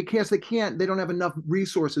don't have enough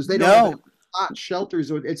resources. They don't have No. enough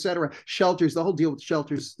shelters, or etc. Shelters, the whole deal with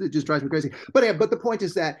shelters, it just drives me crazy. But the point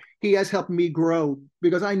is that he has helped me grow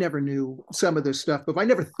because I never knew some of this stuff, but I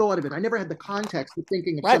never thought of it. I never had the context of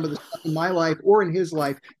thinking of Right. some of the stuff in my life or in his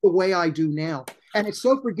life the way I do now. And it's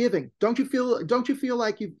so forgiving. Don't you feel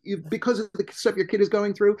like you because of the stuff your kid is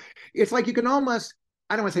going through, it's like you can almost,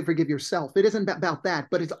 I don't want to say forgive yourself. It isn't about that,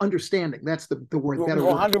 but it's understanding. That's the word. Better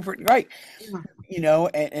word. 100%, right.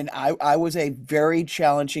 And I was a very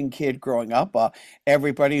challenging kid growing up.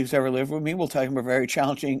 Everybody who's ever lived with me will tell you I'm a very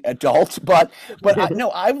challenging adult. But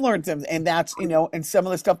no, I've learned them, and that's and some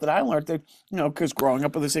of the stuff that I learned that because growing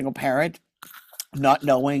up with a single parent, not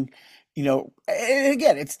knowing, and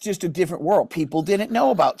again, it's just a different world. People didn't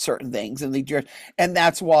know about certain things, and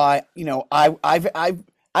that's why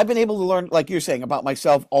I've been able to learn, like you're saying, about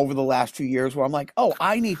myself over the last 2 years, where I'm like, oh,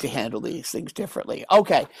 I need to handle these things differently.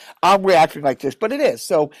 Okay, I'm reacting like this, but it is.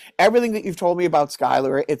 So everything that you've told me about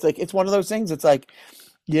Skylar, it's like it's one of those things. It's like,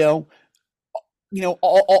 you know,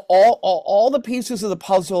 all the pieces of the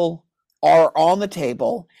puzzle are on the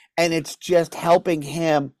table, and it's just helping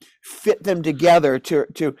him fit them together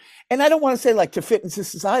to and I don't want to say like to fit into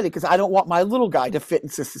society, because I don't want my little guy to fit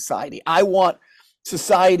into society. I want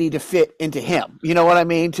society to fit into him. You know what I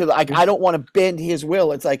mean? To like, I don't want to bend his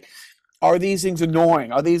will. It's like, are these things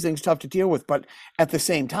annoying? Are these things tough to deal with? But at the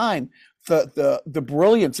same time, the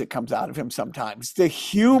brilliance that comes out of him sometimes, the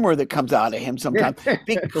humor that comes out of him sometimes,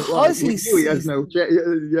 because Well, he he has sees, he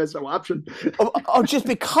has no option. just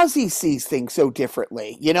because he sees things so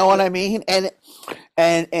differently. You know what I mean? And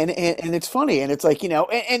it's funny, and it's like,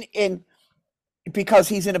 and because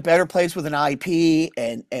he's in a better place with an IP,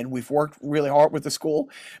 and we've worked really hard with the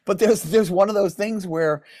school. But there's one of those things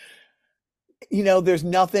where, there's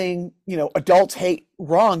nothing, adults hate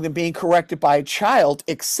wrong than being corrected by a child,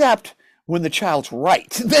 except when the child's right.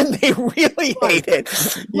 Then they really hate it,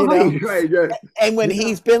 Right, yeah. And when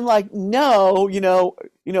he's been like, no,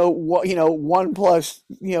 1 plus,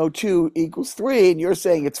 2 equals 3, and you're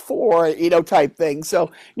saying it's 4, type thing. So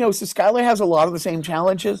Skylar has a lot of the same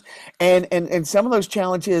challenges, and some of those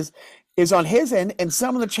challenges is on his end, and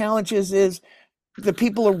some of the challenges is the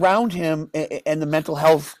people around him and the mental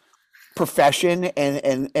health profession,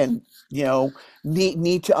 and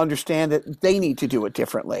need to understand that they need to do it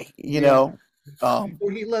differently. Well,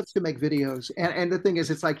 he loves to make videos, and the thing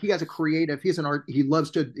is, it's like he has a creative. He's an art. He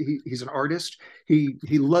loves to. He's an artist. He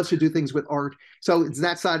loves to do things with art. So it's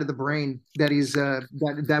that side of the brain that he's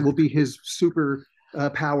that will be his super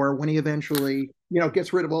power when he eventually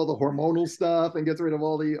gets rid of all the hormonal stuff and gets rid of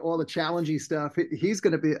all the challenging stuff. He's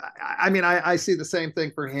going to be. I mean, I see the same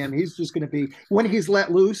thing for him. He's just going to be, when he's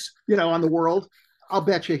let loose, on the world. I'll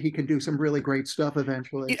bet you he can do some really great stuff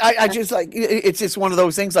eventually. I just like, it's just one of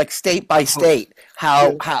those things, like state by state,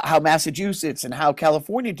 how Massachusetts and how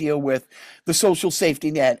California deal with the social safety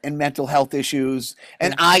net and mental health issues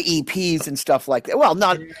and IEPs and stuff like that. Well,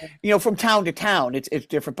 not, from town to town, it's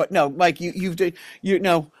different. But no, Mike,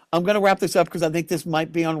 I'm going to wrap this up because I think this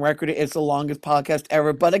might be on record. It's the longest podcast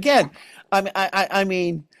ever. But again, I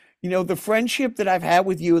mean, the friendship that I've had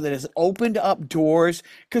with you that has opened up doors,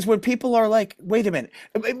 because when people are like, wait a minute,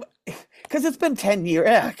 because it's been 10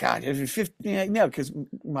 years, God, 15, because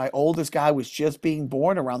my oldest guy was just being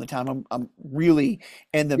born around the time I'm really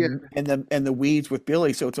in the weeds with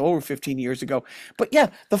Billy, so it's over 15 years ago. But yeah,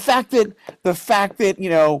 the fact that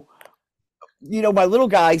my little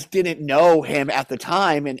guys didn't know him at the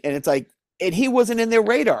time, and it's like, and he wasn't in their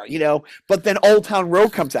radar, but then Old Town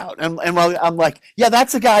Road comes out, and I'm like, yeah,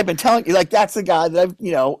 that's the guy I've been telling you, like, that's the guy that I've,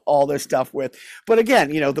 all this stuff with. But again,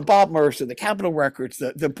 the Bob Mercer, the Capitol Records,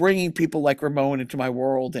 the bringing people like Ramon into my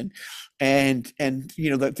world, and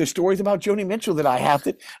the stories about Joni Mitchell that I have,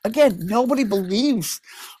 that, again, nobody believes,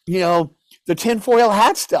 the tinfoil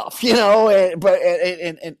hat stuff, and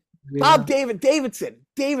Bob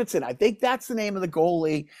Davidson, I think that's the name of the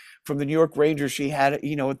goalie from the New York Rangers. She had,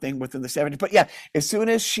 a thing within the 70s. But yeah, as soon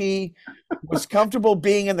as she was comfortable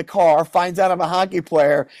being in the car, finds out I'm a hockey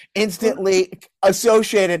player, instantly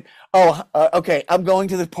associated, okay, I'm going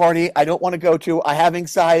to this party I don't want to go to. I have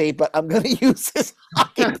anxiety, but I'm going to use this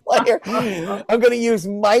hockey player. I'm going to use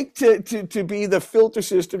Mike to be the filter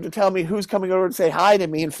system to tell me who's coming over to say hi to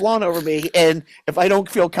me and fawn over me. And if I don't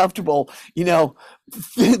feel comfortable,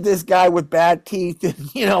 this guy with bad teeth and,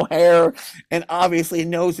 hair, and obviously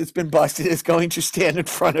knows it's been busted, is going to stand in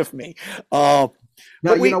front of me. Now,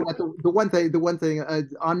 you know what? The one thing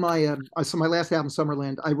on my so my last album,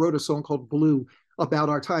 Summerland, I wrote a song called Blue about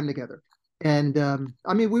our time together. And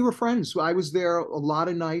I mean, we were friends. I was there a lot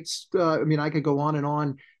of nights. I mean, I could go on and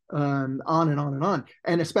on and on.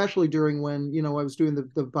 And especially during when, I was doing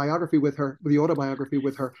the biography with her, the autobiography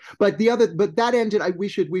with her. But that ended, we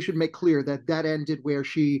should make clear that ended where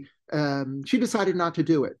she decided not to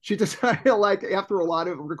do it. She decided, like, after a lot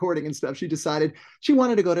of recording and stuff, she decided she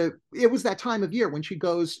wanted to go to, it was that time of year when she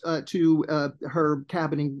goes to her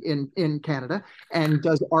cabin in Canada and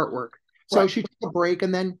does artwork. So right. She took a break,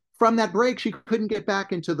 and then from that break, she couldn't get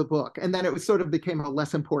back into the book. And then it was sort of became a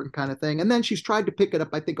less important kind of thing. And then she's tried to pick it up,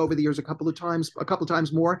 I think, over the years a couple of times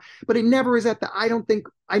more, but it never is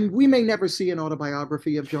we may never see an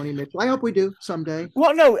autobiography of Joni Mitchell. I hope we do someday.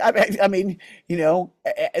 Well, no, I mean,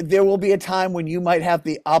 there will be a time when you might have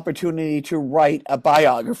the opportunity to write a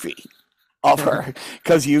biography of her,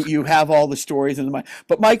 because you have all the stories in the mind.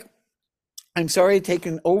 But Mike, I'm sorry it's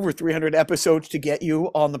taken over 300 episodes to get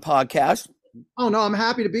you on the podcast. Oh no, I'm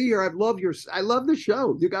happy to be here. I love the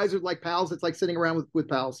show. You guys are like pals. It's like sitting around with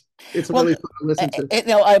pals. It's Well, really fun to listen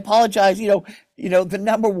to. I apologize. The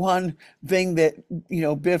number one thing that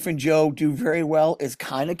Biff and Joe do very well is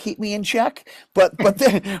kind of keep me in check. But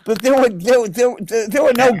there were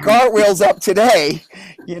no guardrails up today.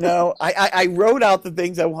 I wrote out the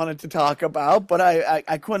things I wanted to talk about, but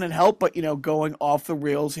I couldn't help but going off the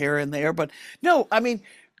rails here and there. But no, I mean,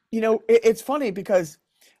 it's funny because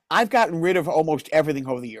I've gotten rid of almost everything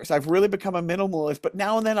over the years. I've really become a minimalist, but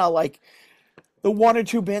now and then I'll like the one or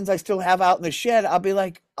two bins I still have out in the shed. I'll be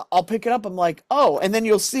like, I'll pick it up. I'm like, oh, and then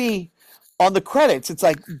you'll see on the credits, it's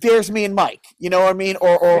like, there's me and Mike. You know what I mean?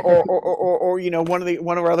 Or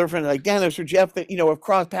one of our other friends like, Dan, there's for Jeff that have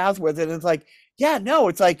crossed paths with it. And it's like, yeah, no,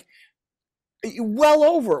 it's like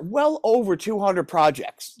well over 200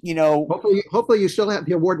 projects. Hopefully you still have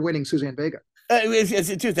the award-winning Suzanne Vega.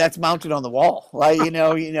 Dude, that's mounted on the wall. Like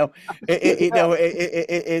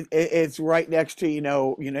it's right next to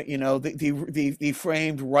the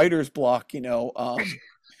framed writer's block. No,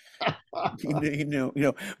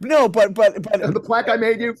 but The plaque I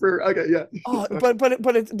made you for. Okay, yeah. Oh,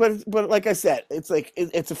 but like I said, it's like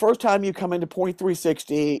it's the first time you come into Point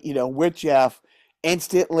 360, with Jeff.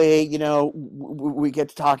 Instantly, we get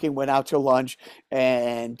to talking, went out to lunch,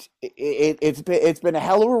 and it's been a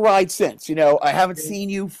hell of a ride since. I haven't seen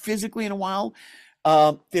you physically in a while.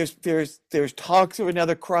 There's talks of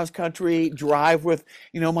another cross country drive with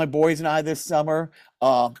my boys and I this summer.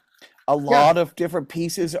 A lot of different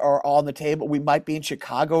pieces are on the table. We might be in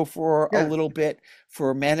Chicago for a little bit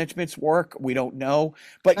for management's work. We don't know,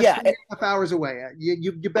 but That's 3.5 hours away.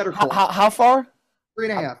 You better call. How far?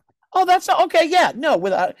 3.5. Oh, that's okay. Yeah, no.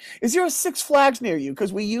 Without, is there a Six Flags near you?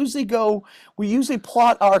 Because we usually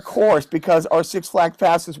plot our course because our Six Flags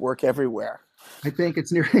passes work everywhere. I think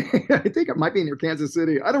it's near. I think it might be near Kansas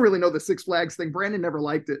City. I don't really know the Six Flags thing. Brandon never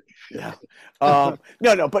liked it. Yeah. No,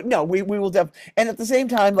 but no, we will and at the same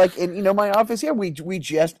time, like in my office here, we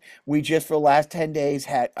just for the last 10 days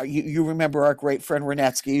had you remember our great friend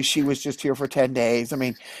Renetsky. She was just here for 10 days. I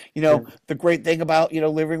mean, the great thing about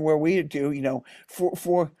living where we do,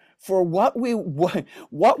 for what we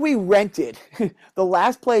rented, the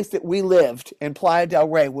last place that we lived in Playa del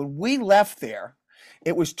Rey, when we left there,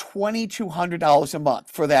 it was $2,200 a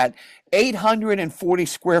month for that 840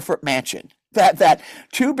 square foot mansion. That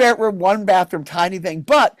 2 bedroom, 1 bathroom, tiny thing.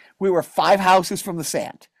 But we were 5 houses from the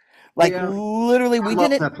sand. Like literally, we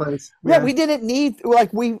didn't. That place. Yeah, we didn't need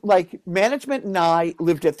management and I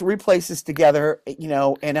lived at 3 places together,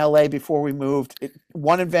 in LA before we moved.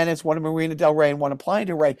 One in Venice, one in Marina del Rey, and one in Playa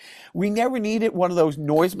del Rey. We never needed one of those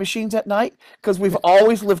noise machines at night because we've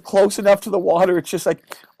always lived close enough to the water. It's just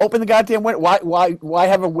like open the goddamn window. Why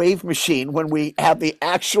have a wave machine when we have the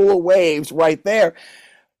actual waves right there?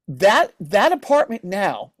 That apartment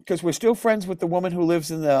now, because we're still friends with the woman who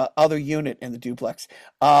lives in the other unit in the duplex,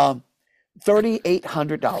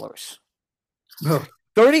 $3,800.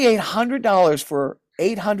 $3,800 for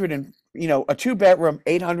 800 and a 2 bedroom,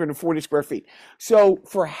 840 square feet. So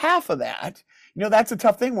for half of that, that's a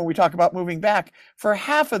tough thing when we talk about moving back. For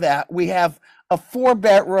half of that, we have a 4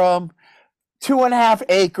 bedroom, 2.5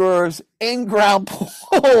 acres, in-ground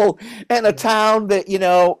pool, and a town that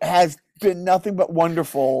has been nothing but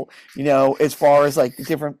wonderful, as far as like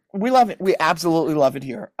different. We love it. We absolutely love it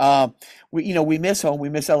here. We miss home. We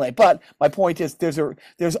miss LA. But my point is, there's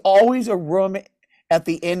always a room at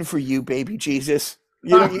the inn for you, baby Jesus.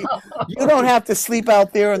 You don't have to sleep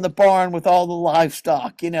out there in the barn with all the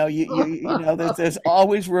livestock. There's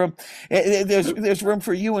always room. There's room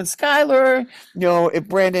for you and Skylar. If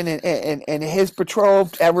Brandon and his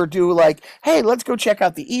betrothed ever do like, hey, let's go check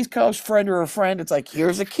out the East Coast, friend or a friend. It's like,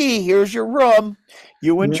 here's a key. Here's your room.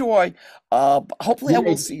 You enjoy. Hopefully, I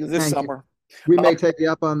will see you this summer. We may take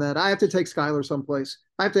you up on that. I have to take Skylar someplace.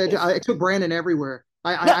 I took Brandon everywhere.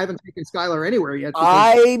 I haven't taken Skylar anywhere yet.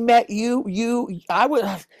 I met you.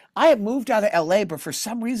 I had moved out of LA, but for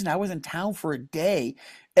some reason I was in town for a day,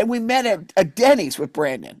 and we met at a Denny's with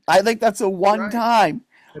Brandon. I think that's the one time.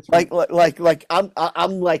 Right. Like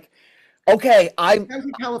I'm like, okay, that was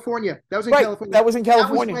in California. That was in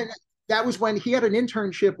California. That was when he had an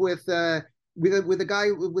internship with a guy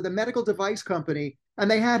with a medical device company, and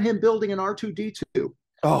they had him building an R2D2.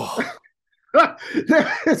 Oh.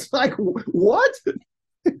 It's like, what?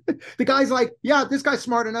 The guy's like, yeah, this guy's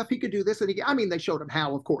smart enough. He could do this. And they showed him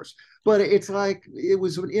how, of course. But it's like, it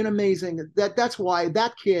was an amazing. That's why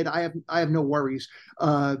that kid, I have no worries.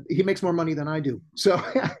 He makes more money than I do. So,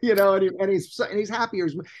 and he's happier.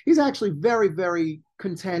 He's actually very, very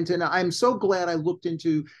content. And I'm so glad I looked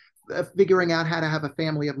into figuring out how to have a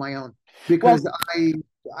family of my own, because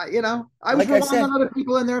I was Like I relying said, on other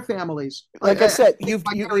people and their families. like I said,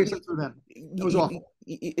 Vicariously through them. It was awful.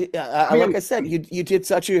 I mean, like I said, you did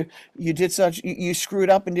such a you screwed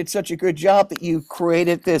up and did such a good job that you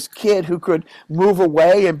created this kid who could move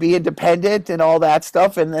away and be independent and all that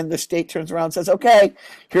stuff, and then the state turns around and says, "Okay,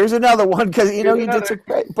 here's another one," because you know here's you did so another.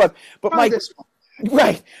 great. But Try Mike, this one.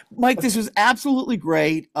 right, Mike, this was absolutely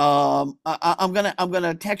great. I'm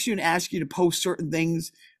gonna text you and ask you to post certain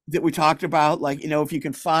things that we talked about, like if you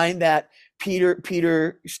can find that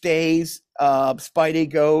Peter stays, Spidey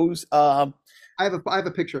goes. I have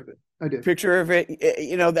a picture of it. I do. Picture of it,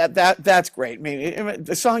 that's great. I mean,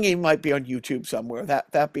 the song even might be on YouTube somewhere.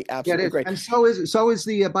 That'd be Yeah, it absolutely is. great. And so is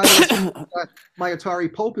the by the way, my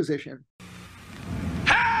Atari pole position.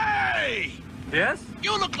 Hey! Yes?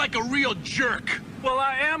 You look like a real jerk. Well,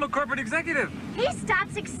 I am a corporate executive. He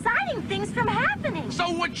stops exciting things from happening. So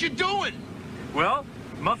what you doing? Well,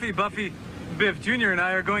 Muffy, Buffy, Biff Jr. and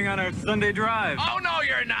I are going on our Sunday drive. Oh, no,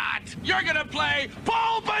 you're not. You're gonna play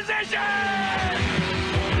pole position!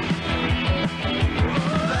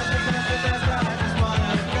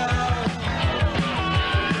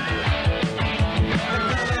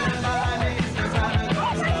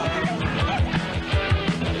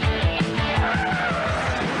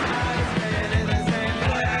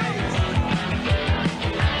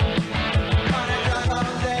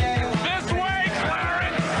 This way,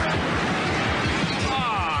 Clarence!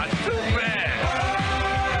 Aw, too bad.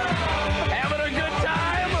 Having a good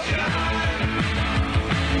time?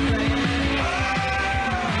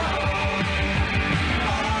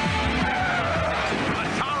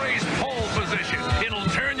 Atari's pole position. It'll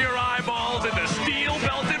turn your eyeballs into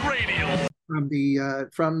steel-belted radials.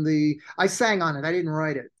 From the I sang on it. I didn't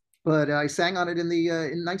write it, but I sang on it in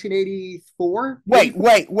 1984. Wait.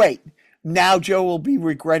 Now Joe will be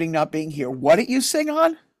regretting not being here. What did you sing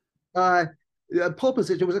on? Uh, Pole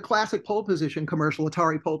position. It was a classic pole position commercial,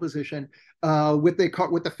 Atari pole position, with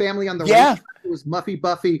the family on the Yeah. racetrack. It was Muffy,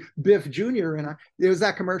 Buffy, Biff Jr. and it was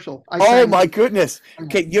that commercial. Oh my goodness.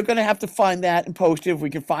 Okay, you're gonna have to find that and post it. If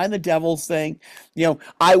we can find the Devil's thing,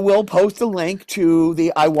 I will post a link to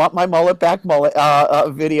the "I Want My Mullet Back" mullet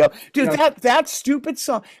video. Dude, Yeah. that stupid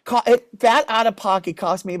song, that out of pocket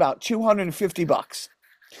cost me about $250.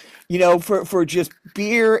 For just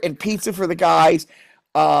beer and pizza for the guys.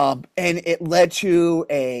 And it led to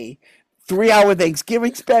a 3-hour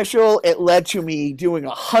Thanksgiving special. It led to me doing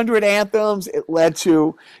 100 anthems. It led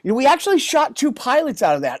to, we actually shot 2 pilots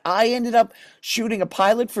out of that. I ended up shooting a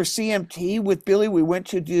pilot for CMT with Billy. We went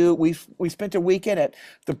to we spent a weekend at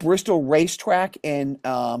the Bristol racetrack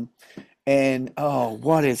what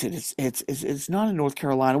is it? It's not in North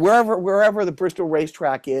Carolina. Wherever the Bristol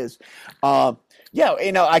racetrack is. I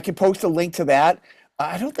can post a link to that.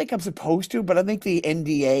 I don't think I'm supposed to, but I think the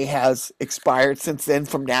NDA has expired since then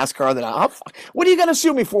from NASCAR. What are you going to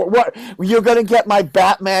sue me for? What, you're going to get my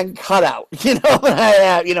Batman cutout?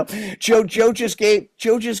 Joe just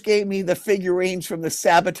gave me the figurines from the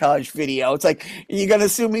Sabotage video. It's like, you're going to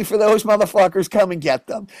sue me for those motherfuckers? Come and get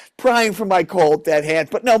them. Prying for my cold dead hands.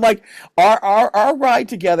 But no, Mike, our ride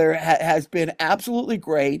together has been absolutely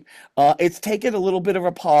great. It's taken a little bit of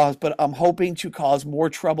a pause, but I'm hoping to cause more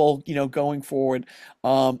trouble, going forward.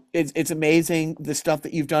 It's amazing the stuff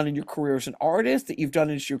that you've done in your career as an artist, that you've done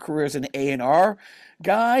in your career as an A&R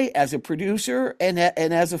guy, as a producer, and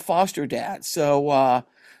as a foster dad. So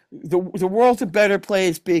the world's a better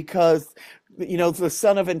place because the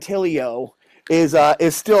son of Antilio is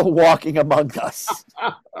still walking among us.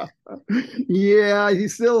 Yeah,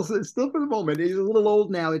 he's still for the moment. He's a little old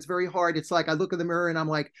now. It's very hard. It's like I look in the mirror and I'm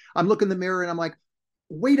like,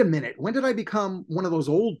 wait a minute, when did I become one of those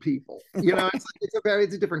old people?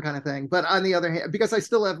 It's a different kind of thing. But on the other hand, because I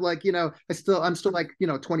still have I'm still like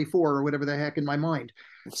 24 or whatever the heck in my mind.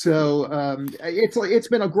 So it's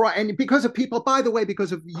been a grind, and because of people. By the way,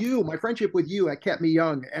 because of you, my friendship with you, it kept me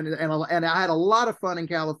young, and I had a lot of fun in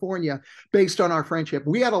California based on our friendship.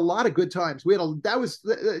 We had a lot of good times.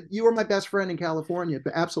 You were my best friend in California,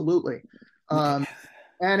 absolutely.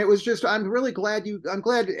 And it was just, I'm glad,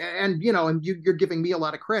 and you're giving me a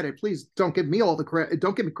lot of credit. Please don't give me all the credit.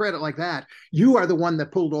 Don't give me credit like that. You are the one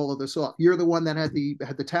that pulled all of this off. You're the one that had the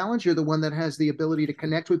talent. You're the one that has the ability to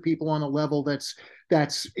connect with people on a level that's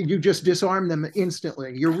you just disarm them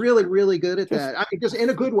instantly. You're really, really good at that. I mean, just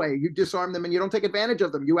in a good way. You disarm them and you don't take advantage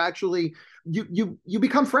of them. You actually, you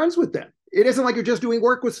become friends with them. It isn't like you're just doing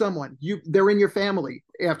work with someone. They're in your family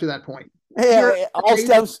after that point. Yeah, all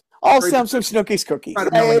stems from Snooki's cookies.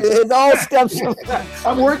 It all stems from.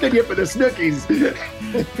 I'm working you for the Snookies.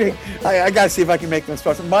 I got to see if I can make them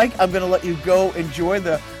special. Mike, I'm going to let you go enjoy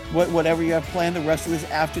the whatever you have planned the rest of this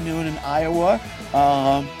afternoon in Iowa.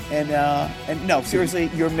 And no, seriously,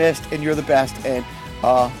 you're missed and you're the best, and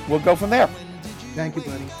we'll go from there. Thank you,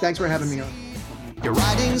 buddy. Thanks for having me on. You're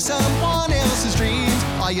riding someone else's dreams.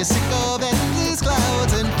 Are you sick of endless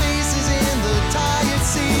clouds and faces in the tired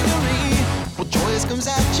scenery? Well, choice comes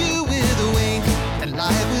at you with a wink, and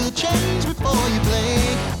life will change before you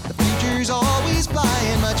blink. The future's always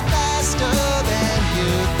flying much faster than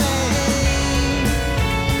you think.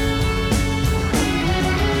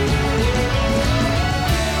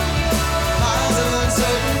 Miles of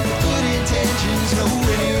uncertain, good intentions, no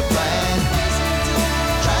linear plan.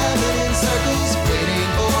 Traveling in circles, waiting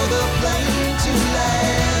for the plane to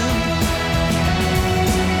land.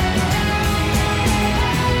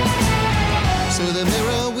 So the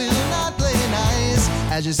mirror will not play nice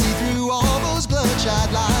as you see through all those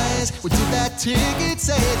bloodshot lies. What did that ticket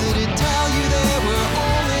say? Did it tell you there were